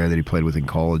receiver there that he played with in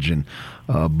college, and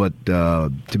but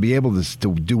to be able to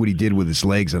do what he did with his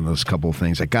legs on those couple of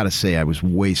things, I got to say I was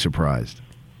way surprised.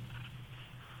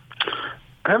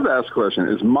 I have to ask a question: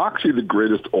 is moxie the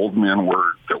greatest old man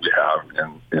word that we have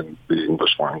in the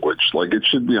English language? Like, it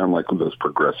should be on like those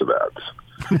progressive ads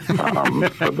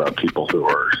about people who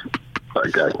are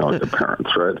like acting like their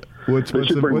parents, right?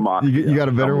 You got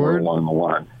a better word along the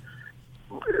line?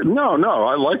 No,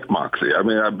 I like moxie. I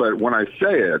mean, but when I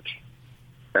say it,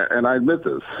 and I admit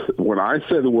this, when I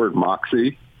say the word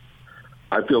moxie,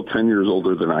 I feel 10 years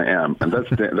older than I am, and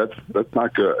that's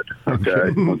not good.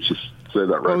 Okay, let's just say that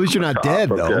right. Well, at least you're not dead,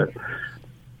 though.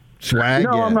 Swag.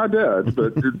 No, I'm not dead,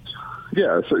 but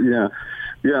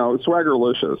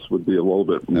Swaggerlicious would be a little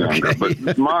bit younger, okay.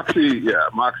 But moxie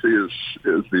is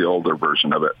the older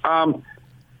version of it.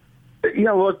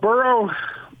 Look, Burrow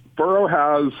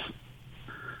has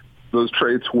those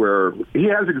traits where he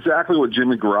has exactly what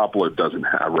Jimmy Garoppolo doesn't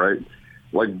have, right?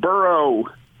 Like Burrow,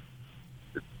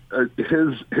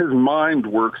 his mind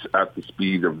works at the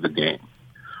speed of the game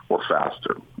or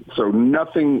faster. So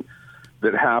nothing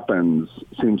that happens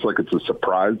seems like it's a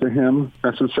surprise to him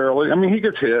necessarily. I mean, he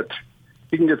gets hit,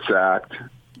 he can get sacked,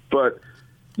 but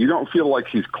you don't feel like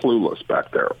he's clueless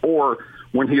back there. Or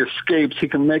when he escapes, he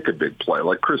can make a big play.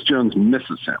 Like Chris Jones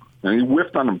misses him, and he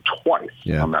whiffed on him twice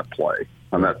on that play.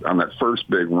 On that first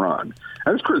big run.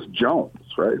 And it's Chris Jones,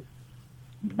 right?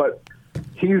 But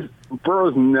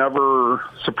Burrow's never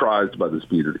surprised by the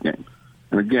speed of the game.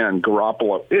 And again,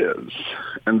 Garoppolo is.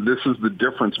 And this is the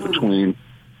difference between,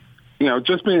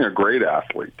 just being a great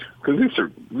athlete, because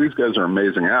these guys are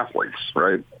amazing athletes,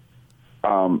 right?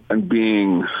 And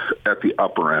being at the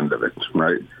upper end of it,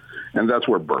 right? And that's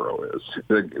where Burrow is.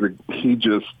 He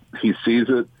sees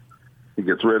it. He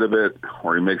gets rid of it,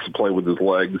 or he makes a play with his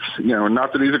legs.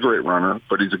 Not that he's a great runner,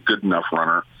 but he's a good enough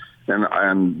runner.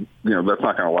 And that's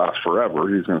not going to last forever.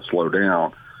 He's going to slow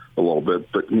down. a little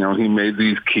bit, but, he made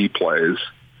these key plays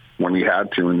when he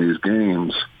had to in these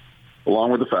games,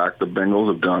 along with the fact the Bengals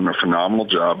have done a phenomenal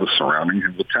job of surrounding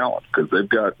him with talent because they've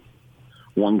got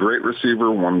one great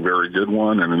receiver, one very good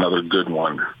one, and another good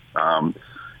one,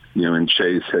 in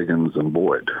Chase, Higgins, and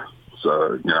Boyd.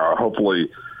 So, hopefully,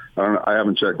 I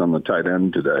haven't checked on the tight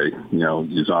end today,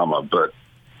 Uzama, but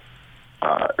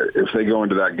if they go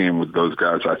into that game with those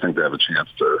guys, I think they have a chance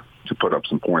to put up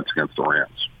some points against the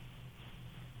Rams.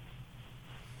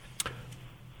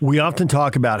 We often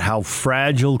talk about how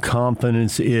fragile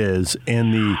confidence is,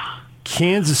 and the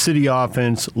Kansas City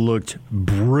offense looked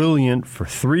brilliant for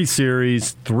 3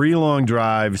 series, 3 long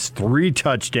drives, 3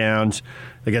 touchdowns.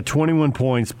 They got 21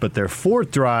 points, but their 4th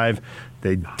drive,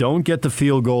 they don't get the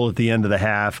field goal at the end of the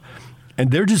half, and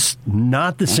they're just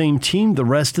not the same team the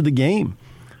rest of the game.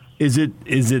 Is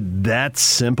it that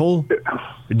simple?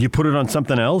 Did you put it on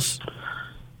something else?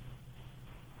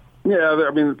 Yeah,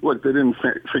 look, they didn't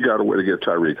figure out a way to get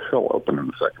Tyreek Hill open in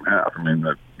the second half.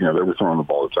 They were throwing the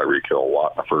ball to Tyreek Hill a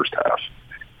lot in the first half.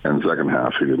 And the second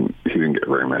half, he didn't get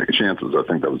very many chances. I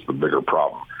think that was the bigger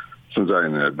problem. Cincinnati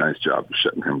did a nice job of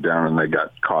shutting him down, and they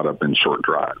got caught up in short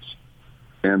drives.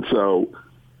 And so,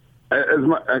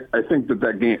 I think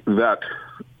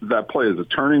that play is a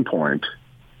turning point,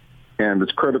 and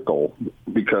it's critical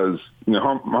because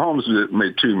Mahomes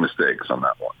made 2 mistakes on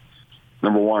that one.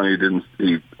 Number one,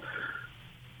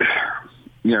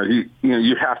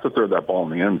 you have to throw that ball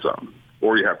in the end zone,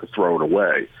 or you have to throw it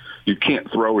away. You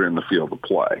can't throw it in the field of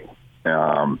play.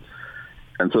 And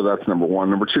so that's number one.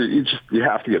 Number two, you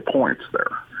have to get points there.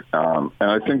 And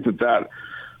I think that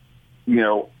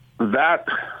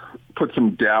put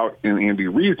some doubt in Andy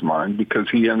Reid's mind because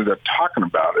he ended up talking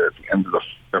about it at the end of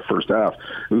the first half.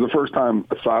 It was the first time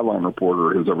a sideline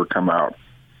reporter has ever come out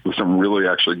with some really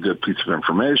actually good piece of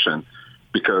information,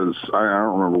 because I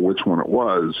don't remember which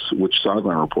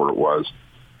sideline reporter it was,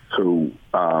 who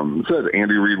said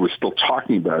Andy Reid was still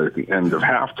talking about it at the end of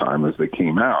halftime as they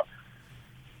came out.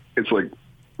 It's like,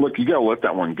 look, you got to let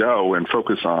that one go and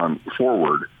focus on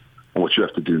forward and what you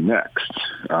have to do next.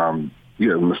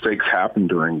 Mistakes happen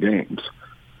during games.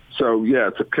 So yeah,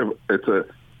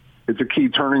 it's a key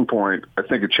turning point. I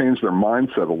think it changed their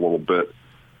mindset a little bit,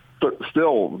 but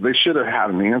still, they should have had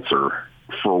an answer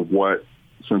for what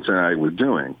Cincinnati was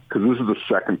doing, because this is the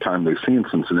second time they've seen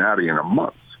Cincinnati in a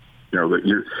month. That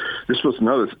you're supposed to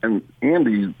know this. And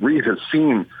Andy Reid has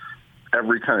seen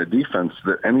every kind of defense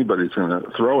that anybody's going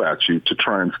to throw at you to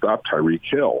try and stop Tyreek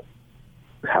Hill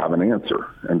have an answer,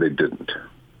 and they didn't.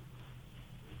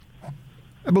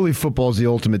 I believe football is the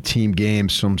ultimate team game,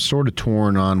 so I'm sort of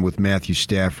torn on with Matthew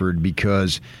Stafford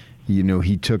because,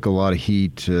 he took a lot of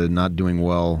heat not doing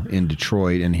well in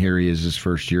Detroit, and here he is his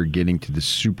first year getting to the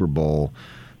Super Bowl.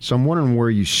 So I'm wondering where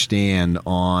you stand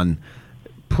on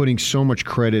putting so much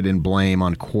credit and blame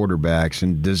on quarterbacks,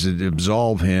 and does it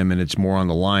absolve him and it's more on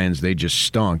the Lions? They just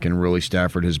stunk, and really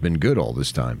Stafford has been good all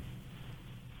this time.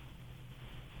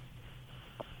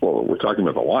 Well, we're talking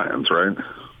about the Lions, right?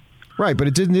 Right,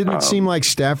 but didn't it seem like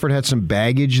Stafford had some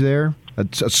baggage there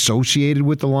associated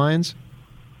with the Lions?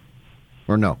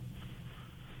 Or no?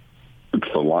 It's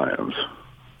the Lions.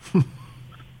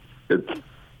 It's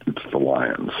the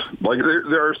Lions. Like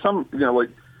there are some,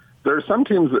 there are some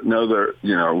teams that know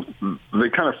they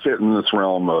kind of fit in this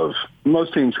realm of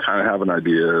most teams kind of have an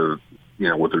idea of,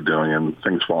 what they're doing and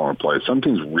things fall in place. Some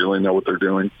teams really know what they're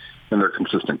doing, and they're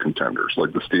consistent contenders,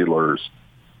 like the Steelers,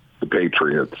 the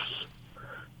Patriots.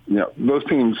 Those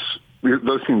teams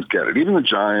get it. Even the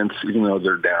Giants, even though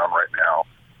they're down right now,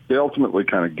 they ultimately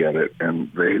kind of get it,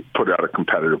 and they put out a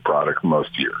competitive product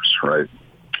most years, right?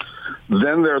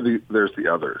 Then there's the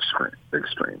other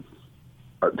extreme,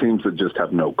 teams that just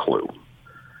have no clue.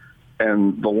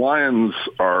 And the Lions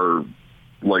are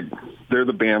they're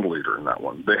the band leader in that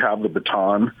one. They have the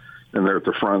baton, and they're at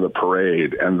the front of the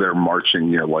parade, and they're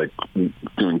marching,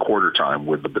 doing quarter time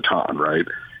with the baton, right,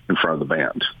 in front of the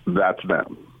band. That's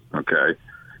them, okay?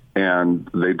 And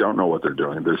they don't know what they're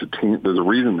doing. There's a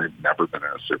reason they've never been in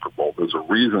a Super Bowl. There's a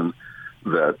reason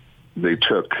that they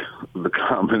took the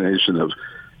combination of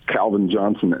Calvin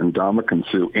Johnson and Ndamukong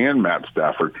Suh and Matt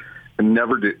Stafford and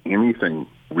never did anything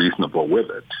reasonable with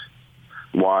it.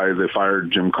 Why they fired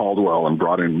Jim Caldwell and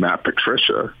brought in Matt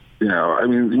Patricia. We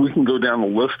can go down the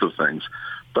list of things,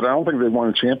 but I don't think they've won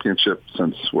a championship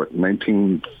since,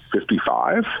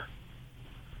 1955?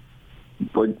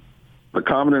 The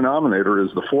common denominator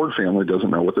is the Ford family doesn't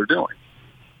know what they're doing,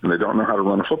 and they don't know how to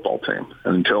run a football team.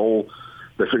 And until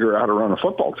they figure out how to run a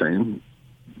football team,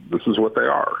 this is what they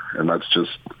are. And that's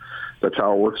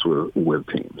how it works with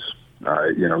teams.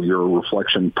 You're a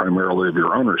reflection primarily of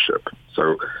your ownership.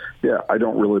 So, yeah, I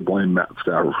don't really blame Matt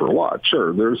Stafford for a lot.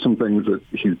 Sure, there's some things that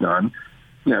he's done.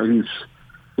 He's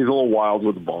a little wild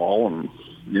with the ball, and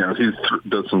he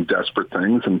does some desperate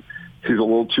things, and he's a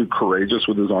little too courageous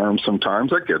with his arms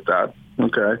sometimes. I get that,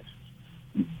 okay,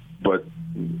 but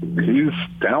he's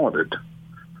talented,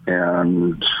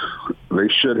 and they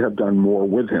should have done more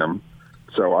with him.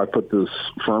 So I put this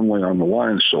firmly on the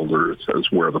Lions' shoulders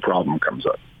as where the problem comes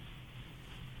up.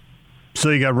 So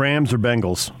you got Rams or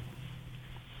Bengals?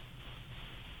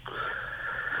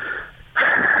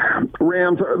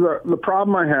 Rams. The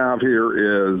problem I have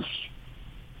here is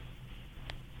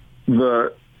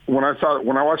when I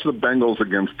watched the Bengals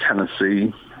against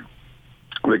Tennessee,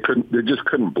 they just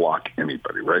couldn't block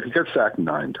anybody. Right? He got sacked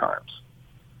 9 times.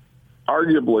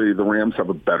 Arguably, the Rams have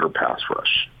a better pass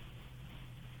rush.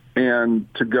 And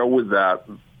to go with that,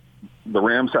 the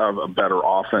Rams have a better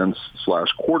offense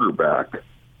 / quarterback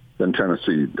than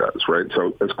Tennessee does, right?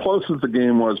 So as close as the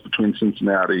game was between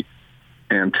Cincinnati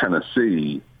and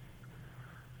Tennessee,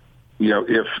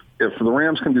 if the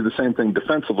Rams can do the same thing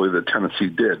defensively that Tennessee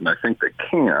did, and I think they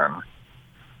can,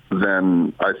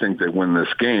 then I think they win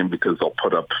this game because they'll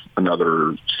put up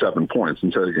another 7 points.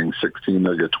 Instead of getting 16,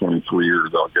 they'll get 23 or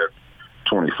they'll get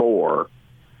 24.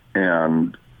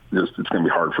 And it's going to be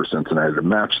hard for Cincinnati to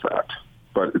match that.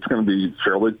 But it's going to be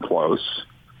fairly close.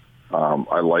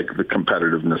 I like the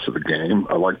competitiveness of the game.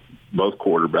 I like both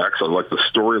quarterbacks. I like the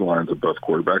storylines of both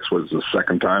quarterbacks. It was the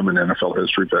second time in NFL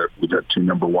history that we've had 2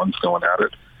 number ones going at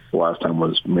it. The last time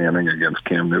was Manning against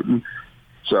Cam Newton.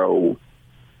 So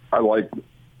I like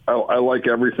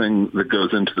everything that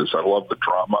goes into this. I love the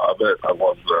drama of it. I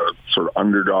love the sort of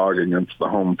underdog against the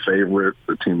home favorite,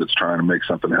 the team that's trying to make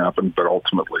something happen. But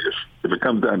ultimately, if it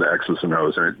comes down to X's and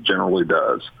O's, and it generally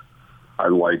does, I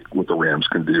like what the Rams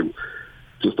can do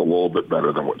just a little bit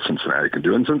better than what Cincinnati can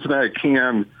do. And Cincinnati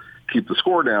can keep the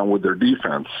score down with their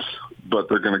defense, but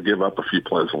they're going to give up a few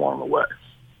plays along the way.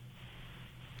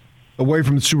 Away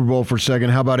from the Super Bowl for a second,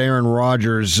 how about Aaron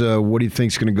Rodgers? What do you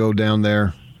think is going to go down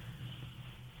there?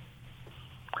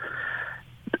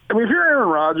 I mean, if you're Aaron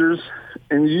Rodgers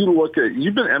and you look at,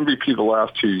 you've been MVP the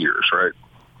last 2 years, right?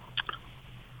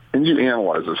 And you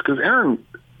analyze this, because Aaron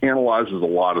analyzes a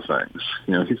lot of things.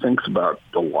 He thinks about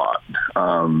a lot.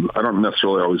 I don't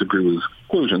necessarily always agree with his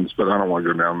conclusions, but I don't want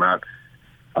to go down that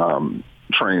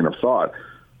train of thought.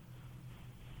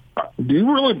 Do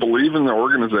you really believe in the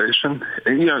organization?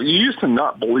 And, you used to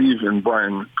not believe in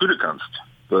Brian Gutekunst,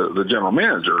 the general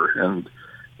manager, and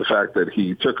the fact that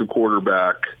he took a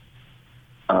quarterback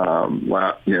 2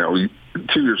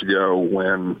 years ago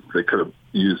when they could have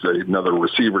used another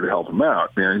receiver to help him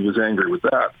out. He was angry with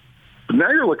that. But now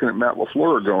you're looking at Matt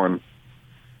LaFleur going,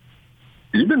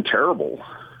 you've been terrible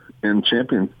in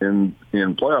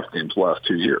playoff games the last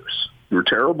 2 years. You were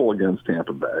terrible against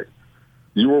Tampa Bay.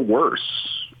 You were worse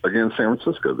against San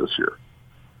Francisco this year.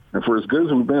 And for as good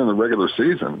as we've been in the regular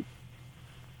season,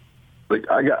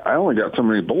 I only got so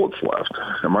many bullets left.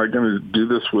 Am I going to do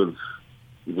this with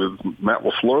Matt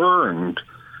LaFleur and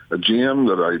a GM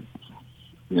that I,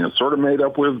 sort of made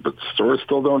up with, but sort of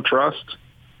still don't trust?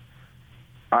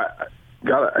 As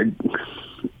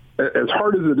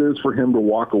hard as it is for him to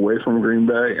walk away from Green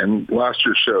Bay, and last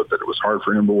year showed that it was hard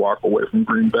for him to walk away from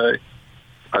Green Bay,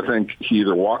 I think he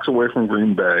either walks away from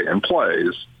Green Bay and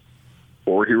plays,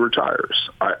 or he retires.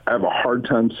 I have a hard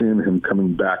time seeing him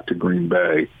coming back to Green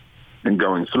Bay and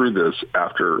going through this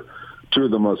after 2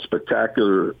 of the most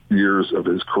spectacular years of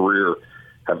his career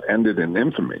have ended in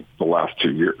infamy the last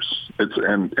 2 years.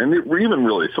 And even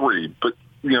really 3, but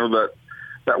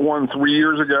that one 3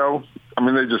 years ago, I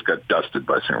mean, they just got dusted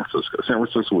by San Francisco. San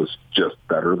Francisco was just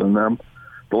better than them.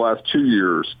 The last 2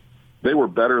 years, they were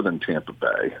better than Tampa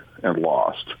Bay and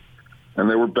lost. And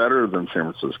they were better than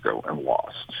San Francisco and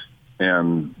lost.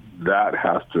 And that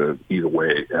has to eat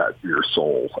away at your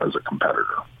soul as a competitor.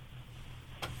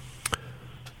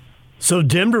 So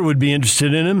Denver would be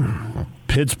interested in him.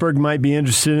 Pittsburgh might be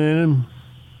interested in him.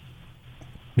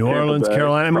 New Orleans,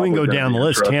 Carolina. I mean, we can go down the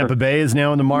list. Tampa Bay is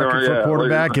now in the market for a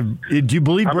quarterback. Do you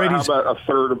believe Brady's... How about a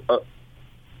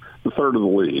third of the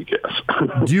league, yes.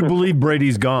 Do you believe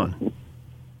Brady's gone?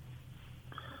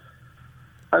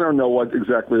 I don't know what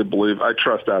exactly to believe. I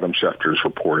trust Adam Schefter's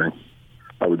reporting.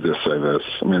 I would just say this.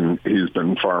 I mean, he's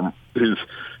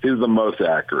the most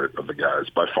accurate of the guys,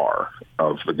 by far,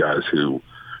 of the guys who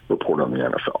report on the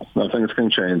NFL. Now, things can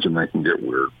change and they can get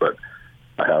weird, but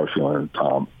I have a feeling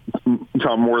Tom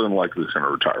more than likely is going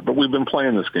to retire. But we've been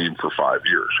playing this game for 5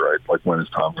 years, right? Like, when is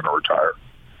Tom going to retire?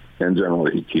 And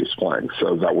generally he keeps playing,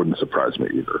 so that wouldn't surprise me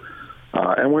either.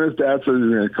 And when his dad says he's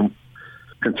going to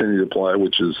continue to play,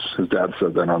 which is his dad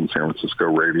said that on San Francisco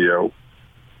radio.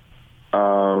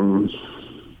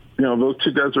 Those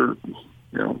two guys are,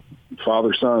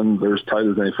 father son. They're as tight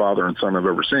as any father and son I've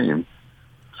ever seen.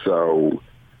 So,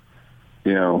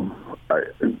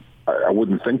 I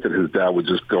wouldn't think that his dad would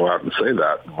just go out and say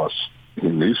that unless he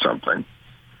knew something.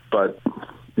 But,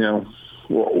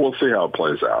 we'll see how it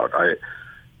plays out.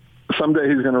 Someday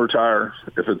he's going to retire.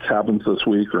 If it happens this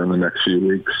week or in the next few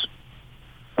weeks,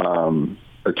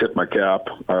 I tip my cap.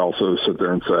 I also sit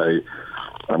there and say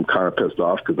I'm kind of pissed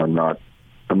off because I'm not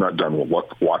done with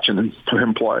watching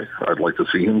him play. I'd like to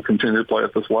see him continue to play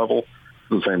at this level. At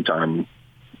the same time,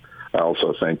 I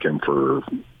also thank him for,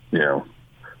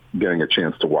 getting a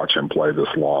chance to watch him play this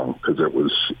long because it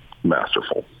was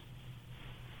masterful.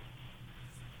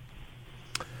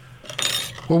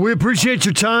 Well, we appreciate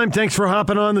your time. Thanks for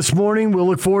hopping on this morning. We'll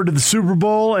look forward to the Super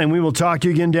Bowl, and we will talk to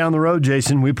you again down the road,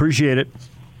 Jason. We appreciate it.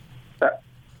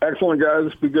 Excellent,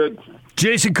 guys. Be good.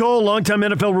 Jason Cole, longtime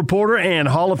NFL reporter and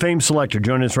Hall of Fame selector,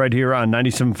 joining us right here on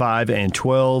 97.5 and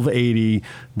 1280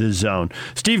 The Zone.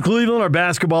 Steve Cleveland, our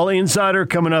basketball insider,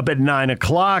 coming up at 9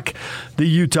 o'clock. The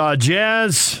Utah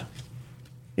Jazz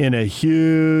in a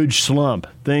huge slump.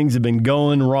 Things have been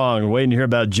going wrong. We're waiting to hear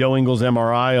about Joe Ingles'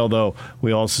 MRI, although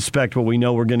we all suspect what we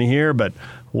know we're going to hear, but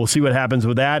we'll see what happens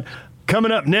with that.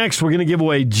 Coming up next, we're going to give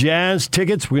away Jazz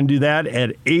tickets. We're going to do that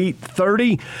at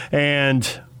 8:30.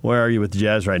 And where are you with the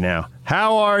Jazz right now?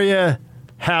 How are you?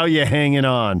 How you hanging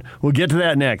on? We'll get to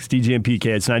that next. DJ and PK,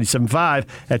 it's 97.5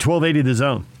 at 1280 The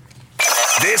Zone.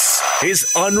 This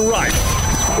is Unrivaled.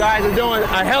 You guys are doing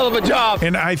a hell of a job.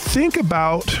 And I think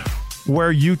about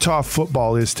where Utah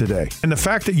football is today. And the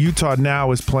fact that Utah now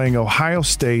is playing Ohio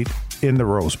State in the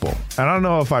Rose Bowl. And I don't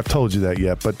know if I've told you that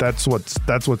yet, but that's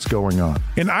what's going on.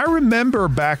 And I remember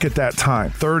back at that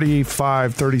time,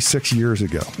 35, 36 years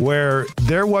ago, where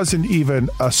there wasn't even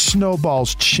a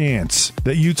snowball's chance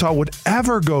that Utah would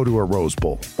ever go to a Rose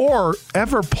Bowl or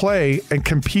ever play and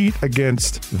compete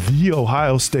against the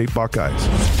Ohio State Buckeyes.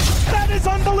 That is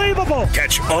unbelievable.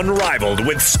 Catch Unrivaled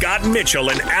with Scott Mitchell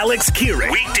and Alex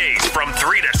Keeran. Weekdays from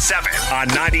 3 to 7 on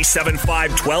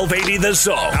 97.5 1280 The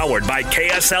Zone. Powered by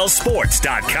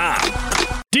KSLSports.com.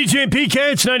 DJ and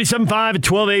PK, it's 97.5 at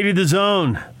 1280 The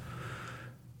Zone.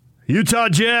 Utah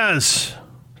Jazz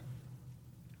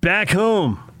back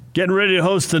home, getting ready to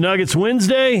host the Nuggets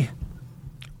Wednesday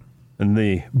and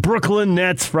the Brooklyn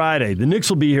Nets Friday. The Knicks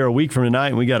will be here a week from tonight,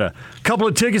 and we got a couple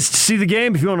of tickets to see the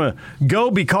game. If you want to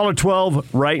go, be caller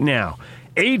 12 right now.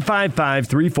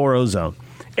 855-340-ZONE.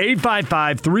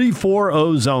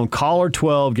 855-340-ZONE. Caller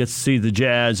 12 gets to see the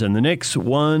Jazz and the Knicks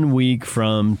 1 week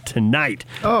from tonight.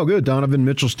 Oh, good. Donovan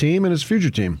Mitchell's team and his future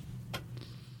team.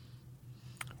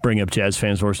 Bring up Jazz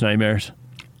fans' worst nightmares.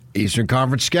 Eastern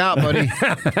Conference scout, buddy.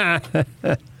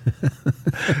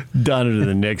 Donovan of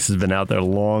the Knicks has been out there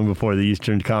long before the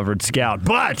Eastern Conference scout.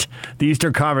 But the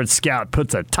Eastern Conference scout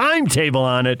puts a timetable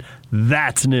on it.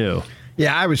 That's new.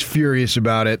 Yeah, I was furious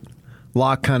about it.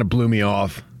 Locke kind of blew me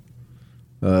off.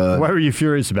 Why were you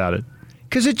furious about it?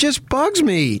 Because it just bugs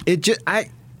me. It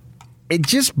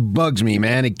just bugs me,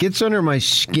 man. It gets under my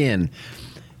skin.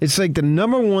 It's like the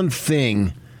number one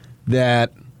thing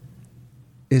that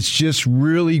it's just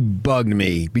really bugged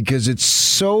me because it's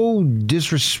so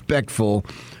disrespectful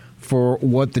for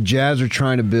what the Jazz are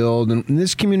trying to build. And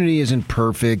this community isn't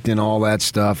perfect and all that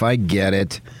stuff. I get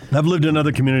it. I've lived in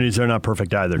other communities that are not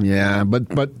perfect either. Yeah,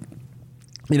 but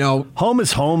you know, home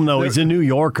is home, though. He's a New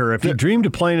Yorker. If you dreamed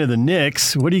of playing to the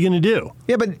Knicks, what are you going to do?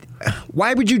 Yeah, but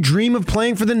why would you dream of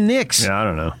playing for the Knicks? Yeah, I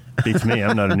don't know. Beats me.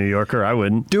 I'm not a New Yorker. I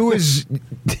wouldn't. Do his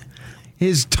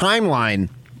timeline.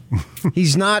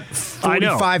 He's not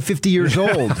 45, 50 years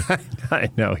old. I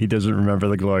know. He doesn't remember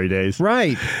the glory days.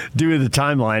 Right. Do the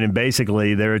timeline, and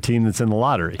basically they're a team that's in the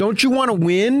lottery. Don't you want to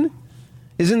win?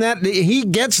 Isn't that he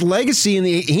gets legacy in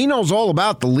he knows all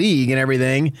about the league and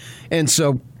everything, and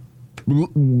so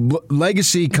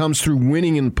legacy comes through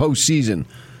winning in postseason.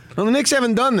 Well, the Knicks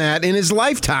haven't done that in his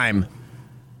lifetime.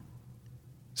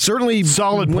 Certainly,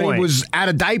 solid when point. He was out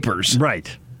of diapers.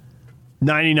 Right.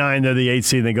 99, they're the 8th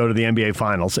seed, and they go to the NBA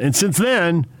Finals. And since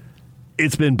then,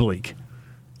 it's been bleak.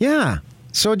 Yeah.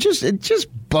 So it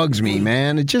just bugs me,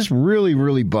 man. It just really,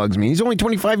 really bugs me. He's only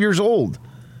 25 years old.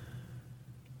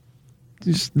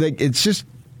 It's just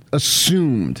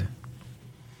assumed.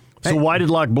 So why did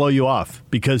Locke blow you off?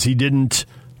 Because he didn't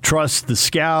trust the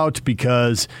scout?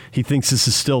 Because he thinks this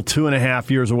is still 2.5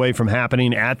 years away from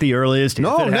happening at the earliest?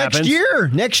 No, next year,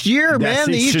 man.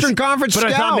 The Eastern Conference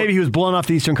scout. But I thought maybe he was blowing off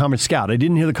the Eastern Conference scout. I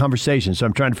didn't hear the conversation, so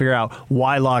I'm trying to figure out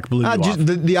why Locke blew you off.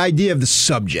 The idea of the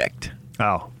subject.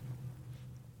 Oh.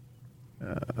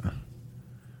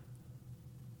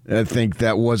 I think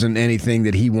that wasn't anything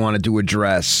that he wanted to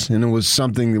address. And it was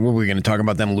something, what were we going to talk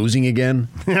about, them losing again?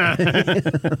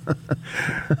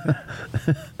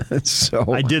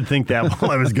 So I did think that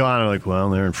while I was gone. I'm like, well,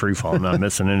 they're in free fall. I'm not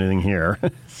missing anything here.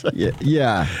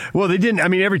 Yeah. Well, they didn't. I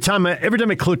mean, every time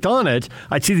I clicked on it,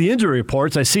 I'd see the injury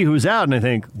reports. I see who's out, and I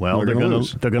think, well, they're going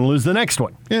to lose the next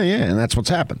one. Yeah, and that's what's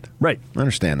happened. Right. I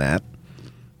understand that.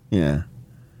 Yeah.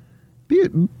 Be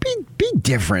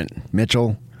different,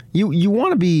 Mitchell. You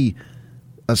want to be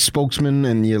a spokesman,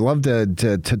 and you love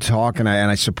to talk, and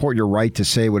I support your right to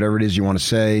say whatever it is you want to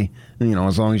say. You know,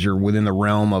 as long as you're within the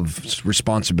realm of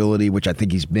responsibility, which I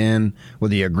think he's been.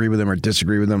 Whether you agree with him or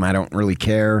disagree with him, I don't really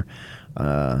care.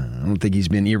 I don't think he's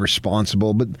been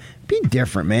irresponsible, but be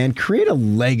different, man. Create a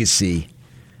legacy.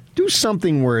 Do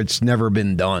something where it's never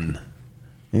been done.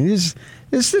 This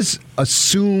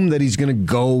assume that he's going to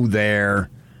go there.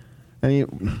 I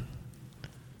mean,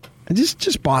 it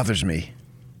just bothers me.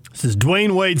 This is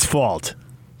Dwayne Wade's fault.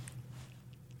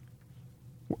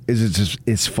 Is it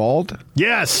his fault?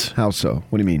 Yes. How so?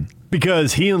 What do you mean?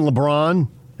 Because he and LeBron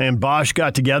and Bosh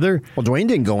got together. Well, Dwayne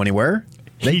didn't go anywhere.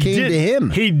 They came to him.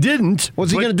 He didn't.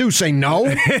 What's he going to do? Say no?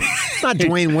 It's not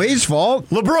Dwayne Wade's fault.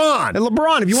 LeBron. And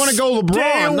LeBron, if you want to go LeBron.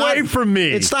 Stay away from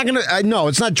me. It's not going to. No,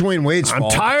 it's not Dwayne Wade's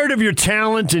fault. I'm tired of your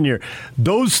talent and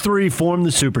those three form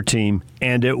the super team,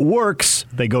 and it works.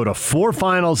 They go to 4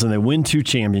 finals and they win 2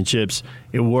 championships.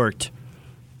 It worked.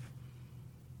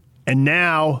 And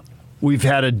now we've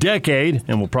had a decade,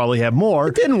 and we'll probably have more.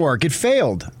 It didn't work. It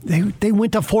failed. They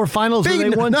went to 4 finals and they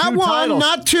won 2 titles. Not 1,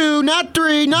 not 2, not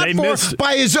 3, not 4.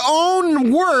 By his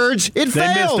own words, it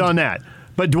failed. They missed on that.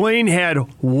 But Dwayne had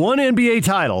 1 NBA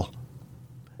title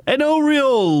and no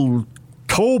real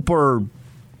cope or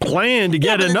plan to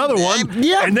get another one.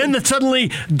 Yeah. And then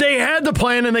suddenly they had the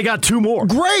plan and they got 2 more.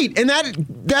 Great. And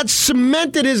that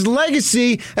cemented his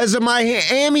legacy as a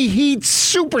Miami Heat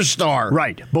superstar.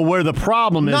 Right. But where the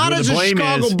problem is, not where as the a blame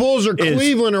Chicago Bulls or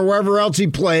Cleveland or wherever else he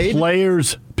played.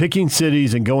 Players picking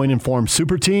cities and going and form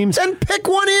super teams. Then pick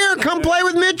one here. Come play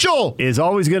with Mitchell. Is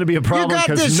always going to be a problem. You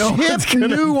got this hip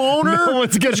new owner. No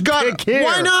one's going to pick here.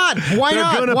 Why not? Why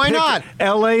not? Why not?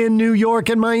 L.A. and New York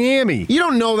and Miami. You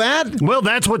don't know that. Well,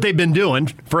 that's what they've been doing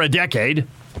for a decade.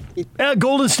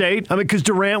 Golden State. I mean, because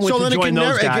Durant went to join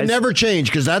those guys. It can never change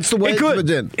because that's the way it's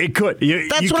been. It could.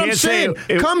 That's what I'm saying.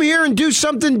 Come here and do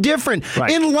something different.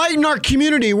 Right. Enlighten our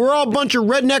community. We're all a bunch of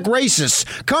redneck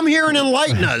racists. Come here and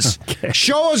enlighten us. Okay.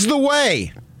 Show us the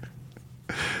way.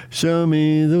 Show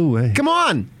me the way. Come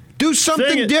on. Do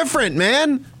something different,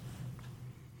 man.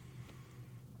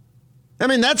 I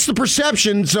mean, that's the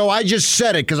perception, so I just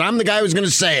said it because I'm the guy who's going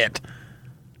to say it.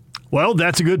 Well,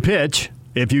 that's a good pitch.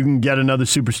 If you can get another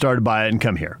superstar to buy it and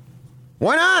come here.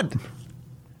 Why not?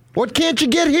 What can't you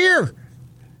get here?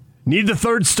 Need the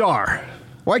 3rd star.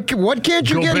 What can't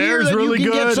you get here that really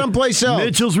you can get someplace else?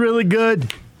 Mitchell's really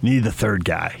good. Need the 3rd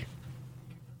guy.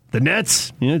 The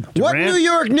Nets. What New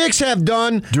York Knicks have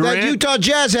done that Utah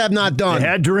Jazz have not done? They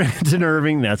had Durant and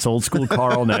Irving. That's old school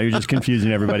Carl. Now you're just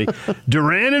confusing everybody.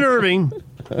 Durant and Irving.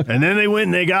 And then they went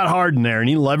and they got Harden there, and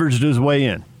he leveraged his way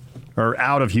in. Or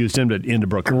out of Houston, but into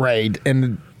Brooklyn. Great.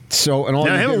 And all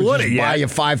now, you do is just buy you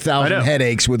 5,000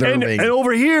 headaches with Irving. And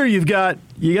over here, you got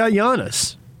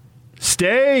Giannis.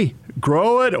 Stay,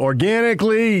 grow it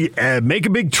organically, make a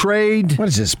big trade. What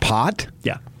is this, pot?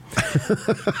 Yeah.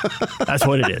 That's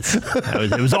what it is.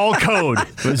 It was all code.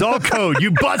 It was all code.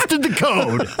 You busted the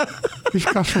code. We've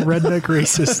got from redneck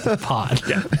racist to pot.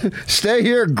 Yeah. Stay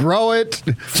here, grow it,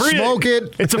 smoke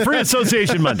it. It's a free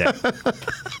association Monday.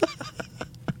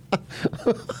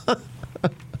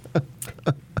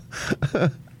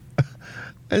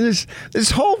 And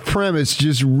this whole premise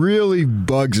just really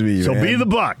bugs me. So man. Be the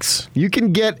Bucks. You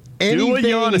can get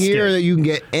anything here that you can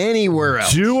get anywhere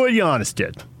else. Do what Giannis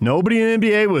did. Nobody in the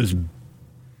NBA was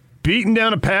beating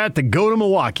down a path to go to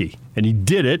Milwaukee, and he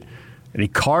did it. And he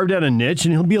carved out a niche,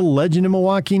 and he'll be a legend in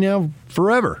Milwaukee now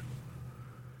forever.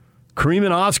 Kareem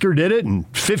and Oscar did it, and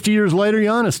 50 years later,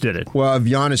 Giannis did it. Well, if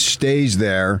Giannis stays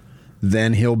there,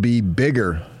 then he'll be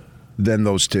bigger than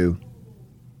those two.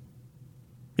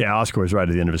 Yeah, Oscar was right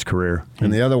at the end of his career.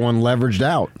 And the other one leveraged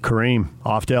out. Kareem,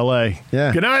 off to L.A.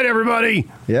 Yeah. Good night, everybody.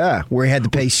 Yeah, where he had to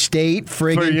pay state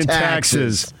friggin'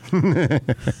 taxes.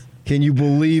 Can you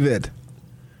believe it?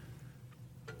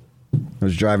 I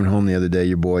was driving home the other day.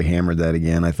 Your boy hammered that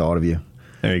again. I thought of you.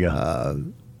 There you go.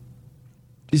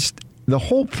 Just the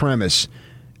whole premise.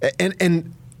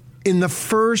 And in the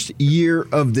first year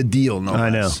of the deal, no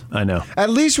less. I know. At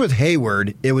least with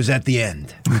Hayward, it was at the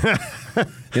end.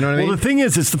 You know what I mean? Well, the thing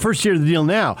is, it's the first year of the deal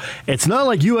now. It's not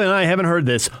like you and I haven't heard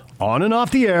this on and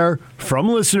off the air from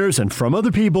listeners and from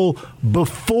other people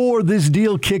before this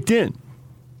deal kicked in.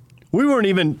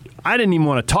 I didn't even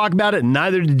want to talk about it, and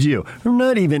neither did you. We're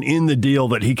not even in the deal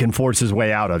that he can force his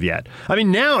way out of yet. I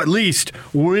mean, now at least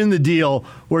we're in the deal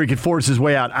where he could force his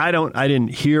way out. I didn't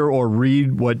hear or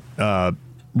read what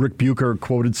Rick Bucher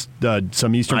quoted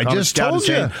some Eastern Conference scout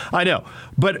saying. I know.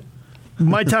 But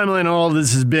my timeline on all of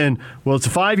this has been, well, it's a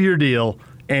 5-year deal,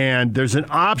 and there's an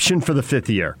option for the 5th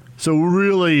year. So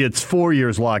really, it's 4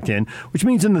 years locked in, which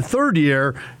means in the 3rd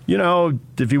year,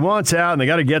 if he wants out and they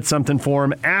got to get something for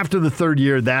him, after the 3rd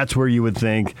year, that's where you would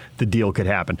think the deal could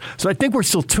happen. So I think we're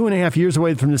still 2.5 years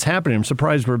away from this happening. I'm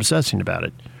surprised we're obsessing about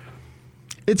it.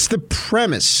 It's the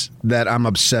premise that I'm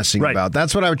obsessing about.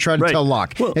 That's what I would try to tell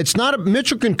Locke. Well, it's not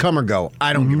Mitchell can come or go.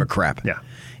 I don't give a crap. Yeah.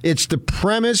 It's the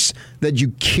premise that you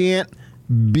can't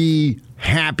be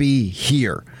happy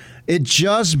here. It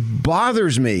just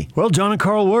bothers me. Well, John and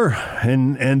Carl were,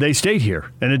 and they stayed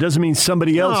here. And it doesn't mean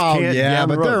somebody else can't. Yeah,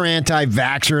 but they're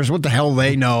anti-vaxxers. What the hell do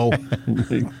they know?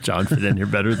 John fit in here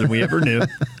better than we ever knew.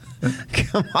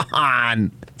 Come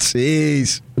on.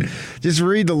 Jeez. Just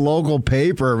read the local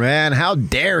paper, man. How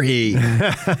dare he?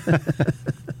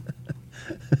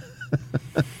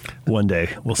 One day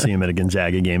we'll see him at a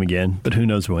Gonzaga game again, but who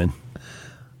knows when.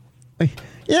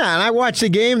 Yeah, and I watched the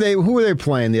game. Who were they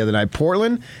playing the other night?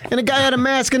 Portland? And a guy had a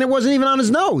mask and it wasn't even on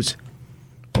his nose.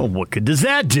 Well, what good does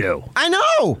that do? I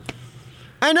know.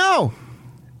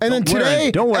 And then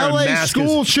today, LA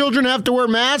school children have to wear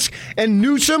masks, and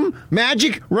Newsom,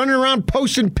 Magic, running around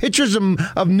posting pictures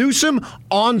of Newsom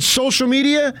on social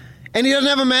media, and he doesn't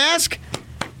have a mask?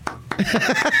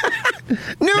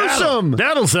 Newsom!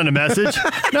 That'll send a message.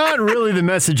 Not really the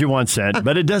message you want sent,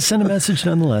 but it does send a message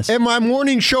nonetheless. In my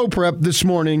morning show prep this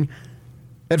morning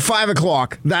at 5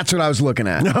 o'clock, that's what I was looking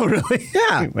at. No, really?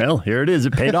 Yeah. Well, here it is.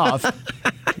 It paid off.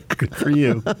 Good for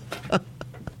you.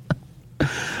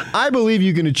 I believe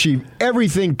you can achieve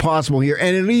everything possible here,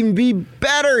 and it'll even be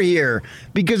better here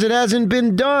because it hasn't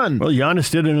been done. Well,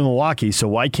 Giannis did it in Milwaukee, so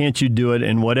why can't you do it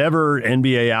in whatever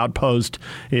NBA outpost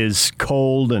is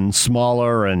cold and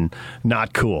smaller and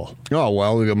not cool? Oh,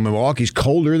 well, Milwaukee's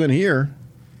colder than here.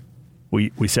 We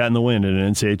sat in the wind at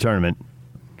an NCAA tournament.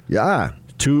 Yeah.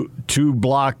 Two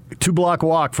block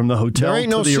walk from the hotel to the arena. There ain't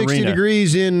no 60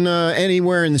 degrees in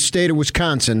anywhere in the state of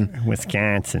Wisconsin.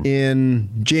 In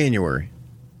January.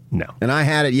 No. And I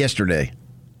had it yesterday.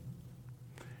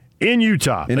 In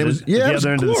Utah. And it was the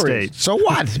other end of the state. So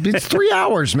what? It's 3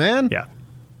 hours, man. Yeah.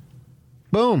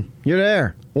 Boom. You're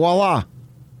there. Voila.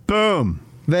 Boom.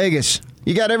 Vegas.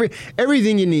 You got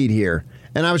everything you need here.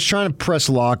 And I was trying to press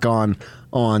Locke on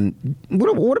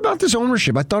what about this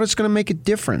ownership? I thought it's going to make a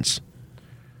difference.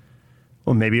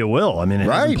 Well, maybe it will. I mean, it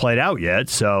hasn't played out yet,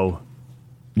 so.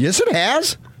 Yes, it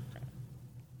has.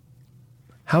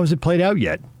 How has it played out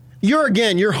yet?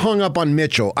 You're hung up on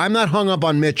Mitchell. I'm not hung up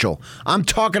on Mitchell. I'm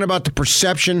talking about the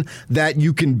perception that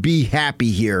you can be happy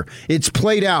here. It's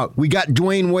played out. We got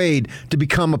Dwayne Wade to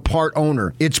become a part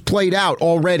owner. It's played out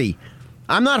already.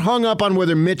 I'm not hung up on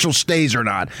whether Mitchell stays or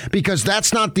not because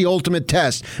that's not the ultimate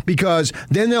test because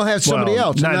then they'll have somebody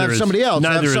else. And they'll have somebody else.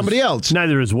 They'll have somebody else.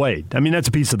 Neither is Wade. I mean, that's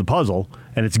a piece of the puzzle,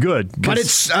 and it's good. But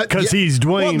it's because he's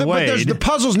Dwayne Wade. But the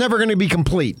puzzle's never going to be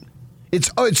complete. It's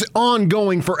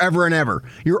ongoing forever and ever.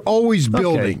 You're always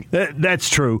building. Okay. That's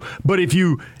true. But if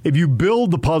you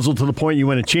build the puzzle to the point you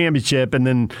win a championship and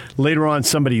then later on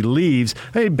somebody leaves,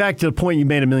 hey, back to the point you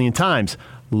made a million times.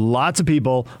 Lots of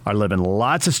people are living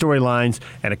lots of storylines,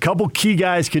 and a couple key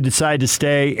guys could decide to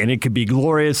stay, and it could be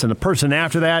glorious, and the person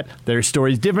after that, their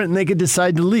story's different, and they could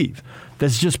decide to leave.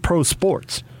 That's just pro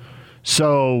sports.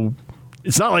 So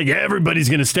it's not like everybody's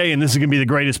going to stay, and this is going to be the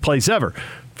greatest place ever.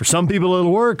 For some people,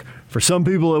 it'll work. For some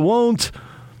people, it won't.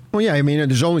 Well, yeah, I mean,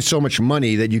 there's only so much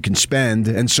money that you can spend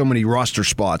and so many roster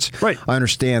spots. Right. I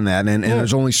understand that, and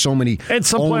there's only so many. And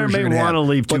some player may want to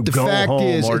leave to go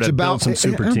home or to build some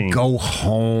super team. Go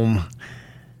home.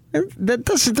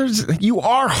 You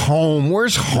are home.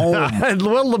 Where's home?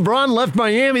 Well, LeBron left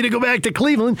Miami to go back to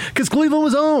Cleveland because Cleveland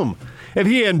was home. If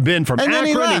he hadn't been from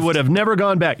Akron, he would have never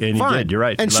gone back. And he did. You're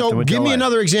right. And so give me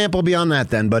another example beyond that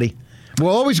then, buddy.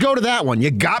 We'll always go to that one. You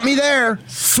got me there.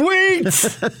 Sweet.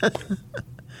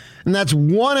 And that's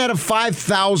 1 out of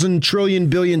 5,000 trillion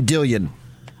billion dillion.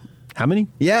 How many?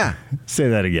 Yeah. Say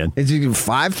that again. It's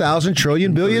 5,000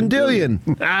 trillion billion dillion.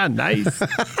 Nice.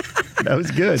 That was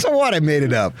good. So what? I made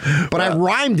it up. But I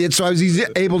rhymed it so I was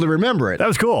able to remember it. That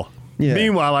was cool. Yeah.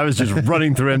 Meanwhile, I was just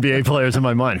running through NBA players in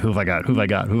my mind. Who have I got?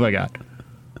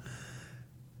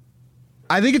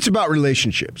 I think it's about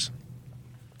relationships.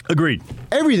 Agreed.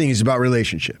 Everything is about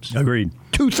relationships. Agreed.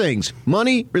 2 things.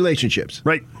 Money, relationships.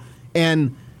 Right.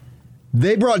 And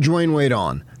They brought Dwayne Wade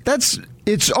on.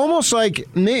 It's almost like,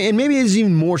 and maybe it's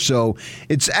even more so,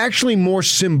 it's actually more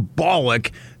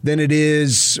symbolic than it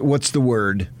is, what's the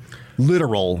word?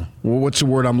 Literal. Well, what's the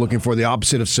word I'm looking for? The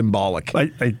opposite of symbolic.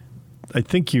 I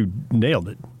think you nailed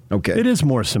it. Okay. It is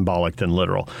more symbolic than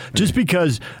literal. Just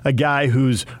because a guy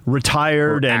who's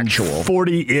retired and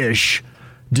 40-ish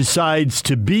decides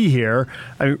to be here,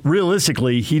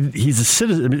 realistically, he's a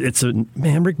citizen.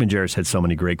 Rick Majerus had so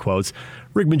many great quotes.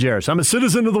 Rick Majerus, I'm a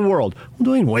citizen of the world. Well,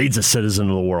 Dwayne Wade's a citizen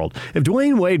of the world. If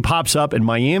Dwayne Wade pops up in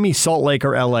Miami, Salt Lake,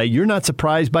 or L.A., you're not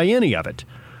surprised by any of it.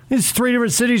 It's 3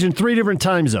 different cities and 3 different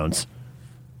time zones.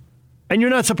 And you're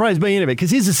not surprised by any of it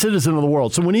because he's a citizen of the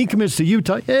world. So when he commits to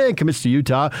Utah, he commits to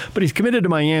Utah, but he's committed to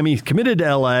Miami, he's committed to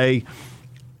L.A.,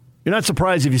 you're not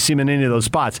surprised if you see him in any of those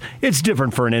spots. It's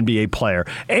different for an NBA player.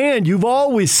 And you've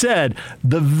always said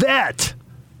the vet,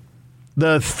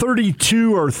 the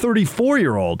 32 or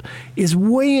 34-year-old, is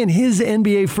weighing his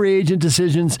NBA free agent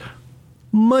decisions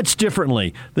much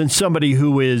differently than somebody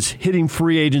who is hitting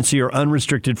free agency or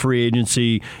unrestricted free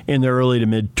agency in their early to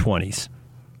mid-20s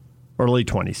or late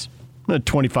 20s,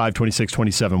 25, 26,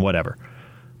 27, whatever.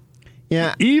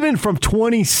 Yeah. Even from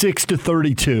 26 to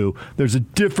 32, there's a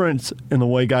difference in the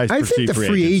way guys perceive free agency. I think the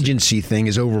free agency thing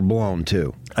is overblown,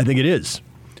 too. I think it is.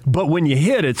 But when you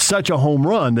hit, it's such a home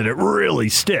run that it really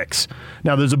sticks.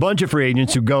 Now, there's a bunch of free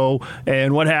agents who go,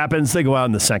 and what happens? They go out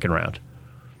in the second round.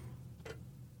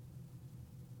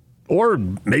 Or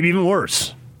maybe even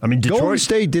worse. I mean, Detroit. Golden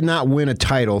State did not win a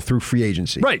title through free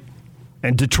agency. Right.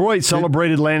 And Detroit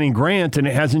celebrated landing Grant, and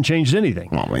it hasn't changed anything.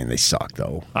 Well, I mean, they suck,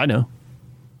 though. I know.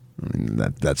 I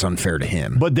mean, that's unfair to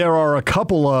him. But there are a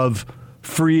couple of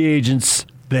free agents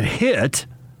that hit.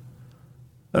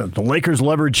 The Lakers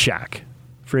leveraged Shaq.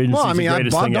 Free agency is the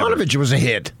greatest thing ever. Bogdanovich was a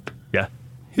hit. Yeah,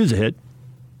 he was a hit.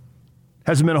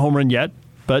 Hasn't been a home run yet,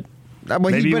 but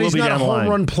maybe he will he's be not down a the line. home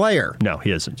run player. No,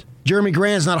 he isn't. Jeremy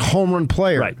Grant's not a home run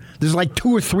player. Right. There's like 2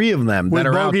 or 3 of them With that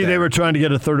are out Bogey, there. they were trying to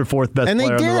get a third or fourth best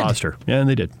player on the roster. Yeah, and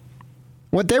they did.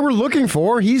 What they were looking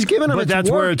for, he's given them. But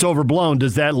that's where it's overblown.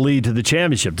 Does that lead to the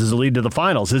championship? Does it lead to the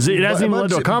finals? It hasn't even led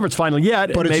to a conference final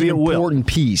yet, but maybe it's an it will. important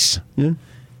piece. Yeah.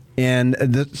 And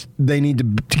they need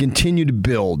to continue to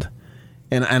build.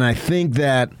 And I think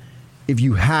that if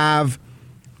you have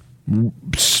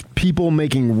people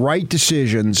making right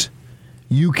decisions,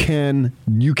 you can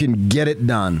get it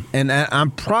done. And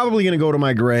I'm probably going to go to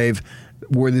my grave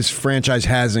where this franchise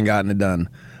hasn't gotten it done.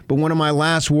 But one of my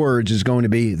last words is going to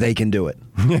be, they can do it.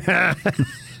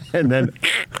 And then,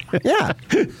 yeah.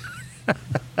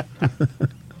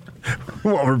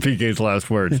 What were PK's last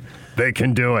words? They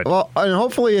can do it. Well, and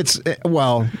hopefully it's,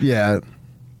 yeah.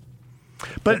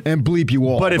 And bleep you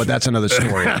all, but that's another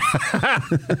story.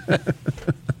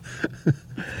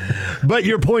 But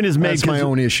your point is made. That's my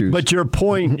own issues. But your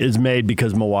point is made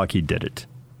because Milwaukee did it.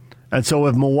 And so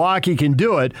if Milwaukee can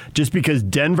do it, just because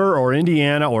Denver or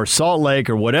Indiana or Salt Lake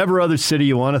or whatever other city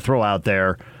you want to throw out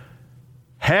there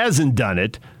hasn't done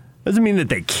it, doesn't mean that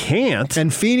they can't.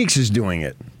 And Phoenix is doing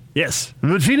it. Yes.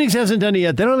 But Phoenix hasn't done it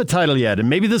yet. They don't have a title yet, and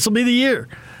maybe this will be the year.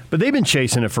 But they've been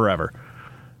chasing it forever.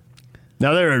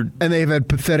 Now they've had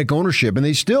pathetic ownership, and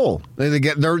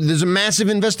there's a massive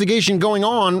investigation going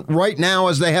on right now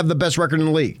as they have the best record in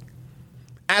the league.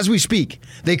 As we speak,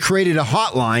 they created a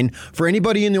hotline for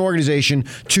anybody in the organization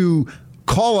to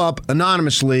call up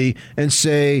anonymously and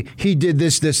say he did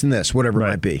this, this, and this, whatever it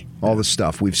might be. All the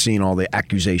stuff. We've seen all the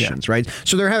accusations, right?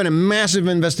 So they're having a massive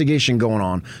investigation going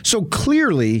on. So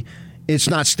clearly, it's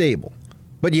not stable.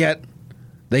 But yet,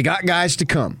 they got guys to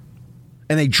come.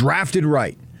 And they drafted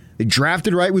right. They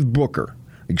drafted right with Booker.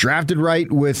 They drafted right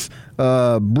with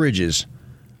Bridges.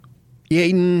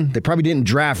 Ayton, they probably didn't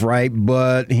draft right,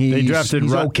 but they drafted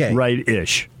he's okay.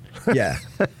 Right-ish. Yeah.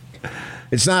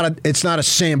 It's not a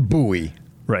Sam Bowie.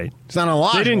 Right. It's not a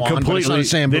lot. They didn't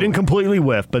completely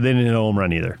whiff, but they didn't hit a home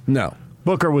run either. No.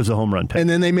 Booker was a home run pick. And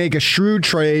then they make a shrewd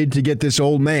trade to get this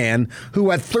old man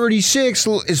who at 36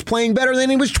 is playing better than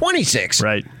he was 26.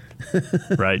 Right.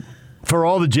 Right. For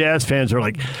all the Jazz fans who are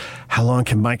like, how long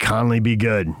can Mike Conley be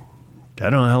good? I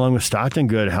don't know how long was Stockton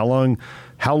good. How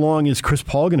long is Chris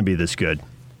Paul going to be this good?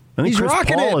 I think Chris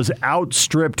Paul has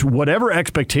outstripped whatever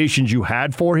expectations you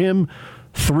had for him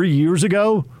 3 years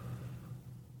ago.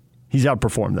 He's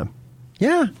outperformed them.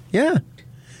 Yeah, yeah.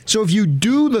 So if you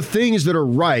do the things that are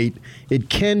right, it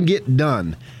can get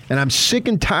done. And I'm sick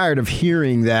and tired of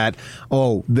hearing that,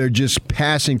 they're just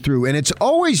passing through. And it's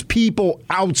always people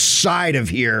outside of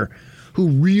here who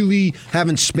really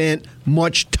haven't spent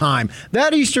much time.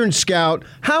 That Eastern Scout,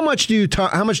 how much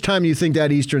time do you think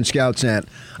that Eastern Scout spent?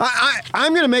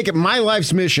 I'm going to make it my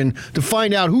life's mission to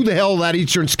find out who the hell that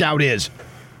Eastern Scout is.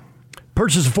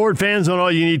 Purchase a Ford Fan Zone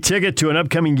all-you-need ticket to an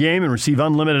upcoming game and receive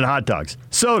unlimited hot dogs,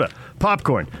 soda,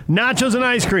 popcorn, nachos, and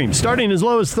ice cream, starting as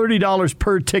low as $30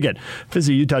 per ticket.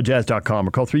 Visit UtahJazz.com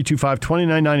or call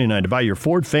 325-2999 to buy your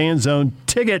Ford Fan Zone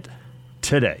ticket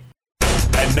today.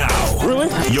 And now,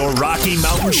 your Rocky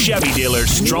Mountain Chevy dealer's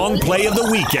strong play of the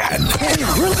weekend.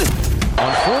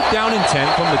 On 4th down and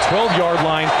 10 from the 12-yard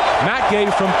line, Matt Gay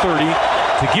from 30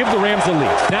 to give the Rams a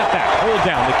lead. Snap back, hold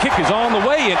down. The kick is on the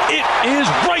way, and it is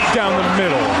right down the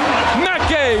middle. Matt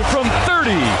Gay from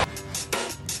 30.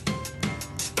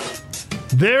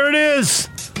 There it is.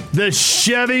 The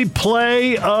Chevy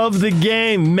play of the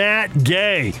game. Matt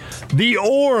Gay, the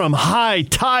Orem High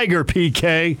Tiger,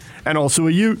 PK, and also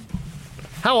a Ute.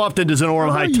 How often does an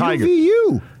Orem High Tiger?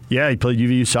 UVU. Yeah, he played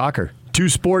UVU soccer. Two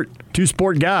sport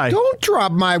guy. Don't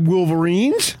drop my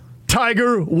Wolverines.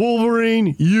 Tiger,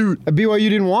 Wolverine, Ute. BYU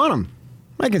didn't want him.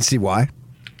 I can see why.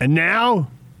 And now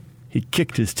he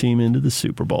kicked his team into the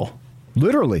Super Bowl.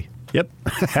 Literally. Yep.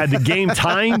 Had the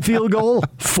game-tying field goal,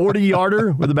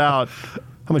 40-yarder with about,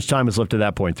 how much time is left at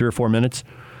that point? 3 or 4 minutes?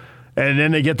 And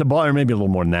then they get the ball, or maybe a little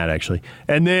more than that, actually.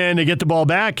 And then they get the ball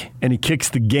back, and he kicks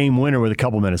the game winner with a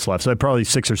couple minutes left. So probably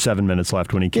 6 or 7 minutes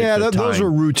left when he kicked the those tying.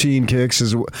 are routine kicks.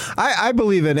 I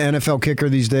believe an NFL kicker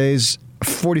these days,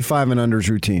 45 and under is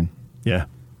routine. Yeah.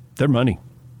 They're money.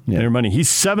 Yeah. They're money. He's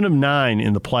 7 of 9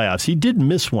 in the playoffs. He did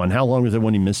miss one. How long was it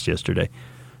when he missed yesterday?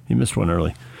 He missed one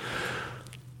early.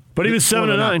 But he was 7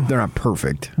 of 9. They're not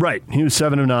perfect. Right. He was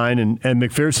 7 of 9, and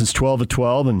McPherson's 12 of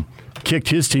 12, and kicked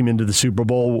his team into the Super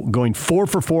Bowl, going 4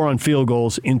 for 4 on field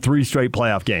goals in 3 straight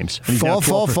playoff games.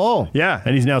 Fall. Yeah,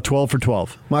 and he's now 12 for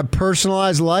 12. My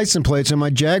personalized license plate's in my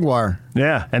Jaguar.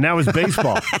 Yeah, and that was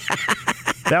baseball.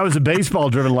 That was a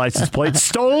baseball-driven license plate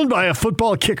stolen by a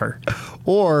football kicker.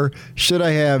 Or should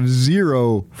I have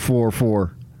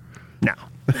 044? No.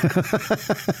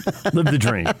 Live the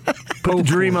dream. Put the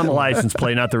dream on the license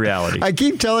plate, not the reality. I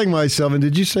keep telling myself, and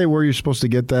did you say where you're supposed to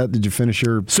get that? Did you finish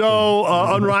your... So,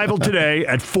 Unrivaled today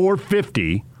at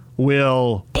 4:50,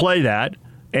 we'll play that.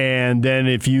 And then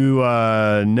if you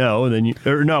know, then you...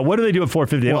 Or no, what do they do at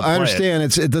 4:50? Well, I understand.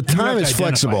 The time is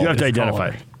flexible. You have to identify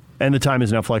it. And the time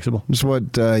is now flexible? That's what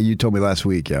you told me last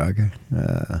week, yeah. Okay.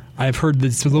 I've heard that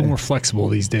it's a little more flexible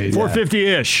these days.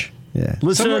 4:50-ish. Yeah.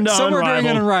 Listen to somewhere during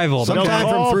an Unrivaled. Sometime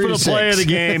from 3 to 6. Play of the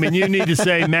game, and you need to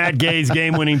say Matt Gay's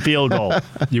game-winning field goal.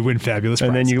 You win fabulous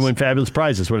prizes. And then you win fabulous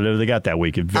prizes, whatever they got that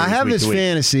week. I have this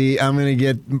fantasy. I'm going to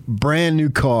get brand new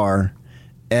car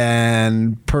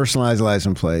and personalized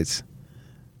license plates,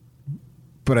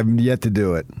 but I've yet to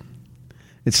do it.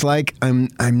 It's like I'm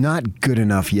not good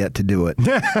enough yet to do it.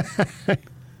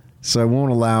 So I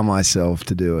won't allow myself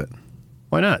to do it.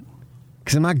 Why not?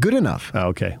 Because I'm not good enough. Oh,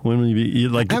 okay. When will you be? You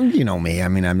know me. I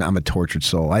mean, I'm a tortured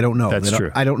soul. I don't know. That's true.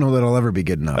 I don't know that I'll ever be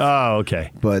good enough. Oh,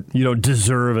 okay. But you don't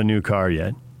deserve a new car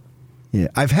yet. Yeah,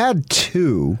 I've had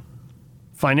 2.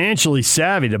 Financially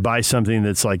savvy to buy something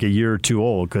that's like a year or 2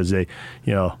 old because they,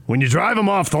 when you drive them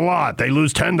off the lot, they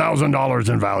lose $10,000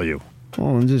 in value.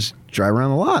 Well, and just drive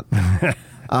around the lot.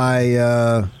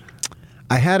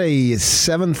 I had a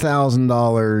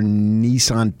 $7,000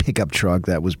 Nissan pickup truck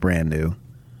that was brand new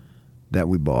that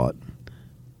we bought,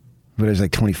 but it was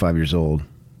like 25 years old,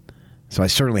 so I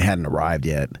certainly hadn't arrived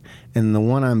yet. And the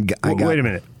one I got. Wait a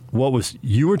minute.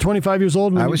 You were 25 years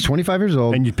old? I was 25 years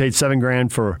old, and you paid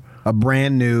 $7,000 for a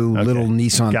brand new little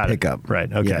Nissan pickup. Right.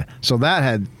 Okay. Yeah. So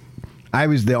I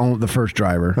was the first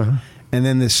driver, and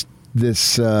then this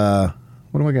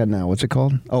what do I got now? What's it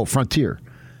called? Oh, Frontier.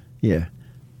 Yeah.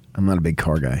 I'm not a big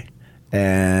car guy.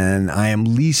 And I am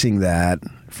leasing that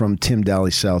from Tim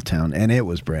Daly Southtown, and it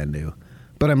was brand new.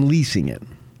 But I'm leasing it.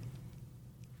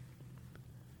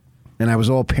 And I was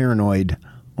all paranoid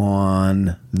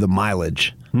on the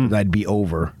mileage that I'd be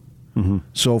over. Mm-hmm.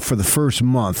 So for the first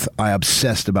month, I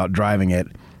obsessed about driving it.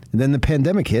 And then the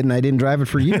pandemic hit, and I didn't drive it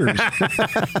for years.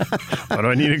 What do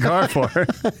I need a car for?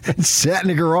 It sat in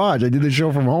the garage. I did the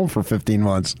show from home for 15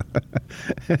 months.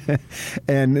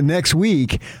 And next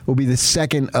week will be the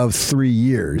second of 3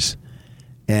 years.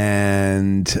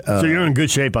 And so you're in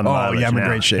good shape on the mileage. Yeah, I'm in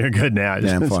great shape. You're good now.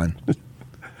 Yeah, I'm fine.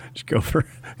 Just go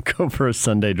for a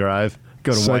Sunday drive.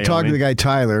 Go to Wyoming. I talked to the guy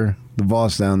Tyler, the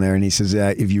boss down there, and he says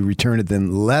if you return it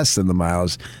then less than the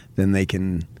miles, then they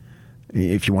can.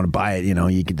 If you want to buy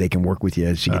it, they can work with you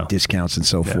as you get discounts and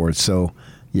so forth. So,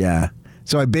 yeah.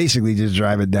 So I basically just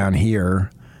drive it down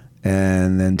here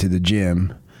and then to the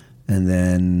gym and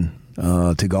then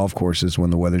to golf courses when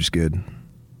the weather's good.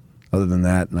 Other than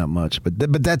that, not much.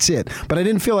 But that's it. But I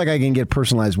didn't feel like I can get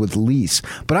personalized with lease.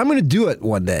 But I'm going to do it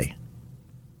one day.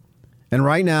 And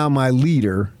right now my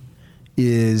leader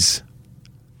is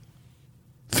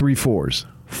 3 4s.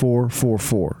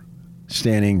 444,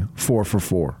 standing 4 for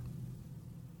 4.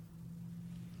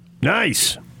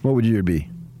 Nice. What would yours be?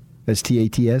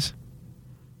 STATS?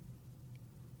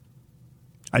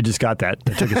 I just got that.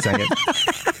 It took a second.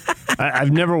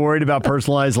 I've never worried about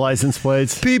personalized license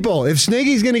plates. People, if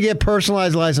Sniggy's going to get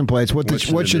personalized license plates,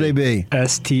 what should they be?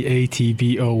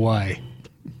 STATBOY.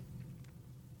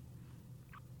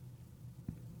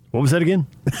 What was that again?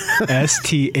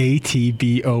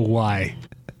 STATBOY.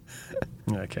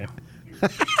 Okay.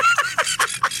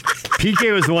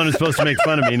 PK was the one who's supposed to make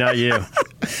fun of me, not you.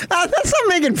 That's not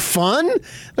making fun.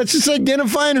 That's just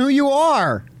identifying who you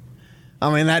are.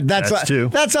 I mean, that's true.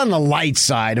 That's on the light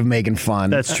side of making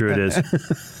fun. That's true, it is.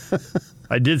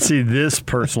 I did see this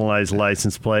personalized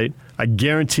license plate. I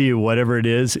guarantee you, whatever it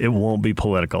is, it won't be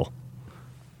political.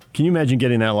 Can you imagine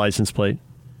getting that license plate?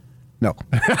 No.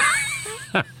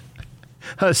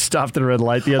 I stopped at a red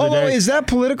light the other day. Oh, is that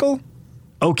political?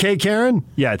 Okay, Karen?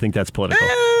 Yeah, I think that's political.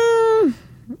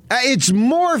 It's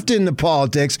morphed into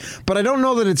politics, but I don't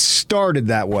know that it started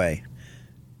that way.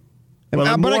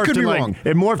 Well, but I could be wrong.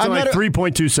 It morphed in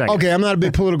 3.2 seconds. Okay, I'm not a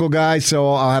big political guy,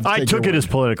 so I'll have to take I took it as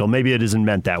political. Maybe it isn't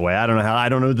meant that way. I don't know how. I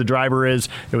don't know who the driver is.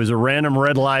 It was a random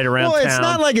red light around town. Well, it's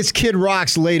not like it's Kid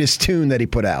Rock's latest tune that he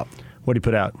put out. What did he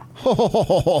put out?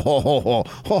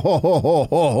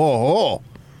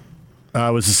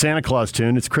 It was a Santa Claus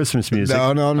tune. It's Christmas music.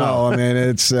 No. I mean,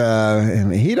 it's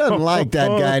he doesn't like that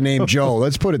guy named Joe.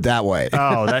 Let's put it that way.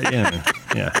 Oh,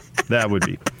 yeah, that would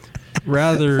be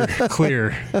rather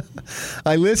clear.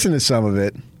 I listened to some of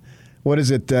it. What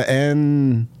is it?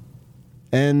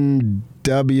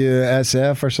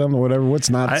 NWSF or something? Whatever. What's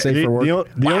not safe for work?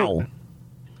 Wow.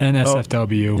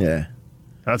 NSFW. Yeah.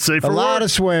 Not safe for work. A lot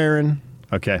of swearing.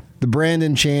 Okay. The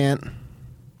Brandon chant.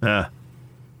 Now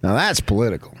that's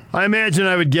political. I imagine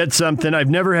I would get something. I've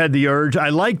never had the urge. I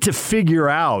like to figure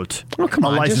out a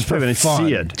license plate when I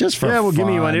see it. Just for fun. Well, give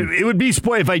me one. It would be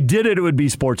if I did it, it would be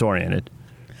sports oriented.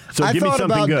 So give me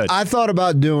something good. I thought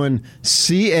about doing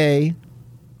CADREMN.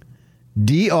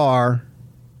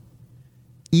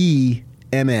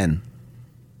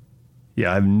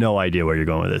 Yeah, I have no idea where you're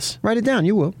going with this. Write it down.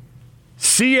 You will.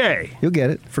 CA. You'll get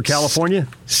it. For California?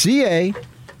 CA.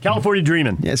 California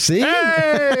Dreamin'. Yeah, see?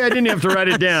 Hey, I didn't have to write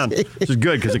it down. Which is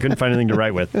good because I couldn't find anything to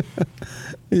write with.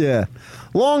 Yeah.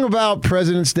 Long about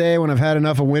President's Day when I've had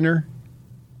enough of winter.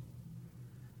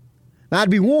 Now, I'd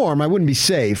be warm. I wouldn't be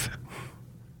safe.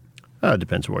 It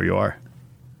depends where you are.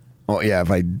 Oh, yeah,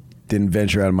 if I didn't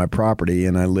venture out of my property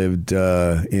and I lived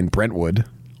in Brentwood.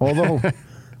 Although, I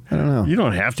don't know. You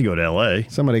don't have to go to L.A.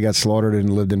 Somebody got slaughtered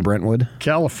and lived in Brentwood.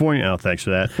 California. Oh, thanks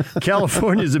for that.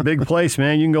 California's a big place,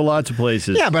 man. You can go lots of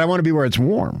places. Yeah, but I want to be where it's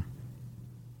warm.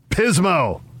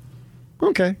 Pismo.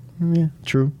 Okay. Yeah,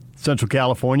 true. Central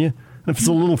California. And if it's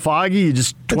a little foggy, you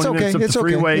just 20 minutes up the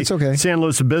freeway. It's okay. San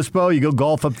Luis Obispo, you go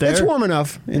golf up there. It's warm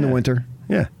enough in the winter.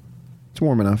 Yeah. It's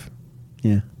warm enough.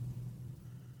 Yeah.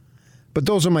 But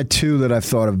those are my two that I've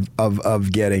thought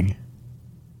of getting.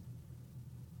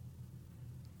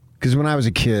 Because when I was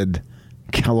a kid,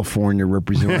 California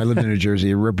represented, I lived in New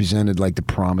Jersey, it represented like the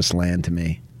promised land to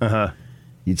me. Uh-huh.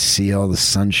 You'd see all the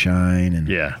sunshine and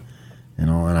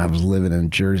and I was living in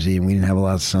Jersey and we didn't have a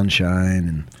lot of sunshine.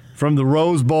 And from the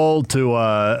Rose Bowl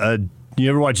to you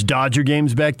ever watch Dodger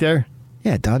games back there?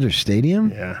 Yeah, Dodger Stadium.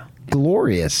 Yeah.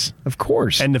 Glorious, of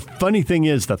course. And the funny thing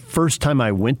is, the first time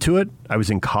I went to it, I was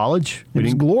in college. It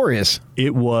was glorious.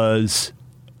 It was,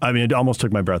 it almost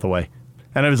took my breath away.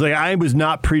 And I was like, I was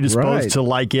not predisposed to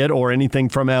like it or anything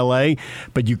from L.A.,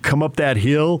 but you come up that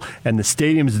hill and the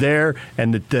stadium's there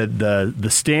and the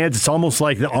stands, it's almost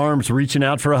like the arms reaching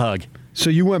out for a hug. So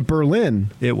you went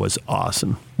Berlin. It was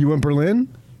awesome. You went Berlin?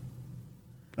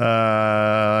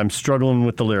 I'm struggling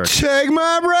with the lyrics. Take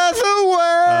my breath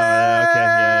away. Okay,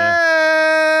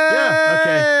 yeah,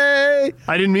 okay.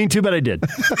 I didn't mean to, but I did.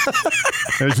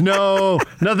 There's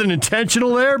nothing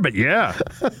intentional there, but yeah.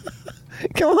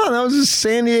 Come on, that was a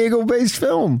San Diego-based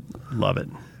film. Love it.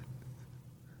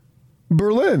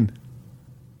 Berlin.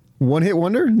 One-hit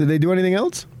wonder? Did they do anything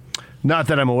else? Not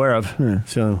that I'm aware of.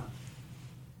 So,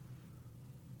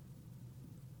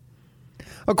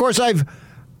 of course, I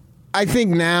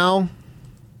think now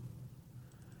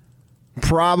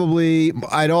probably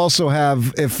I'd also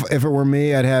have, if it were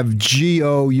me, I'd have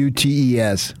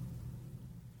GOUTES.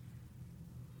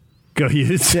 Go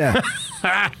Utes? Yeah.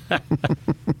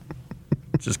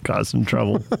 Just cause some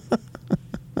trouble.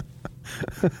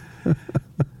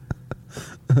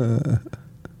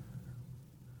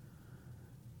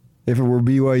 If it were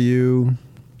BYU,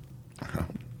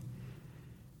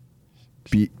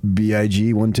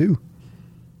 BIG 1-2.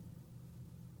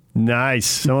 Nice.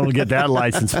 Someone will get that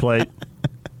license plate.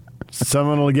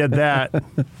 Someone will get that. I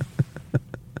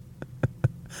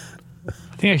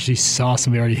think I actually saw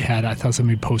somebody already had it. I thought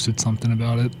somebody posted something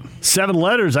about it. 7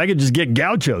 letters. I could just get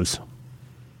gauchos.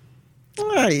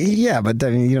 Yeah, but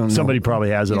I mean, you don't know. Somebody probably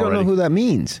has it already. You don't know who that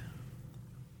means.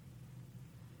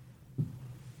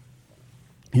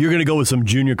 You're going to go with some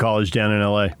junior college down in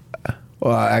L.A.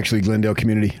 Well, actually, Glendale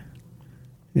Community.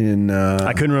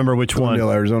 I couldn't remember which Glendale,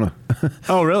 one. Arizona.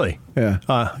 Oh, really? Yeah.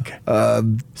 Okay.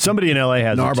 Somebody in L.A.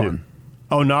 has Narbonne. it, too.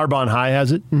 Oh, Narbonne High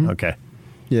has it? Mm-hmm. Okay.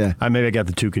 Yeah. Maybe I got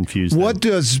the two confused. What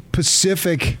does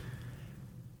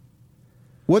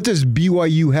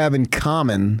BYU have in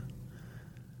common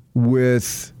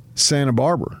with Santa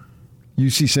Barbara?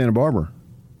 UC Santa Barbara.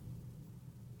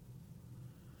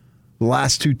 The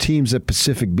last 2 teams that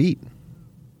Pacific beat.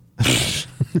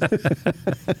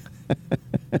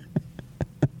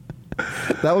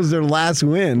 That was their last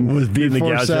win. Was beating before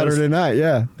the Gauchos? Saturday night.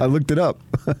 Yeah, I looked it up.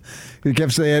 They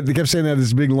kept saying they had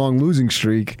this big long losing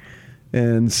streak,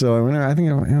 and so I went. I think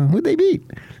who'd they beat?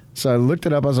 So I looked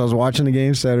it up as I was watching the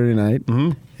game Saturday night,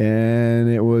 and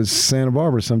it was Santa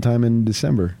Barbara sometime in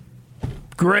December.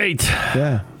 Great.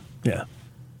 Yeah. Yeah.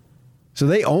 So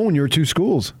they own your 2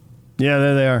 schools. Yeah,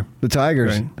 there they are. The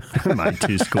Tigers. Right. My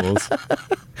 2 schools.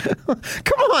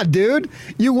 Come on, dude.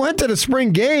 You went to the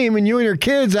spring game and you and your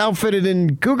kids outfitted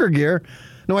in Cougar gear.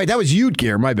 No, wait, that was Ute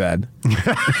gear. My bad.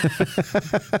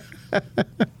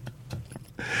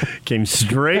 Came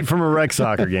straight from a rec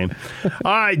soccer game.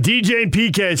 All right, DJ and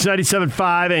PK, it's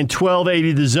 97.5 and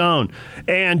 1280 The Zone.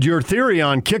 And your theory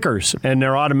on kickers and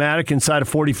their automatic inside of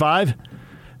 45.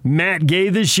 Matt Gay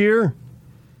this year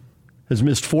has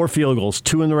missed 4 field goals,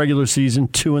 2 in the regular season,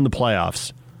 2 in the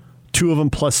playoffs. 2 of them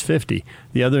plus 50.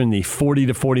 The other in the 40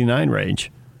 to 49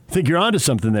 range. I think you're onto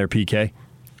something there, PK.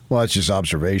 Well, it's just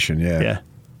observation, yeah. Yeah.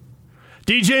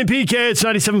 DJ and PK, it's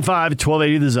 97.5 at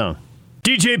 1280 The Zone.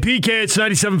 DJ and PK, it's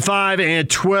 97.5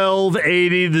 and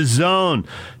 1280 The Zone.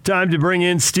 Time to bring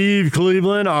in Steve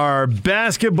Cleveland, our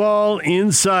basketball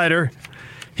insider.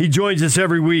 He joins us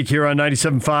every week here on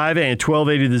 97.5 and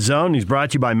 1280 The Zone. He's brought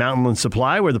to you by Mountainland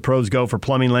Supply, where the pros go for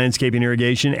plumbing, landscaping,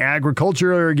 irrigation,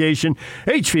 agricultural irrigation,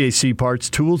 HVAC parts,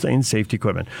 tools, and safety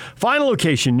equipment. Final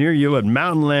location near you at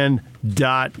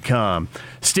mountainland.com.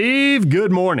 Steve,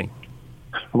 good morning.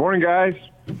 Good morning, guys.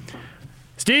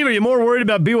 Steve, are you more worried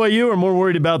about BYU or more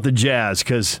worried about the Jazz?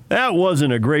 Because that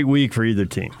wasn't a great week for either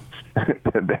team.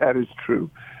 That is true.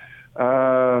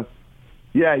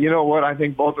 Yeah, you know what? I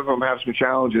think both of them have some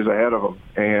challenges ahead of them.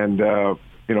 And,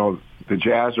 the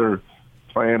Jazz are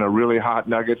playing a really hot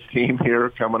Nuggets team here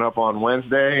coming up on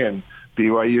Wednesday, and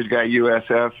BYU's got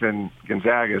USF and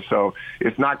Gonzaga. So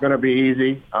it's not going to be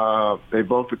easy. They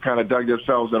both have kind of dug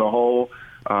themselves in a hole.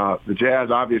 The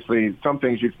Jazz, obviously, some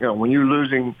things, when you're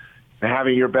losing and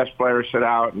having your best player sit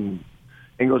out and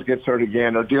Ingles gets hurt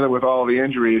again, or dealing with all the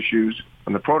injury issues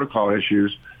and the protocol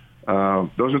issues,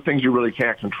 those are things you really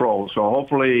can't control. So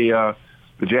hopefully the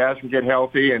Jazz can get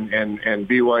healthy and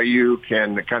BYU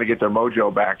can kind of get their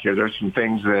mojo back here. There's some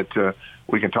things that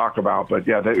we can talk about. But,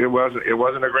 yeah, it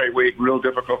wasn't a great week, real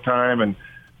difficult time, and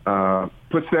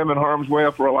puts them in harm's way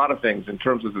for a lot of things in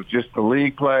terms of just the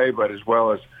league play, but as well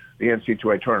as the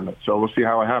NCAA tournament. So we'll see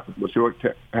how it happens. We'll see what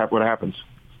happens.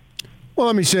 Well,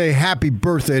 let me say happy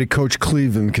birthday to Coach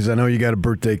Cleveland, because I know you got a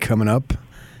birthday coming up.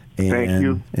 And, thank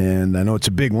you. And I know it's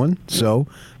a big one,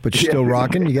 but you're still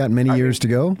rocking. You got many years to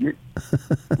go. I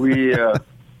was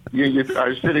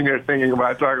sitting there thinking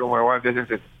about talking to my wife.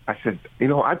 I said,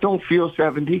 I don't feel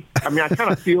 70. I mean, I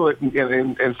kind of feel it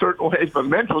in certain ways, but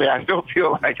mentally I still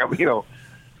feel like I'm,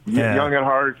 young at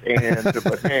heart.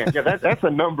 But man, that's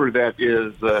a number that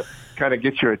is kind of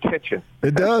gets your attention.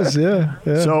 It does, yeah.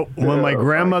 So when my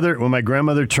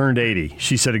grandmother turned 80,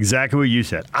 she said exactly what you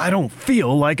said. I don't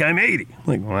feel like I'm 80. I'm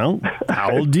like, well, how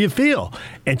old do you feel?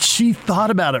 And she thought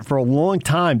about it for a long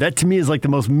time. That to me is like the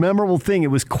most memorable thing.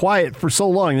 It was quiet for so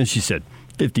long. And then she said,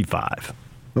 55.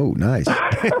 Oh, nice.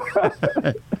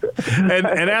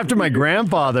 and after my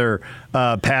grandfather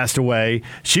passed away,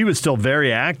 she was still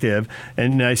very active.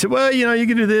 And I said, well, you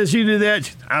can do this, you can do that.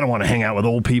 She said, I don't want to hang out with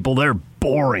old people. They're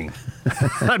boring.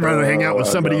 I'd rather hang out with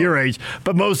somebody your age.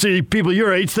 But most of the people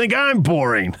your age think I'm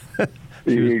boring.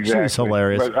 She was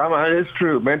hilarious. But it's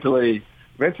true. Mentally,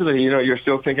 you're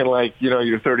still thinking like,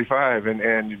 you're 35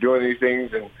 and you're doing these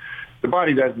things. And the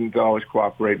body doesn't always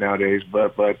cooperate nowadays.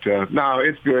 But no,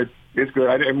 it's good. It's good.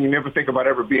 I mean, you never think about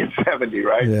ever being 70,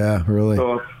 right? Yeah, really.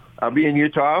 So I'll be in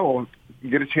Utah. We'll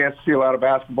get a chance to see a lot of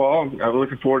basketball. I'm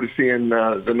looking forward to seeing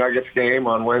the Nuggets game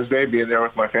on Wednesday, being there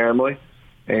with my family.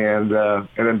 And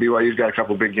then BYU's got a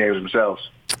couple of big games themselves.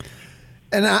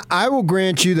 And I will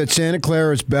grant you that Santa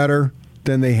Clara is better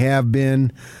than they have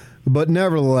been. But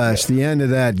nevertheless, the end of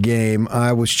that game,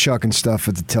 I was chucking stuff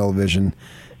at the television.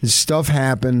 Stuff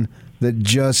happened that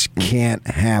just can't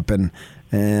happen.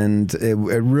 And it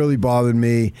really bothered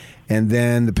me. And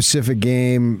then the Pacific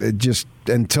game, it just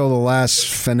until the last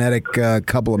frenetic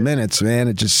couple of minutes, man,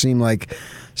 it just seemed like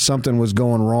something was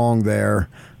going wrong there.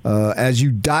 As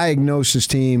you diagnose this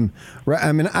team,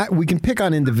 I mean, we can pick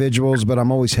on individuals, but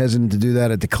I'm always hesitant to do that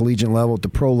at the collegiate level. At the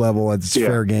pro level, it's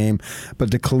fair game,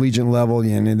 but the collegiate level,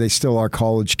 and they still are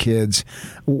college kids.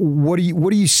 What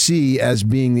do you see as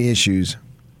being the issues?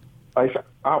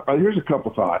 Here's a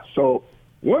couple thoughts. So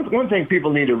one thing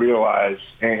people need to realize,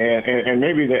 and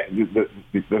maybe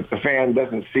the fan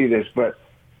doesn't see this, but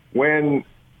when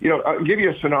I'll give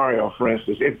you a scenario. For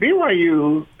instance, if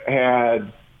BYU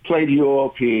had played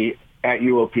UOP at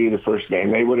UOP the first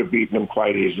game, they would have beaten them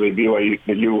quite easily.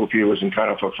 UOP was in kind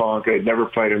of a funk. They'd never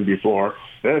played them before.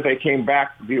 Then if they came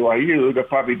back to BYU, they'd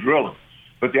probably drill them.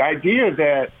 But the idea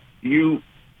that UOP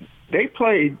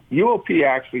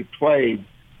actually played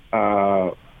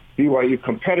BYU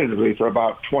competitively for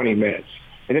about 20 minutes.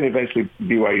 And then eventually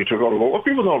BYU took over. But what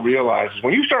people don't realize is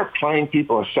when you start playing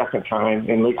people a second time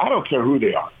in league, I don't care who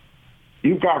they are.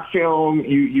 You've got film.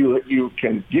 You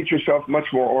can get yourself much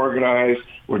more organized.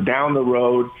 We're down the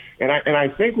road, and I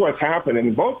think what's happened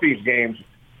in both these games,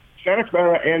 Santa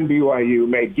Clara and BYU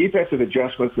made defensive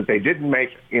adjustments that they didn't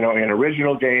make, in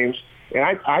original games. And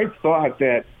I thought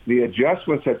that the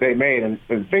adjustments that they made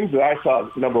and things that I saw,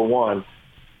 number one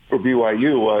for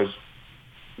BYU was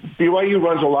BYU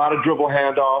runs a lot of dribble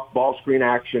handoff, ball screen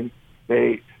action.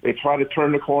 They try to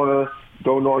turn the corner,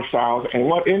 go north-south. And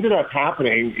what ended up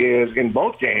happening is in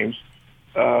both games,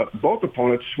 both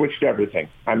opponents switched everything.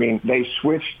 I mean, they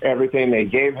switched everything. They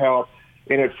gave help.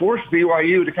 And it forced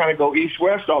BYU to kind of go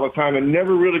east-west all the time and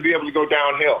never really be able to go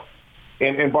downhill.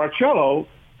 And Barcello,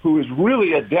 who is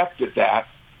really adept at that,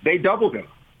 they doubled him.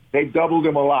 They doubled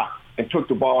him a lot and took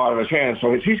the ball out of his hands.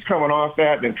 So as he's coming off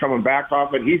that and then coming back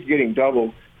off it, he's getting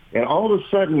doubled. And all of a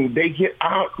sudden, they get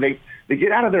out. They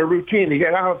get out of their routine. They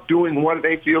get out doing what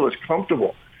they feel is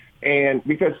comfortable. And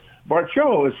because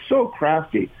Barcello is so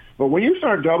crafty, but when you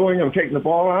start doubling them, taking the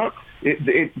ball out,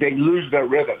 they lose their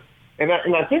rhythm. And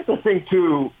I think the thing,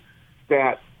 too,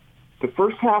 that the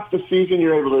first half of the season,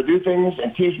 you're able to do things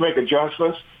and teams make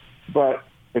adjustments. But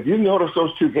if you notice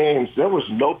those two games, there was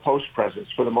no post presence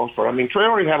for the most part. I mean,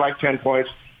 Traore had like 10 points,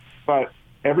 but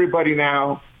everybody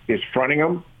now is fronting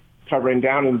them, covering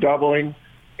down and doubling,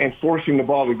 and forcing the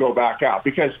ball to go back out.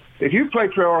 Because if you play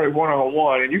Traore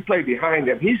one-on-one and you play behind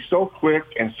him, he's so quick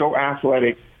and so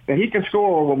athletic that he can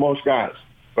score over most guys.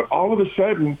 But all of a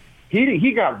sudden,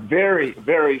 he got very,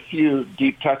 very few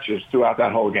deep touches throughout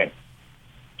that whole game.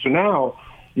 So now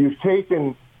you've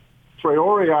taken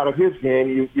Traore out of his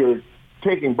game, you're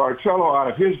taking Barcello out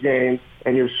of his game,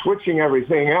 and you're switching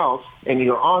everything else, and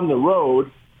you're on the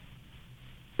road.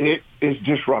 It is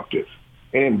disruptive.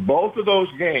 And in both of those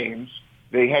games,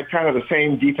 they had kind of the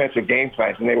same defensive game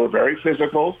plans, and they were very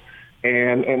physical,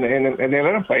 and they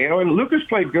let them play. And Lucas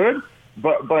played good,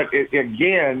 but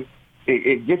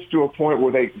it gets to a point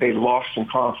where they lost some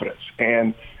confidence.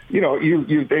 And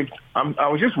I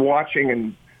was just watching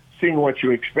and seeing what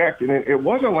you expect, and it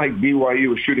wasn't like BYU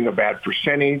was shooting a bad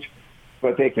percentage,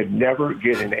 but they could never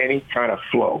get in any kind of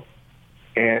flow.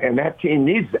 And that team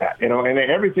needs that, and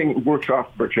everything works off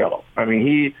Barcello. I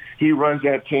mean, he runs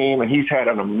that team, and he's had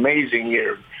an amazing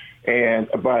year.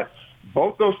 But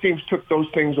both those teams took those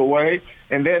things away,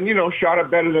 and then, shot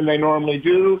it better than they normally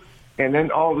do, and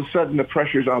then all of a sudden the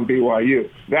pressure's on BYU.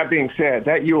 That being said,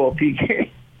 that UOP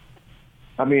game,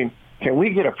 I mean, can we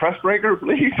get a press breaker,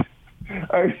 please?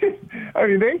 I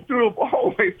mean, they threw a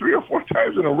ball away 3 or 4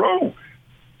 times in a row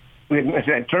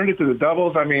and turned it to the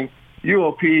doubles. I mean,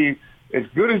 UOP, as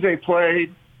good as they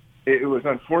played, it was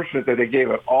unfortunate that they gave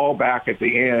it all back at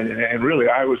the end. And really,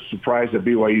 I was surprised that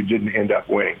BYU didn't end up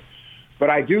winning. But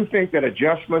I do think that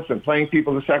adjustments and playing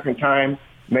people the second time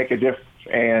make a difference.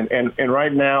 And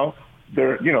right now,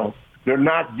 they're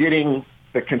not getting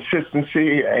the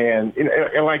consistency. And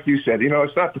like you said,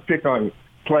 it's not to pick on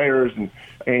players,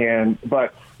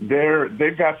 but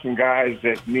they've got some guys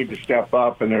that need to step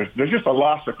up. And there's just a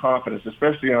loss of confidence,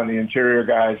 especially on the interior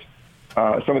guys.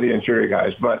 Some of the interior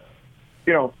guys. But,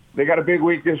 they got a big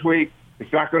week this week.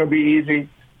 It's not going to be easy.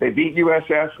 They beat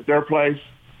USF at their place.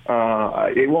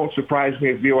 It won't surprise me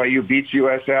if BYU beats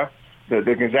USF. The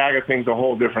Gonzaga thing's a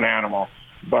whole different animal.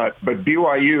 But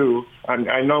BYU,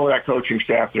 I know that coaching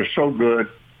staff, they're so good,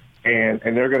 and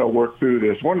they're going to work through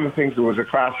this. One of the things that was the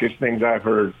classiest things I've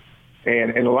heard,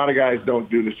 and a lot of guys don't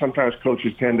do this. Sometimes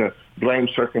coaches tend to blame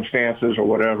circumstances or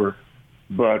whatever.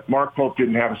 but Mark Pope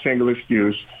didn't have a single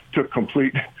excuse, took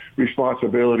complete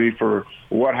responsibility for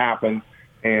what happened,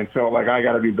 and felt like I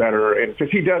got to be better. And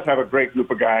because he does have a great group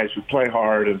of guys who play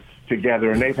hard and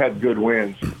together, and they've had good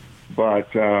wins.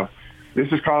 But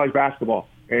this is college basketball,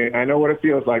 and I know what it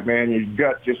feels like, man. Your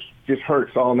gut just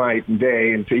hurts all night and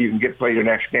day until you can play your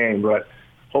next game. But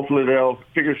hopefully they'll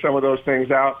figure some of those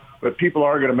things out. But people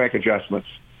are going to make adjustments.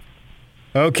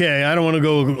 Okay, I don't want to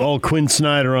go all Quinn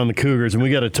Snyder on the Cougars, and we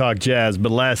got to talk Jazz.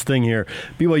 But last thing here,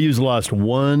 BYU's lost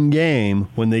one game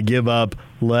when they give up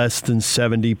less than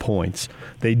 70 points.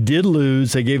 They did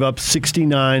lose. They gave up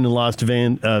 69 and lost to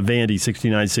Vandy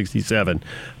 69-67.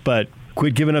 But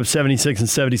quit giving up 76 and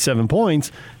 77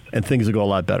 points, and things will go a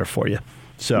lot better for you.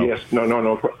 So yes,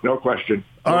 no question.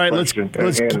 All right, let's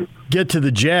get to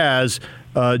the Jazz.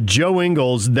 Joe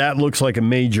Ingles, that looks like a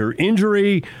major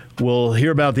injury. We'll hear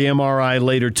about the MRI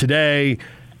later today.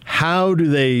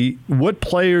 What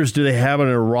players do they have on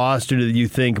their roster that you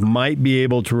think might be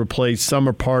able to replace some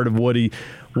or part of what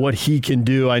he can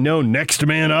do? I know next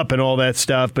man up and all that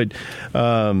stuff, but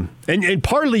and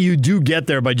partly you do get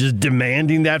there by just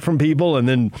demanding that from people, and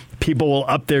then people will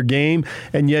up their game,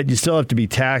 and yet you still have to be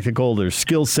tactical. There's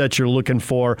skill sets you're looking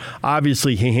for.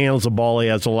 Obviously, he handles the ball. He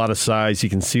has a lot of size. He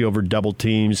can see over double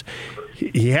teams.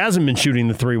 He hasn't been shooting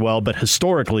the three well, but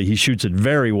historically he shoots it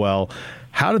very well.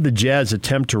 How did the Jazz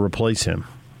attempt to replace him?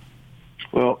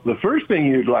 Well, the first thing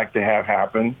you'd like to have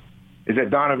happen is that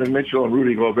Donovan Mitchell and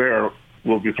Rudy Gobert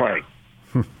will be playing.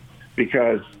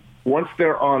 Because once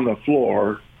they're on the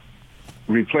floor,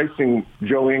 replacing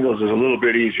Joe Ingles is a little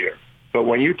bit easier. But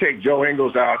when you take Joe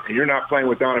Ingles out and you're not playing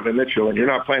with Donovan Mitchell and you're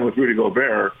not playing with Rudy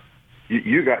Gobert,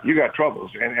 you got troubles.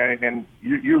 And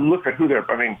you look at who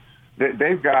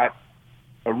they've got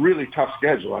a really tough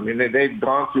schedule. I mean, they've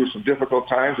gone through some difficult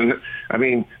times, and I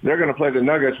mean, they're going to play the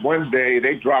Nuggets Wednesday.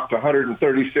 They dropped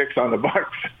 136 on the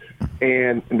Bucks,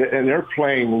 and they're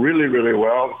playing really, really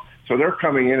well. So they're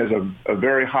coming in as a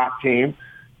very hot team,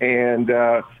 and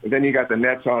then you got the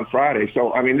Nets on Friday.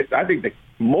 So I mean, I think the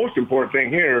most important thing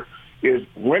here is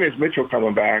when is Mitchell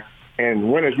coming back,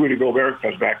 and when is Rudy Gobert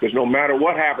comes back? Because no matter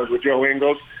what happens with Joe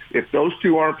Ingles, if those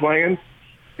two aren't playing,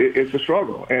 it's a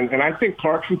struggle. And I think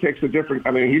Clarkson takes a different.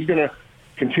 I mean, he's going to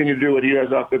continue to do what he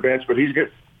does off the bench, but he's going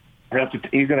to have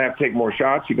to take more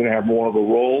shots. He's going to have more of a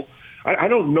role. I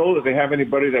don't know that they have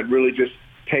anybody that really just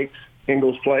takes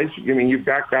Ingles' place. I mean, you've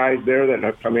got guys there that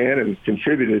have come in and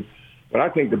contributed, but I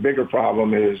think the bigger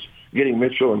problem is getting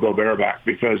Mitchell and Gobert back,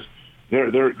 because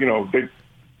they're the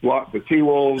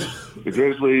T-Wolves, the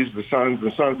Grizzlies, the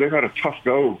Suns, they've had a tough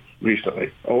go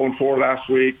recently. 0-4 last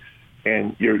week.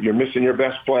 And you're missing your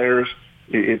best players.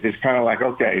 It's kind of like,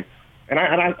 okay. And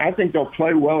I think they'll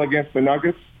play well against the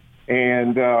Nuggets.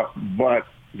 And but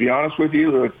to be honest with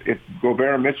you, if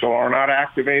Gobert and Mitchell are not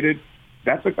activated,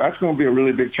 that's going to be a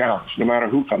really big challenge, no matter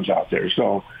who comes out there.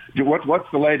 So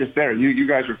what's the latest there? You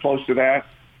guys are close to that.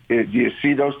 Do you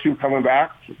see those two coming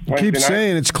back? Keep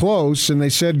saying it's close, and they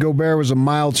said Gobert was a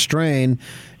mild strain,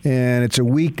 and it's a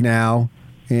week now.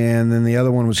 And then the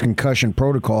other one was concussion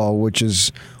protocol, which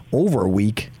is over a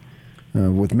week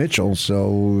with Mitchell,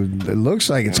 so it looks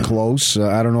like it's close.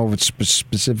 I don't know if it's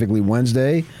specifically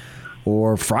Wednesday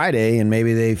or Friday, and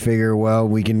maybe they figure, well,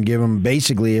 we can give him,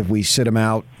 basically, if we sit him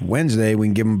out Wednesday, we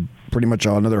can give him pretty much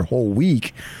another whole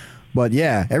week. But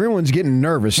yeah, everyone's getting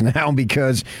nervous now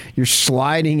because you're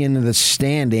sliding into the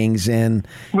standings. And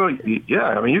well, yeah,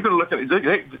 I mean, you can look at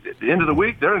the end of the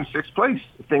week, they're in sixth place.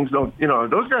 Things don't,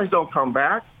 those guys don't come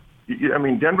back. I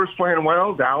mean, Denver's playing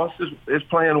well. Dallas is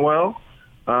playing well.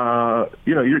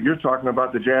 You're talking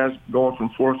about the Jazz going from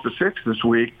fourth to sixth this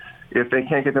week if they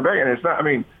can't get them back. And it's not. I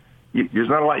mean, there's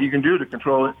not a lot you can do to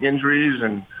control injuries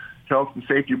and health and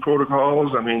safety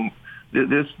protocols. I mean,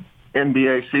 this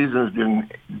NBA season has been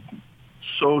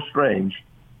so strange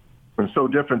and so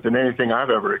different than anything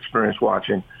I've ever experienced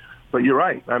watching. But you're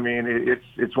right. I mean,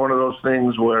 it's one of those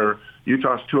things where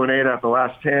Utah's 2-8 out the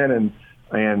last 10,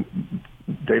 and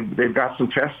they've got some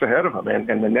tests ahead of them,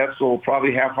 and the Nets will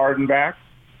probably have Harden back.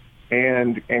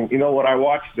 And you know what? I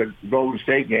watched the Golden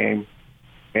State game,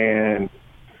 and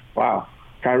wow,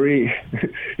 Kyrie,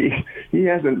 he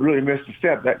hasn't really missed a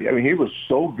step. He was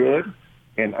so good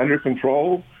and under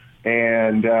control,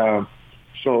 and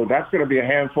so that's going to be a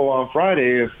handful on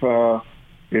Friday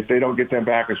if they don't get them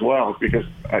back as well, because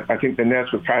I think the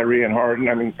Nets with Kyrie and Harden.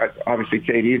 I mean, obviously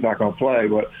KD's not going to play,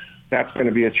 but that's going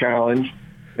to be a challenge.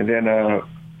 And then,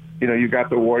 you've got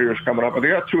the Warriors coming up. But they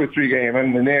got 2 or 3 games.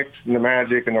 And the Knicks and the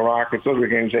Magic and the Rockets, those are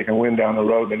games they can win down the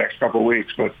road the next couple of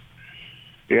weeks. But,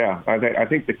 yeah, I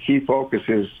think the key focus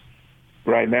is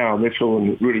right now Mitchell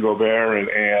and Rudy Gobert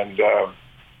and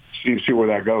see where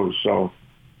that goes. So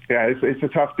Yeah, it's a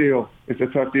tough deal. It's a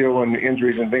tough deal when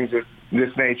injuries and things of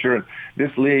this nature. And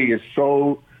this league is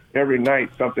so every night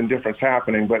something different's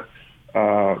happening, but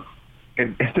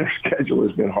and their schedule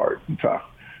has been hard and tough.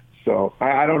 So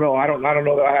I don't know. I don't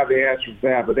know that I have the answer to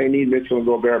that. But they need Mitchell and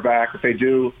Gobert back. If they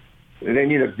do, they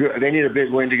need a big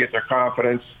win to get their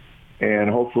confidence, and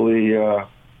hopefully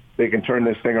they can turn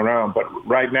this thing around. But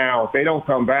right now, if they don't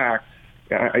come back,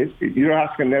 you're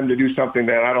asking them to do something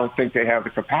that I don't think they have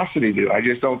the capacity to do. I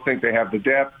just don't think they have the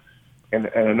depth and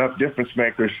enough difference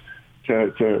makers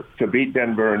to beat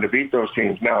Denver and to beat those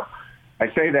teams. Now,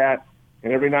 I say that,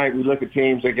 and every night we look at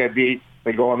teams that get beat,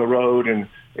 they go on the road, and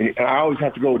I always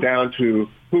have to go down to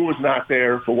who was not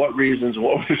there, for what reasons,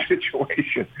 what was the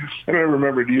situation. I don't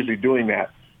remember usually doing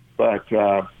that. But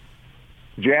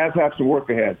Jazz have some work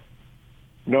ahead,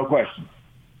 no question.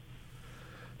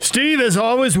 Steve, as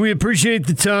always, we appreciate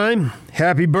the time.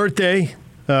 Happy birthday.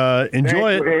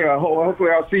 Enjoy it. Hey, hopefully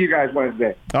I'll see you guys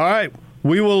Wednesday. All right.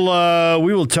 We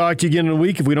will talk to you again in a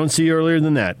week if we don't see you earlier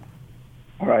than that.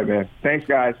 All right, man. Thanks,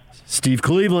 guys. Steve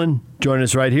Cleveland, join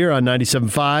us right here on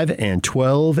 97.5 and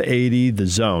 1280 The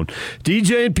Zone.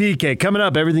 DJ and PK, coming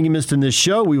up, everything you missed in this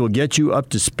show, we will get you up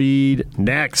to speed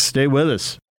next. Stay with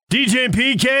us. DJ and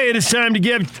PK, it is time to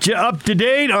get you up to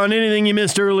date on anything you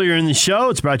missed earlier in the show.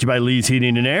 It's brought to you by Lee's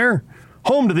Heating and Air,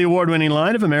 home to the award-winning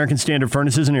line of American Standard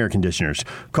furnaces and air conditioners.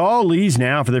 Call Lee's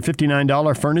now for their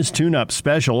 $59 furnace tune-up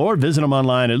special, or visit them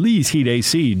online at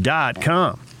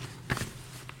leesheatac.com.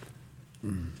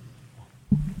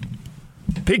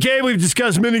 PK, we've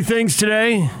discussed many things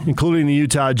today, including the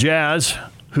Utah Jazz,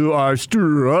 who are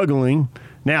struggling.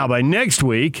 Now, by next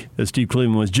week, as Steve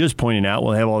Cleveland was just pointing out,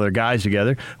 we'll have all their guys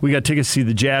together. We got tickets to see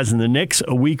the Jazz and the Knicks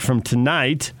a week from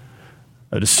tonight.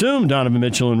 I'd assume Donovan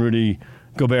Mitchell and Rudy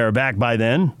Gobert are back by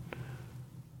then.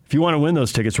 If you want to win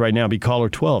those tickets right now, be caller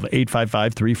 12,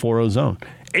 855-340-ZONE.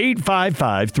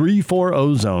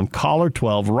 855-340-ZONE. Caller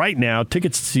 12 right now.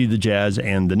 Tickets to see the Jazz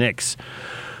and the Knicks.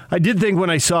 I did think when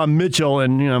I saw Mitchell,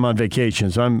 and I'm on vacation,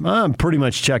 so I'm pretty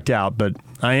much checked out, but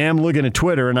I am looking at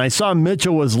Twitter, and I saw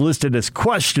Mitchell was listed as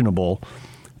questionable,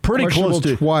 pretty close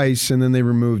to twice, and then they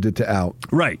removed it to out.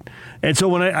 Right. And so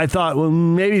when I thought, well,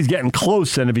 maybe he's getting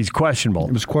close then if he's questionable.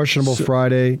 It was questionable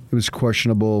Friday. It was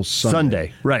questionable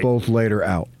Sunday. Right. Both later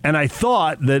out. And I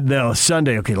thought that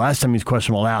Sunday, okay, last time he was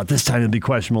questionable out, this time he'll be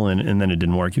questionable in, and then it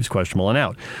didn't work. He was questionable and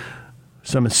out.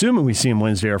 So I'm assuming we see him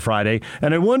Wednesday or Friday.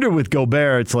 And I wonder with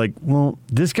Gobert, it's like, well,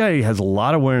 this guy has a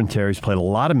lot of wear and tear. He's played a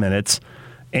lot of minutes.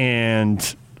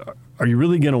 And are you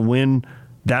really going to win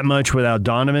that much without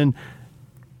Donovan?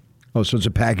 Oh, so it's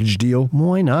a package deal?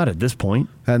 Why not at this point?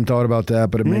 Hadn't thought about that,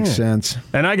 but it makes sense.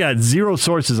 And I got zero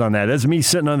sources on that. That's me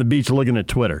sitting on the beach looking at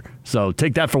Twitter. So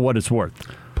take that for what it's worth.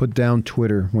 Put down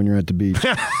Twitter when you're at the beach.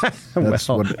 Take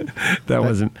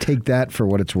that for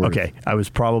what it's worth. Okay, I was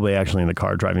probably actually in the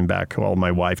car driving back while my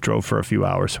wife drove for a few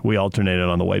hours. We alternated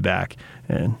on the way back,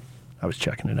 and I was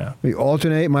checking it out. We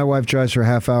alternate. My wife drives for a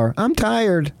half hour. I'm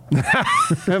tired.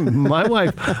 my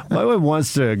wife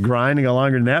wants to grind and go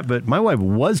longer than that, but my wife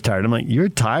was tired. I'm like, you're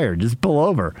tired. Just pull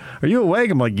over. Are you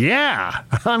awake? I'm like, yeah,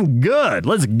 I'm good.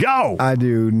 Let's go. I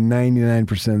do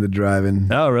 99% of the driving.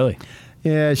 Oh, really?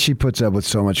 Yeah, she puts up with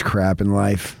so much crap in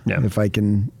life. Yeah. If I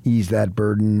can ease that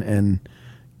burden and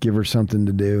give her something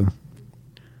to do.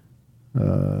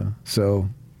 So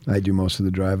I do most of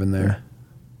the driving there.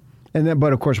 And then,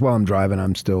 but of course, while I'm driving,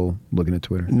 I'm still looking at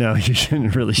Twitter. No, you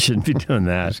shouldn't be doing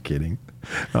that. Just kidding.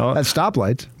 At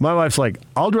stoplights. My wife's like,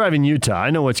 I'll drive in Utah. I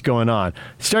know what's going on.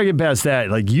 Start getting past that.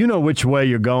 Like, you know which way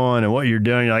you're going and what you're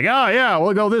doing. You're like, oh, yeah,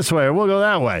 we'll go this way or we'll go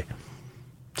that way.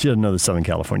 She doesn't know the Southern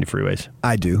California freeways.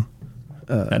 I do.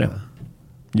 I know.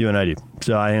 You and I do.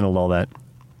 So I handled all that.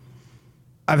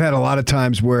 I've had a lot of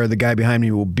times where the guy behind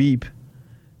me will beep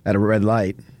at a red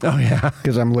light. Oh, yeah.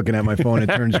 Because I'm looking at my phone. It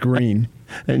turns green.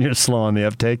 And you're slow on the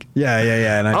uptake?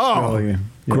 Yeah. And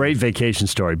Great vacation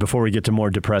story before we get to more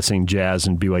depressing Jazz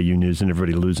and BYU news and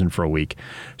everybody losing for a week.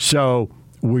 So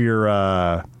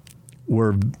we're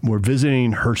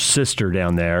visiting her sister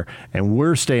down there, and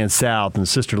we're staying south, and the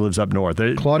sister lives up north.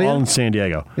 Claudia? All in San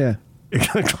Diego. Yeah.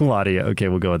 Claudia. Okay,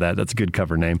 we'll go with that. That's a good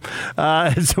cover name.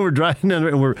 So we're driving down,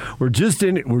 and we're just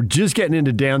getting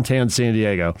into downtown San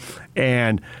Diego,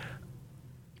 and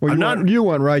you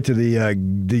went right to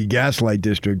the Gaslight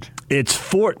District. It's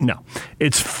four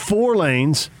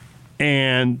lanes,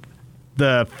 and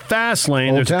the fast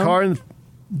lane. Old there's a car in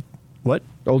what?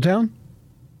 Old Town?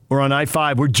 We're on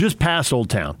I-5. We're just past Old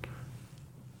Town.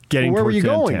 Where were you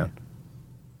downtown.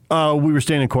 going? We were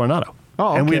staying in Coronado.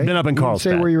 Oh, okay. And we had been up in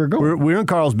Carlsbad. Say where you were going. We were in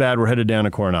Carlsbad. We're headed down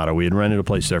to Coronado. We had rented a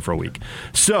place there for a week.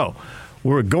 So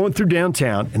we're going through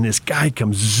downtown, and this guy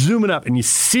comes zooming up, and you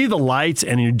see the lights,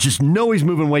 and you just know he's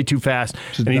moving way too fast.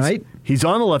 Is it night? He's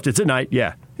on the left. It's at night,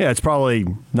 yeah. Yeah, it's probably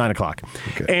 9 o'clock.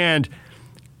 Okay. And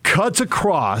cuts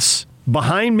across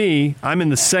behind me. I'm in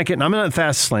the second. I'm in the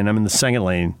fastest lane. I'm in the second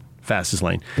lane, fastest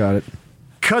lane. Got it.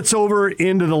 Cuts over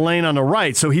into the lane on the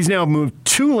right. So he's now moved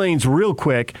 2 lanes real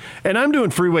quick, and I'm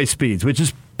doing freeway speeds, which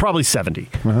is probably 70.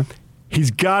 Uh-huh. He's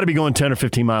got to be going 10 or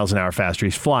 15 miles an hour faster.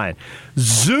 He's flying.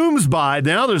 Zooms by.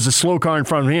 Now there's a slow car in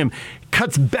front of him.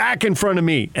 Cuts back in front of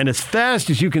me. And as fast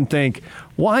as you can think,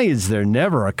 why is there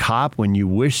never a cop when you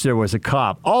wish there was a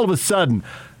cop? All of a sudden,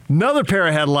 another pair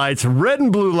of headlights, red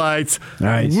and blue lights,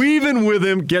 weaving with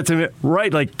him, gets him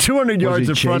right like 200 yards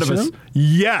in front of us. him?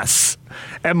 Yes.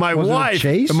 And my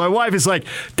wife is like,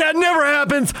 that never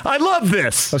happens. I love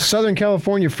this. A Southern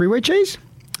California freeway chase?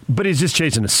 But he's just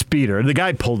chasing a speeder. The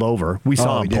guy pulled over. We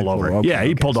saw him pull over. Okay, yeah,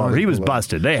 he pulled over. He was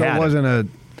busted. They had it wasn't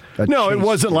a no, chase. it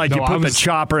wasn't like you put the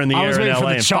chopper in the air in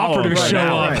LA and chopper to show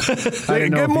up.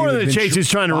 Good more than the chase. He's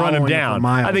trying to run him down.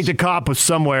 I think the cop was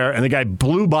somewhere, and the guy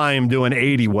blew by him doing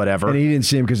 80, whatever. And he didn't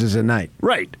see him because it's at night.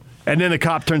 Right. And then the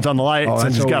cop turns on the lights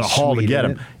and he's got a haul to get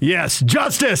him. Yes,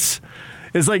 justice.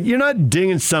 It's like you're not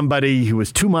dinging somebody who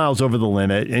was 2 miles over the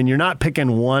limit, and you're not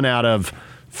picking one out of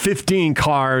 15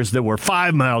 cars that were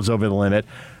 5 miles over the limit.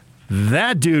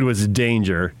 That dude was a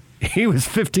danger. He was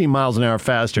 15 miles an hour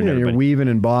faster than everybody. You're weaving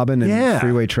and bobbing in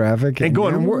freeway traffic. And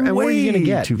going where are you going to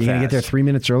get? Too You're going to get there 3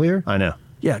 minutes earlier? I know.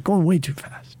 Yeah, going way too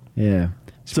fast. Yeah.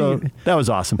 So that was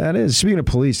awesome. That is. Speaking of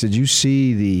police, did you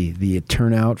see the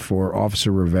turnout for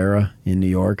Officer Rivera in New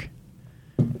York?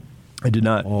 I did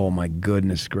not. Oh, my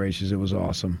goodness gracious. It was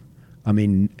awesome. I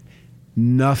mean,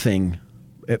 nothing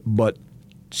but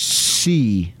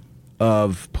sea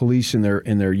of police in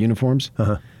their uniforms.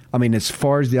 Uh-huh. I mean, as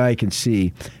far as the eye can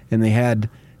see. And they had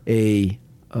you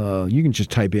can just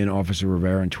type in Officer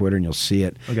Rivera on Twitter and you'll see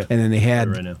it. Okay. And then they had,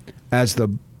 right now. as the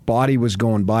body was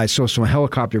going by, so a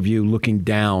helicopter view looking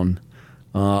down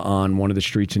on one of the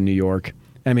streets in New York.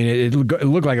 I mean, it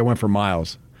looked like it went for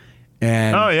miles.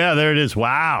 And oh, yeah, there it is.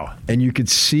 Wow. And you could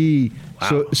see,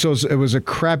 so it was a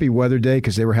crappy weather day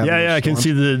because they were having I can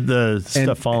see the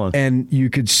stuff falling. And you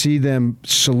could see them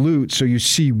salute, so you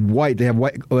see white. They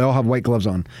all have white gloves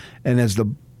on. And as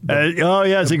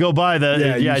as they go by,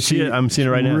 I see it. I'm seeing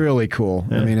it right now. Really cool.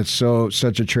 Yeah. I mean, it's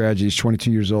such a tragedy. He's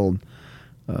 22 years old.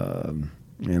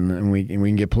 And we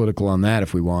can get political on that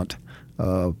if we want.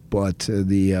 But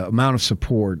the amount of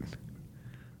support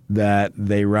that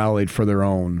they rallied for their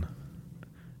own,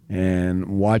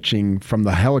 and watching from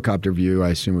the helicopter view,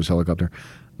 I assume it was helicopter.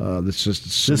 This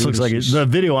looks like the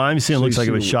video I'm seeing looks like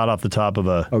it was shot off the top of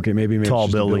a maybe tall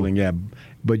building. Yeah,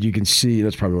 but you can see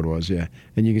that's probably what it was. Yeah,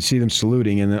 and you can see them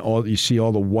saluting, and then you see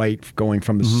all the white going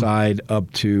from the side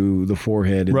up to the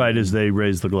forehead. Right as they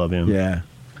raise the glove in. Yeah,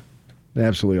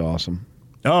 absolutely awesome.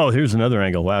 Oh, here's another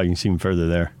angle. Wow, you can see them further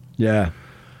there. Yeah,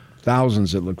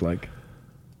 thousands it looked like.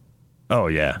 Oh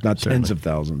yeah, not tens of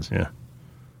thousands. Yeah.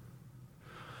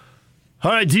 All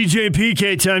right, DJ and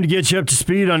PK, time to get you up to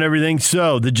speed on everything.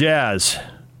 So, the Jazz,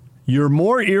 you're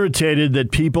more irritated that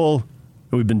people,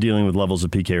 we've been dealing with levels of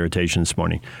PK irritation this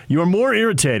morning. You're more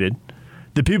irritated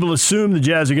that people assume the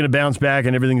Jazz are going to bounce back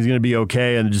and everything's going to be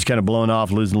okay and they're just kind of blowing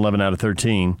off, losing 11 out of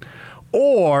 13.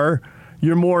 Or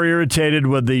you're more irritated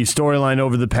with the storyline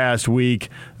over the past week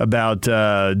about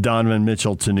Donovan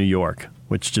Mitchell to New York,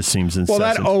 which just seems incessant.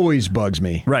 Well, that always bugs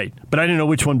me. Right, but I didn't know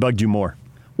which one bugged you more.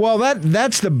 Well,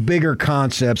 that's the bigger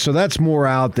concept, so that's more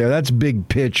out there. That's big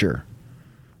picture.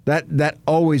 That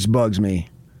always bugs me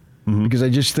because I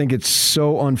just think it's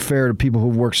so unfair to people who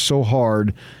work so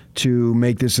hard to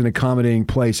make this an accommodating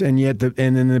place, and yet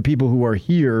then the people who are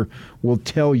here will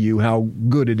tell you how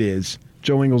good it is.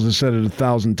 Joe Ingles has said it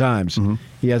 1,000 times.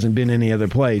 He hasn't been any other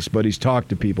place, but he's talked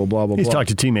to people, blah, blah, blah. He's talked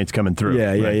to teammates coming through.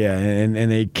 Yeah. And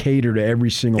they cater to every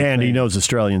single thing. And he knows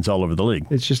Australians all over the league.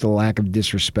 It's just a lack of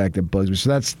disrespect that bugs me. So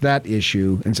that's that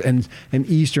issue. And an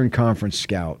Eastern Conference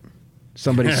scout,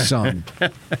 somebody's son.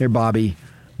 Here, Bobby,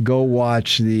 go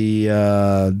watch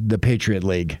the Patriot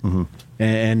League.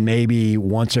 And maybe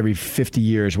once every 50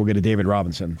 years we'll get a David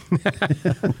Robinson.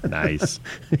 Nice.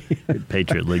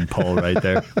 Patriot League poll right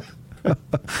there.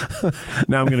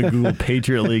 Now I'm going to Google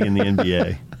Patriot League in the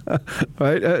NBA.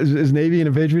 Right? Is Navy in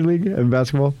a Patriot League in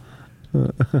basketball?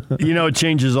 It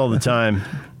changes all the time.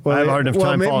 I have a hard enough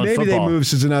time following maybe football. Maybe they moved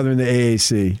since another in the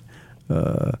AAC.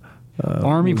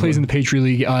 Army plays in the Patriot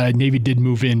League. Navy did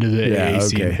move into the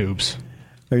AAC in hoops.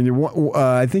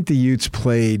 I think the Utes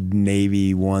played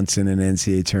Navy once in an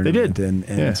NCAA tournament. They did.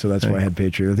 And so that's why I had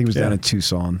Patriot. I think it was down in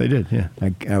Tucson. They did, yeah.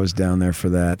 I was down there for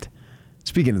that.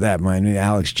 Speaking of that,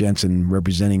 Alex Jensen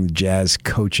representing the Jazz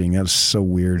coaching, that was so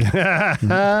weird. I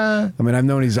mean, I've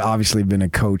known he's obviously been a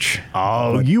coach.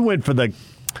 Oh, you went for the...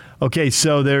 Okay,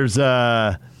 so there's 6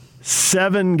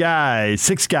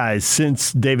 guys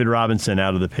since David Robinson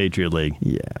out of the Patriot League.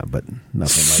 Yeah, but nothing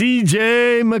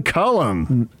C.J.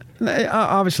 McCollum.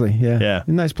 Obviously, yeah. Yeah.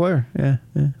 Nice player, yeah.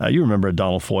 You remember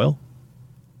Donald Foyle?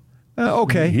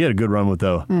 Okay. He had a good run with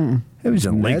He was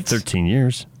in the league 13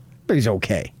 years. But he's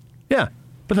okay. Yeah,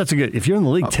 but that's a good... If you're in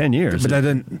the league 10 years... But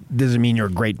that doesn't mean you're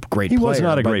a great player. He was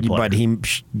not a great player. But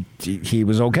he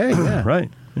was okay, yeah.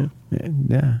 Right.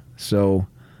 Yeah. So...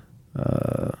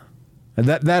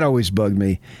 that always bugged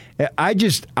me.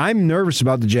 I'm nervous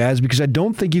about the Jazz because I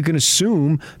don't think you can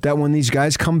assume that when these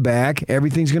guys come back,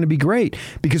 everything's going to be great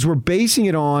because we're basing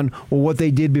it on what they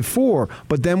did before.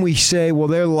 But then we say, well,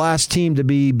 they're the last team to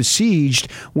be besieged,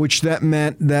 which that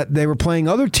meant that they were playing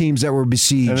other teams that were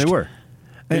besieged. And they were.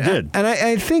 They did. And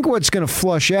I think what's going to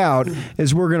flush out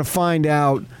is we're going to find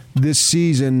out this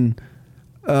season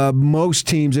most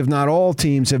teams, if not all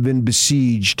teams, have been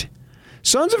besieged.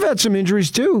 Suns have had some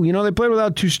injuries, too. They played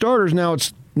without 2 starters. Now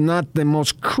it's not the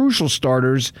most crucial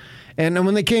starters. And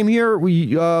when they came here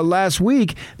last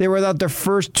week, they were without their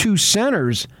first 2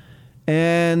 centers.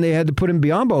 And they had to put in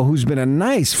Biyombo, who's been a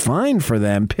nice find for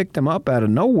them, picked them up out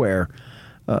of nowhere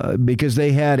because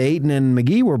they had Ayton and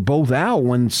McGee were both out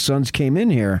when Suns came in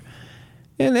here.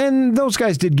 And those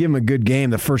guys did give him a good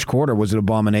game. The first quarter was an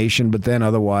abomination, but then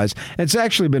otherwise. It's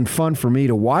actually been fun for me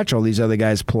to watch all these other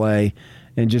guys play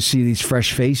and just see these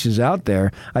fresh faces out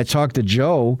there. I talked to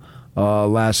Joe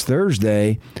last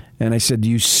Thursday, and I said, do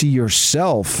you see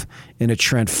yourself in a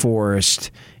Trent Forrest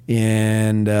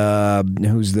and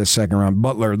who's the second round?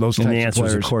 Butler, those types of players? And the answer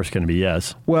is, of course, going to be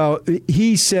yes. Well,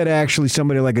 he said actually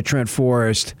somebody like a Trent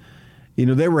Forrest,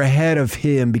 they were ahead of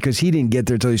him because he didn't get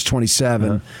there until he's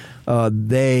 27.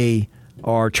 They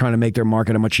are trying to make their mark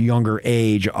at a much younger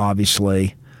age,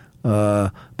 obviously.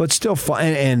 But still fun.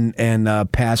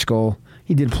 And Pascal...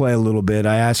 He did play a little bit.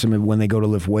 I asked him when they go to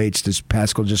lift weights, does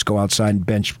Pascal just go outside and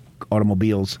bench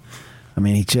automobiles? I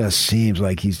mean, he just seems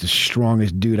like he's the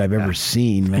strongest dude I've ever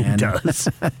seen, man. He does.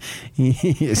 He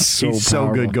is so He's so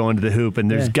powerful. good going to the hoop, and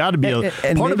there's got to be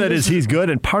part of that is he's good,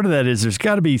 and part of that is there's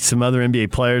got to be some other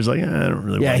NBA players like I don't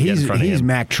really want to get in front of him. He's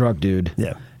Mack Truck, dude.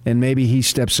 Yeah, and maybe he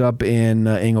steps up in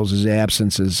Ingles'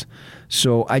 absences.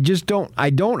 So I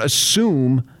don't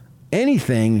assume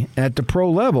anything at the pro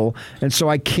level, and so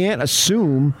I can't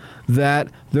assume that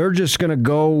they're just going to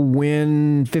go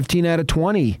win 15 out of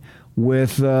 20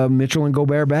 with Mitchell and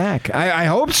Gobert back. I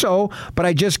hope so, but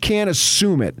I just can't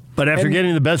assume it. But after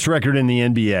getting the best record in the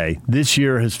NBA, this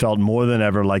year has felt more than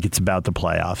ever like it's about the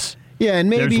playoffs. Yeah, and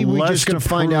maybe we're just going to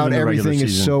find out everything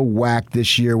is so whacked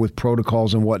this year with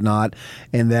protocols and whatnot,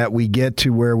 and that we get to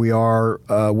where we are,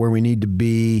 where we need to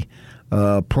be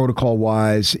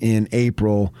protocol-wise in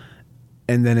April,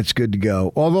 and then it's good to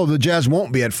go. Although the Jazz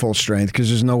won't be at full strength because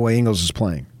there's no way Ingles is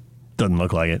playing. Doesn't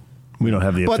look like it. We don't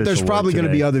have the official But there's probably going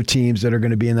to be other teams that are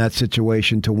going to be in that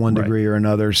situation to one degree or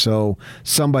another, so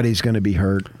somebody's going to be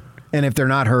hurt. And if they're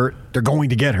not hurt, they're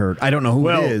going to get hurt. I don't know who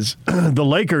it is. The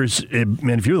Lakers,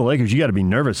 man, if you're the Lakers, you got to be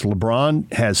nervous.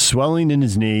 LeBron has swelling in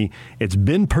his knee. It's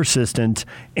been persistent,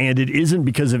 and it isn't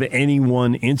because of any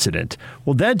one incident.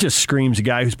 Well, that just screams a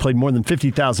guy who's played more than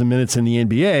 50,000 minutes in the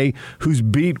NBA, who's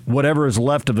beat whatever is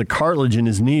left of the cartilage in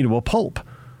his knee to a pulp.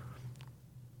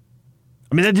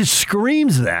 I mean, that just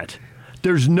screams that.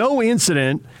 There's no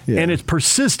incident, and it's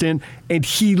persistent, and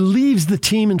he leaves the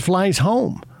team and flies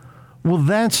home. Well,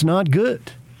 that's not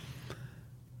good.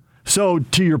 So,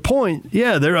 to your point,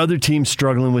 yeah, there are other teams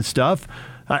struggling with stuff.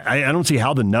 I don't see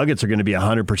how the Nuggets are going to be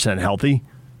 100% healthy.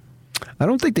 I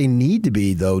don't think they need to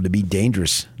be, though, to be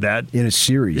dangerous in a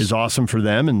series. Is awesome for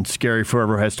them and scary for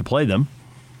whoever has to play them.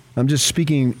 I'm just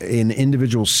speaking in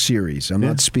individual series. I'm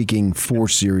not speaking 4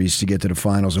 series to get to the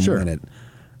finals and win it.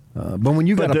 But when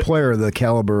you got a player of the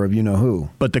caliber of you-know-who.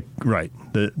 But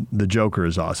the Joker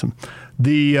is awesome.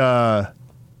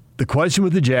 The question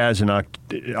with the Jazz in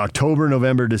October,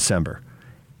 November, December,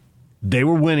 they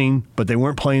were winning, but they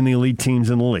weren't playing the elite teams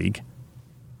in the league.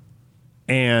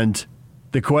 And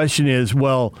the question is,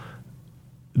 well,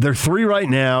 they're 3 right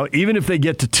now. Even if they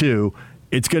get to 2,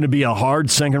 it's going to be a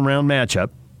hard second-round matchup.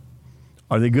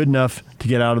 Are they good enough to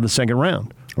get out of the second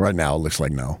round? Right now, it looks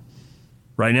like no.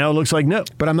 Right now, it looks like no.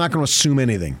 But I'm not going to assume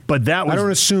anything. But I don't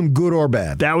assume good or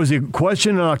bad. That was a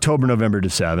question in October, November,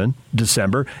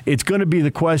 December. It's going to be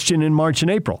the question in March and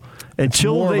April.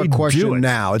 Until more they of a question do it.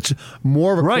 now. It's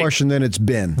more of a question than it's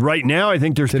been. Right now, I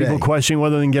think there's people questioning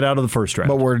whether they can get out of the first round.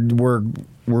 But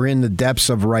we're in the depths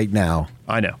of right now.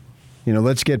 I know.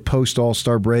 let's get post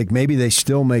All-Star break. Maybe they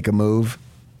still make a move.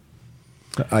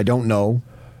 I don't know.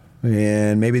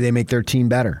 And maybe they make their team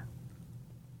better.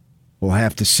 We'll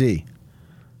have to see.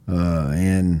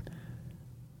 And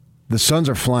the Suns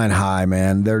are flying high,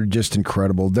 man. They're just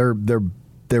incredible.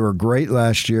 They were great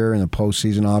last year in the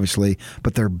postseason, obviously,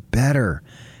 but they're better.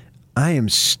 I am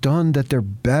stunned that they're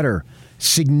better.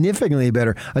 Significantly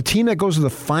better. A team that goes to the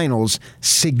finals,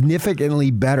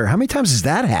 significantly better. How many times has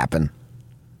that happened?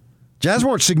 Jazz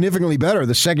weren't significantly better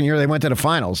the second year they went to the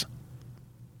finals.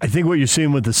 I think what you're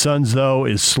seeing with the Suns, though,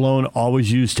 is Sloan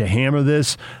always used to hammer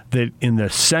this, that in the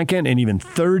second and even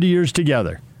third years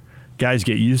together, guys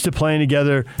get used to playing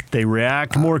together. They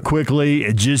react more quickly.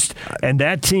 And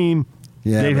that team,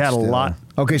 they've had a lot.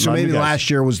 Okay, so maybe last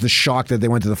year was the shock that they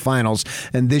went to the finals,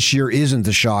 and this year isn't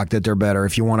the shock that they're better,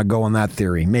 if you want to go on that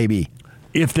theory. Maybe.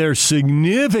 If they're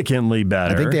significantly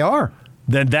better. I think they are.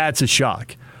 Then that's a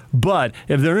shock. But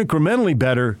if they're incrementally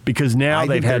better because now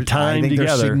they've had time together.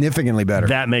 They're significantly better.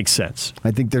 That makes sense.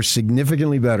 I think they're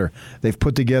significantly better. They've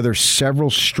put together several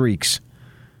streaks.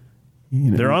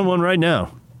 They're on one right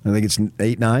now. I think it's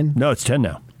 8-9? No, it's 10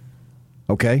 now.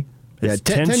 Okay. It's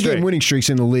 10 game winning streaks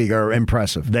in the league are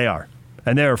impressive. They are.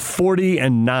 And they're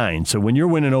 40-9. So when you're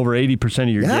winning over 80% of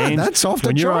your games, that's off the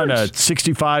when you're charts. on a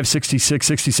 65, 66,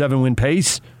 67 win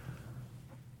pace,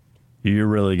 you're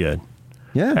really good.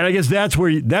 Yeah. And I guess that's where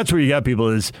you got people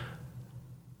is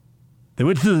they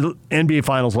went to the NBA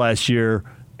Finals last year,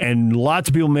 and lots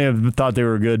of people may have thought they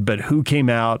were good, but who came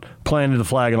out, planted the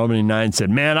flag on opening night and said,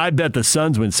 man, I bet the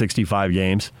Suns win 65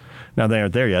 games. Now, they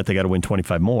aren't there yet. They got to win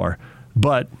 25 more.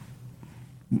 But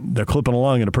they're clipping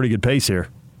along at a pretty good pace here.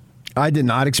 I did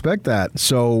not expect that.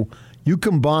 So you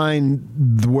combine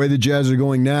the way the Jazz are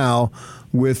going now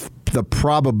with the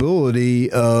probability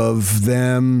of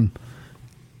them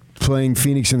playing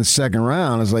Phoenix in the second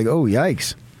round. It's like, oh,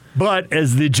 yikes. But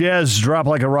as the Jazz drop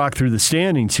like a rock through the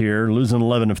standings here, losing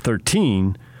 11 of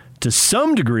 13, to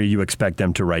some degree you expect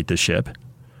them to right the ship.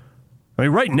 I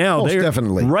mean, right now,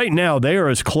 they are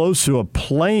as close to a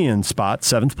play-in spot,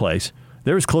 7th place.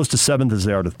 They're as close to 7th as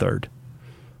they are to 3rd.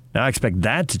 Now, I expect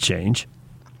that to change.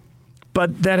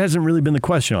 But that hasn't really been the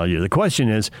question all year. The question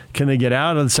is, can they get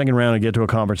out of the second round and get to a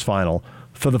conference final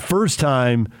for the first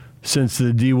time since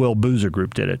the D. Will Boozer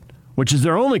group did it, which is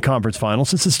their only conference final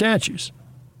since the Statues.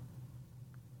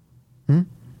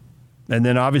 And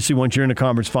then obviously once you're in a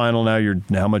conference final, now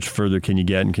how much further can you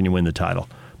get and can you win the title?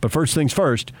 But first things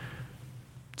first,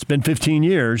 it's been 15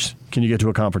 years. Can you get to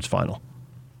a conference final?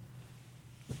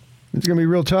 It's going to be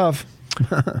real tough.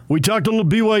 We talked a little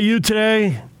BYU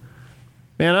today.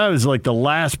 Man, I was like the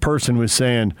last person who was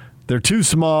saying they're too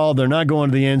small. They're not going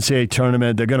to the NCAA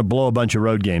tournament. They're going to blow a bunch of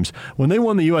road games. When they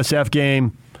won the USF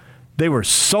game, they were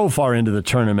so far into the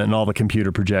tournament and all the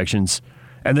computer projections,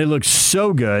 and they looked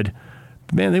so good.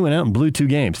 Man, they went out and blew 2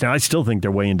 games. Now, I still think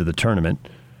they're way into the tournament.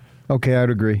 Okay, I'd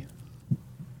agree.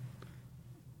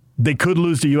 They could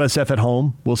lose to USF at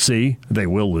home. We'll see. They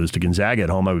will lose to Gonzaga at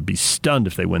home. I would be stunned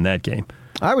if they win that game.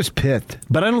 I was pissed.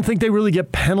 But I don't think they really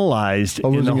get penalized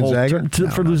in the whole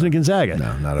for losing to Gonzaga.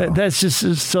 No, not at all. That's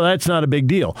that's not a big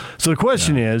deal. So the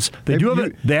question is, they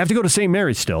have to go to St.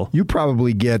 Mary's still. You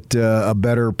probably get a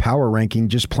better power ranking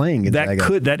just playing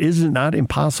Gonzaga. That is not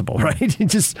impossible, right? You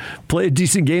just play a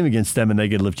decent game against them and they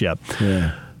could lift you up.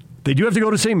 Yeah. They do have to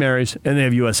go to St. Mary's and they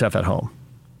have USF at home.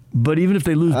 But even if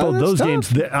they lose both those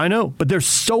games, I know, but they're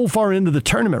so far into the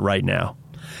tournament right now.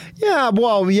 Yeah,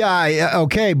 well,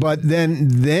 okay, but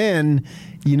then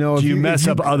you know, if you mess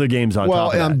up other games on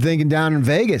top of that. I'm thinking down in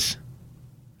Vegas.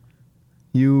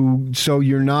 You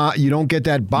don't get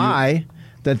that bye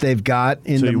that they've got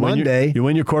in the Monday. You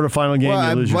win your quarterfinal game,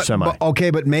 you lose your semi.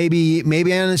 But maybe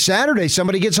on a Saturday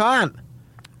somebody gets hot.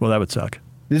 Well, that would suck.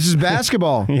 This is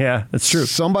basketball. Yeah, that's true.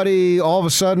 Somebody all of a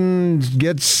sudden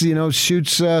gets,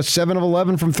 shoots 7 of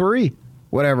 11 from 3,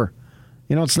 whatever.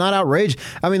 It's not outrageous.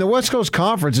 I mean, the West Coast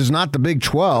Conference is not the Big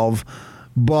 12,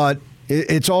 but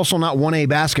it's also not 1A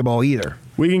basketball either.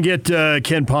 We can get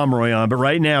Ken Pomeroy on, but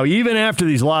right now, even after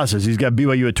these losses, he's got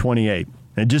BYU at 28.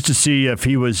 And just to see if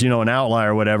he was, an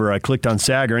outlier or whatever, I clicked on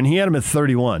Sager, and he had him at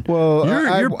 31. Well,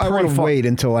 I want to wait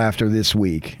until after this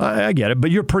week. I get it,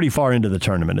 but you're pretty far into the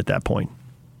tournament at that point.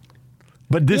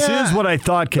 But this is what I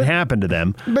thought could happen to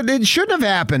them. But it shouldn't have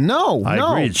happened.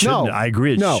 I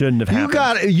agree. It shouldn't have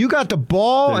happened. You got the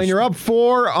ball and you're up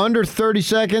 4 under 30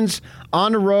 seconds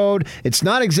on the road. It's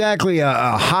not exactly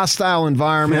a hostile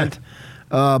environment.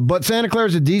 But Santa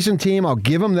Clara's a decent team. I'll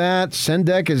give him that.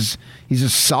 Sendek he's a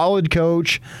solid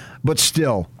coach. But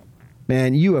still,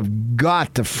 man, you have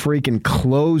got to freaking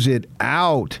close it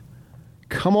out.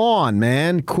 Come on,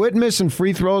 man. Quit missing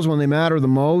free throws when they matter the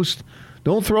most.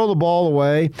 Don't throw the ball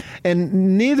away.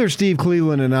 And neither Steve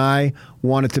Cleveland and I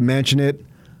wanted to mention it,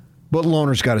 but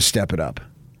Lohner's got to step it up.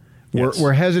 Yes.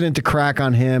 We're hesitant to crack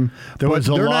on him, but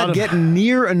they're not getting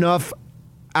near enough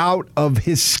out of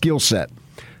his skill set.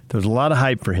 There's a lot of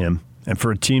hype for him, and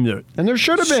for a team that there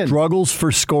should have been struggles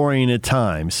for scoring at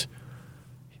times.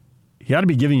 You got to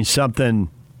be giving you something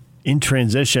in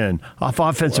transition, off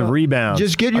offensive rebound.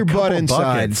 Just get your butt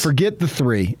inside. Buckets. Forget the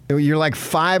three. You're like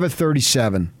 5 of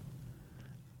 37.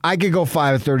 I could go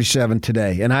 5 of 37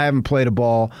 today, and I haven't played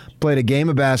a game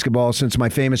of basketball since my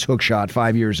famous hook shot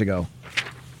 5 years ago.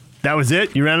 That was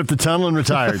it? You ran up the tunnel and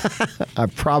retired? I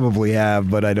probably have,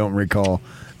 but I don't recall.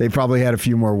 They probably had a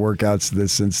few more workouts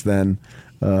since then.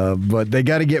 But they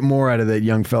got to get more out of that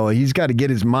young fella. He's got to get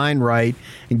his mind right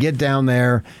and get down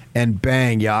there and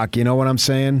bang, Yak. You know what I'm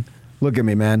saying? Look at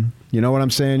me, man. You know what I'm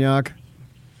saying, Yak?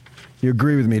 You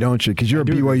agree with me, don't you? Because you're a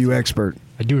BYU expert.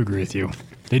 I do agree with you.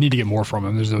 They need to get more from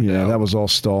him. There's no doubt. Yeah, that was all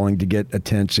stalling to get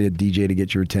attention, DJ to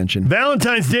get your attention.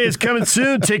 Valentine's Day is coming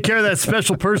soon. Take care of that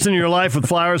special person in your life with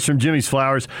flowers from Jimmy's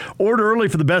Flowers. Order early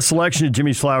for the best selection at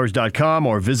jimmysflowers.com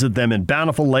or visit them in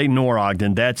Bountiful, Layton, or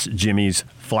Ogden. That's Jimmy's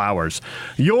Flowers.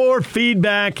 Your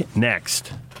feedback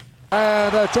next.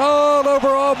 And it's all over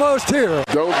almost here.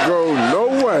 Don't go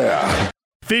nowhere.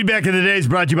 Feedback of the day is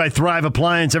brought to you by Thrive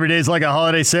Appliance. Every day is like a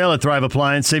holiday sale at Thrive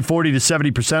Appliance. Save 40 to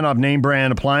 70% off name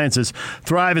brand appliances.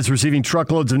 Thrive is receiving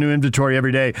truckloads of new inventory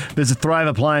every day. Visit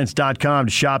thriveappliance.com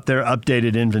to shop their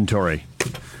updated inventory.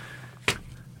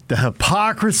 The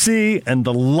hypocrisy and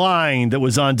the lying that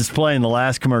was on display in the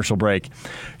last commercial break.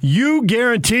 You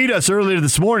guaranteed us earlier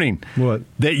this morning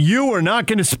that you were not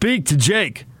going to speak to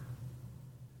Jake.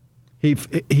 He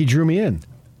drew me in.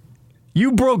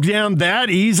 You broke down that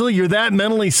easily? You're that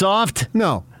mentally soft?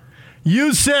 No.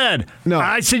 You said. No.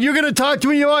 I said, you're going to talk to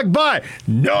me, Yak? Bye.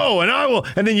 No, and I will.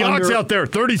 And then Yak's out there,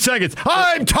 30 seconds.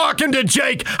 I'm talking to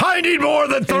Jake. I need more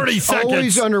than 30 seconds.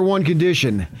 Always under one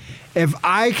condition. If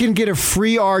I can get a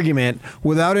free argument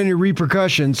without any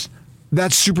repercussions,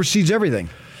 that supersedes everything.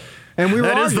 And we were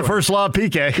arguing. That is the first law of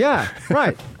PK. Yeah,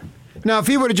 right. Now, if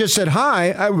he would have just said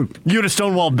hi, I would. You'd have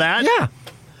stonewalled that? Yeah.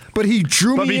 But he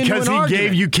drew me into an argument. But because he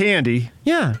gave you candy.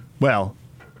 Yeah. Well,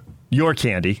 your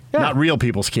candy, not real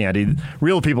people's candy.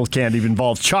 Real people's candy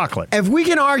involves chocolate. If we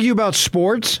can argue about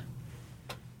sports,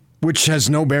 which has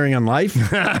no bearing on life,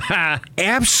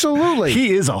 absolutely.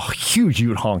 He is a huge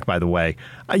Ute honk, by the way.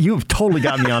 You've totally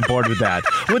got me on board with that.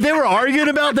 What they were arguing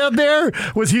about that there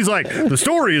was he's like, the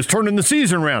story is turning the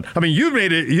season around. I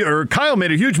mean, Kyle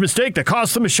made a huge mistake that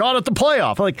cost them a shot at the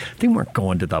playoff. Like, they weren't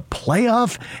going to the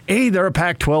playoff. A, they're a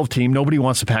Pac-12 team. Nobody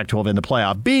wants the Pac-12 in the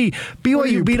playoff. B,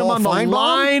 BYU beat them on the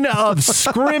line of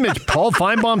scrimmage. Paul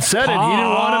Feinbaum said it. He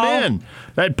didn't want him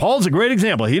in. Paul's a great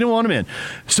example. He didn't want him in.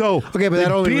 So okay, but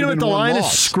that only beat him at the line of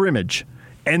scrimmage.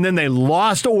 And then they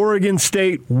lost Oregon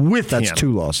State with him. That's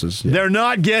 2 losses. Yeah. They're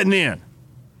not getting in.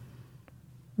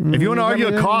 If you want to argue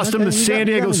it cost them the San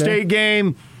Diego State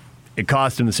game, it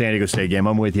cost him the San Diego State game.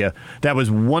 I'm with you. That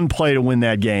was one play to win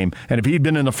that game. And if he'd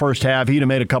been in the first half, he'd have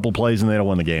made a couple plays and they'd have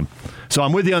won the game. So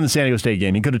I'm with you on the San Diego State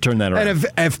game. He could have turned that around. And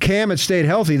if Cam had stayed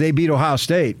healthy, they beat Ohio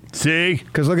State. See?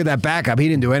 Because look at that backup. He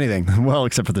didn't do anything. Well,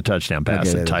 except for the touchdown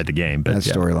pass that tied the game. But that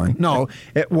storyline. No.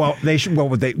 They should. What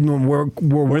would they? Where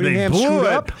they blew it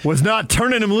up was not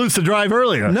turning him loose to drive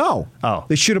earlier. No. Oh.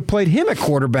 They should have played him at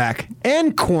quarterback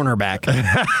and cornerback.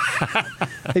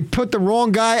 They put the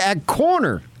wrong guy at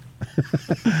corner.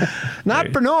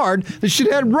 Not Bernard. They should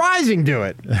have had Rising do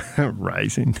it.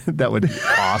 Rising. That would be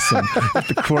awesome.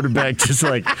 The quarterback just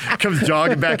comes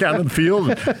jogging back out of the field.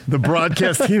 The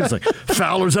broadcast team is like,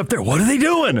 Fowler's up there. What are they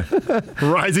doing?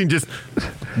 Rising just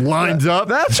lines up.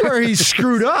 That's where he's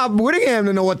screwed up. Whittingham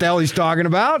didn't know what the hell he's talking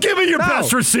about. Give me your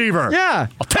best receiver. Yeah.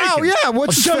 I'll take him. Yeah.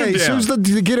 What's his face? Who's the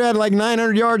kid who had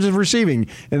 900 yards of receiving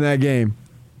in that game?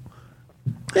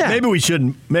 Yeah. Maybe we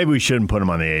shouldn't put him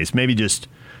on the A's. Maybe just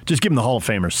give him the Hall of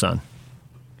Famer's son.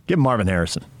 Give him Marvin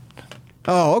Harrison.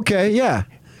 Oh, okay, yeah.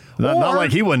 Not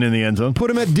like he wasn't in the end zone. Put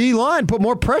him at D-line. Put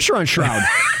more pressure on Shroud.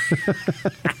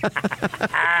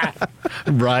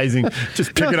 Rising.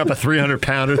 Just picking up a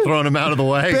 300-pounder, throwing him out of the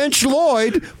way. Bench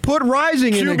Lloyd. Put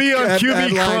Rising in QB on QB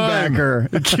crime.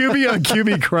 QB on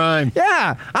QB crime.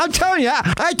 Yeah, I'm telling you.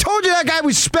 I told you that guy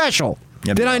was special.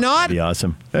 Did I not? That'd be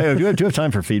awesome. Hey, do you have time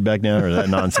for feedback now, or that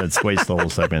nonsense wastes the whole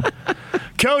segment?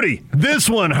 Cody, this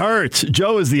one hurts.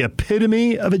 Joe is the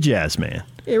epitome of a jazz man.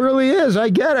 It really is. I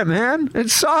get it, man.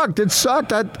 It sucked. It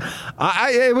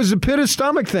was a pit of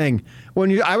stomach thing.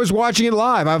 I was watching it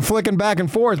live. I'm flicking back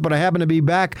and forth, but I happened to be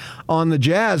back on the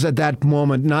Jazz at that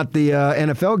moment, not the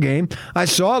NFL game. I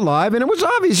saw it live, and it was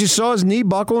obvious. You saw his knee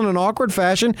buckle in an awkward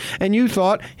fashion, and you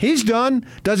thought, he's done.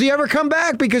 Does he ever come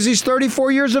back? Because he's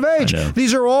 34 years of age.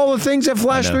 These are all the things that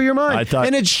flash through your mind.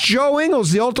 And it's Joe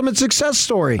Ingles, the ultimate success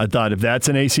story. I thought if that's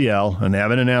an ACL, and they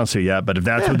haven't announced it yet, but if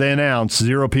that's what they announced,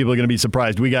 zero people are going to be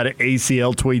surprised. We got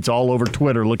ACL tweets all over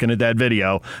Twitter looking at that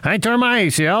video. I tore my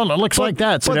ACL, and it looks like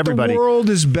that. So everybody. The world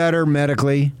is better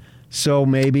medically, so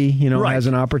maybe, has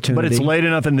an opportunity. But it's late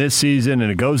enough in this season,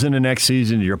 and it goes into next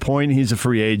season. To your point, he's a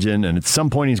free agent, and at some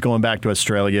point he's going back to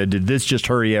Australia. Did this just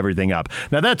hurry everything up?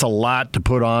 Now, that's a lot to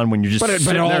put on when you're just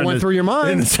but it all went through your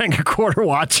mind. In the second quarter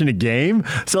watching a game.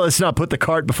 So let's not put the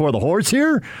cart before the horse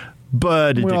here.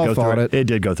 But it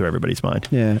did go through everybody's mind.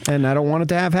 Yeah, and I don't want it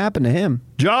to have happened to him.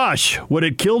 Josh, would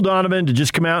it kill Donovan to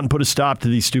just come out and put a stop to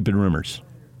these stupid rumors?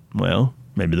 Well,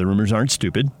 maybe the rumors aren't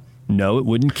stupid. No, it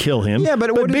wouldn't kill him. Yeah,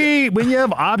 but B, when you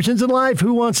have options in life,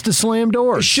 who wants to slam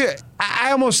doors? Shit,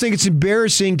 I almost think it's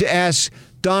embarrassing to ask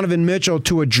Donovan Mitchell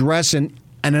to address an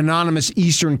anonymous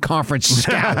Eastern Conference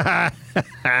scout.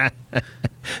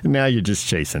 Now you're just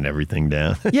chasing everything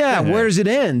down. Yeah, where does it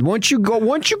end? Once you go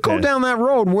down that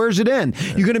road, where's it end?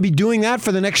 You're going to be doing that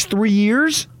for the next 3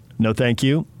 years? No, thank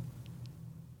you.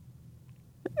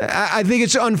 I think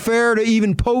it's unfair to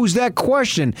even pose that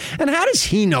question. And how does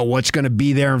he know what's going to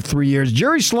be there in 3 years?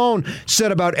 Jerry Sloan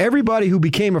said about everybody who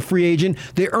became a free agent,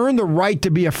 they earned the right to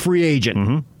be a free agent.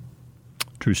 Mm-hmm.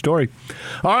 True story.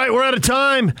 All right, we're out of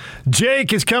time.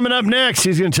 Jake is coming up next.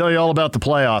 He's going to tell you all about the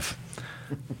playoff.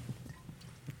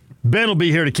 Ben will be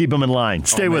here to keep him in line.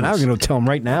 Stay with us. I'm going to tell him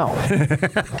right now.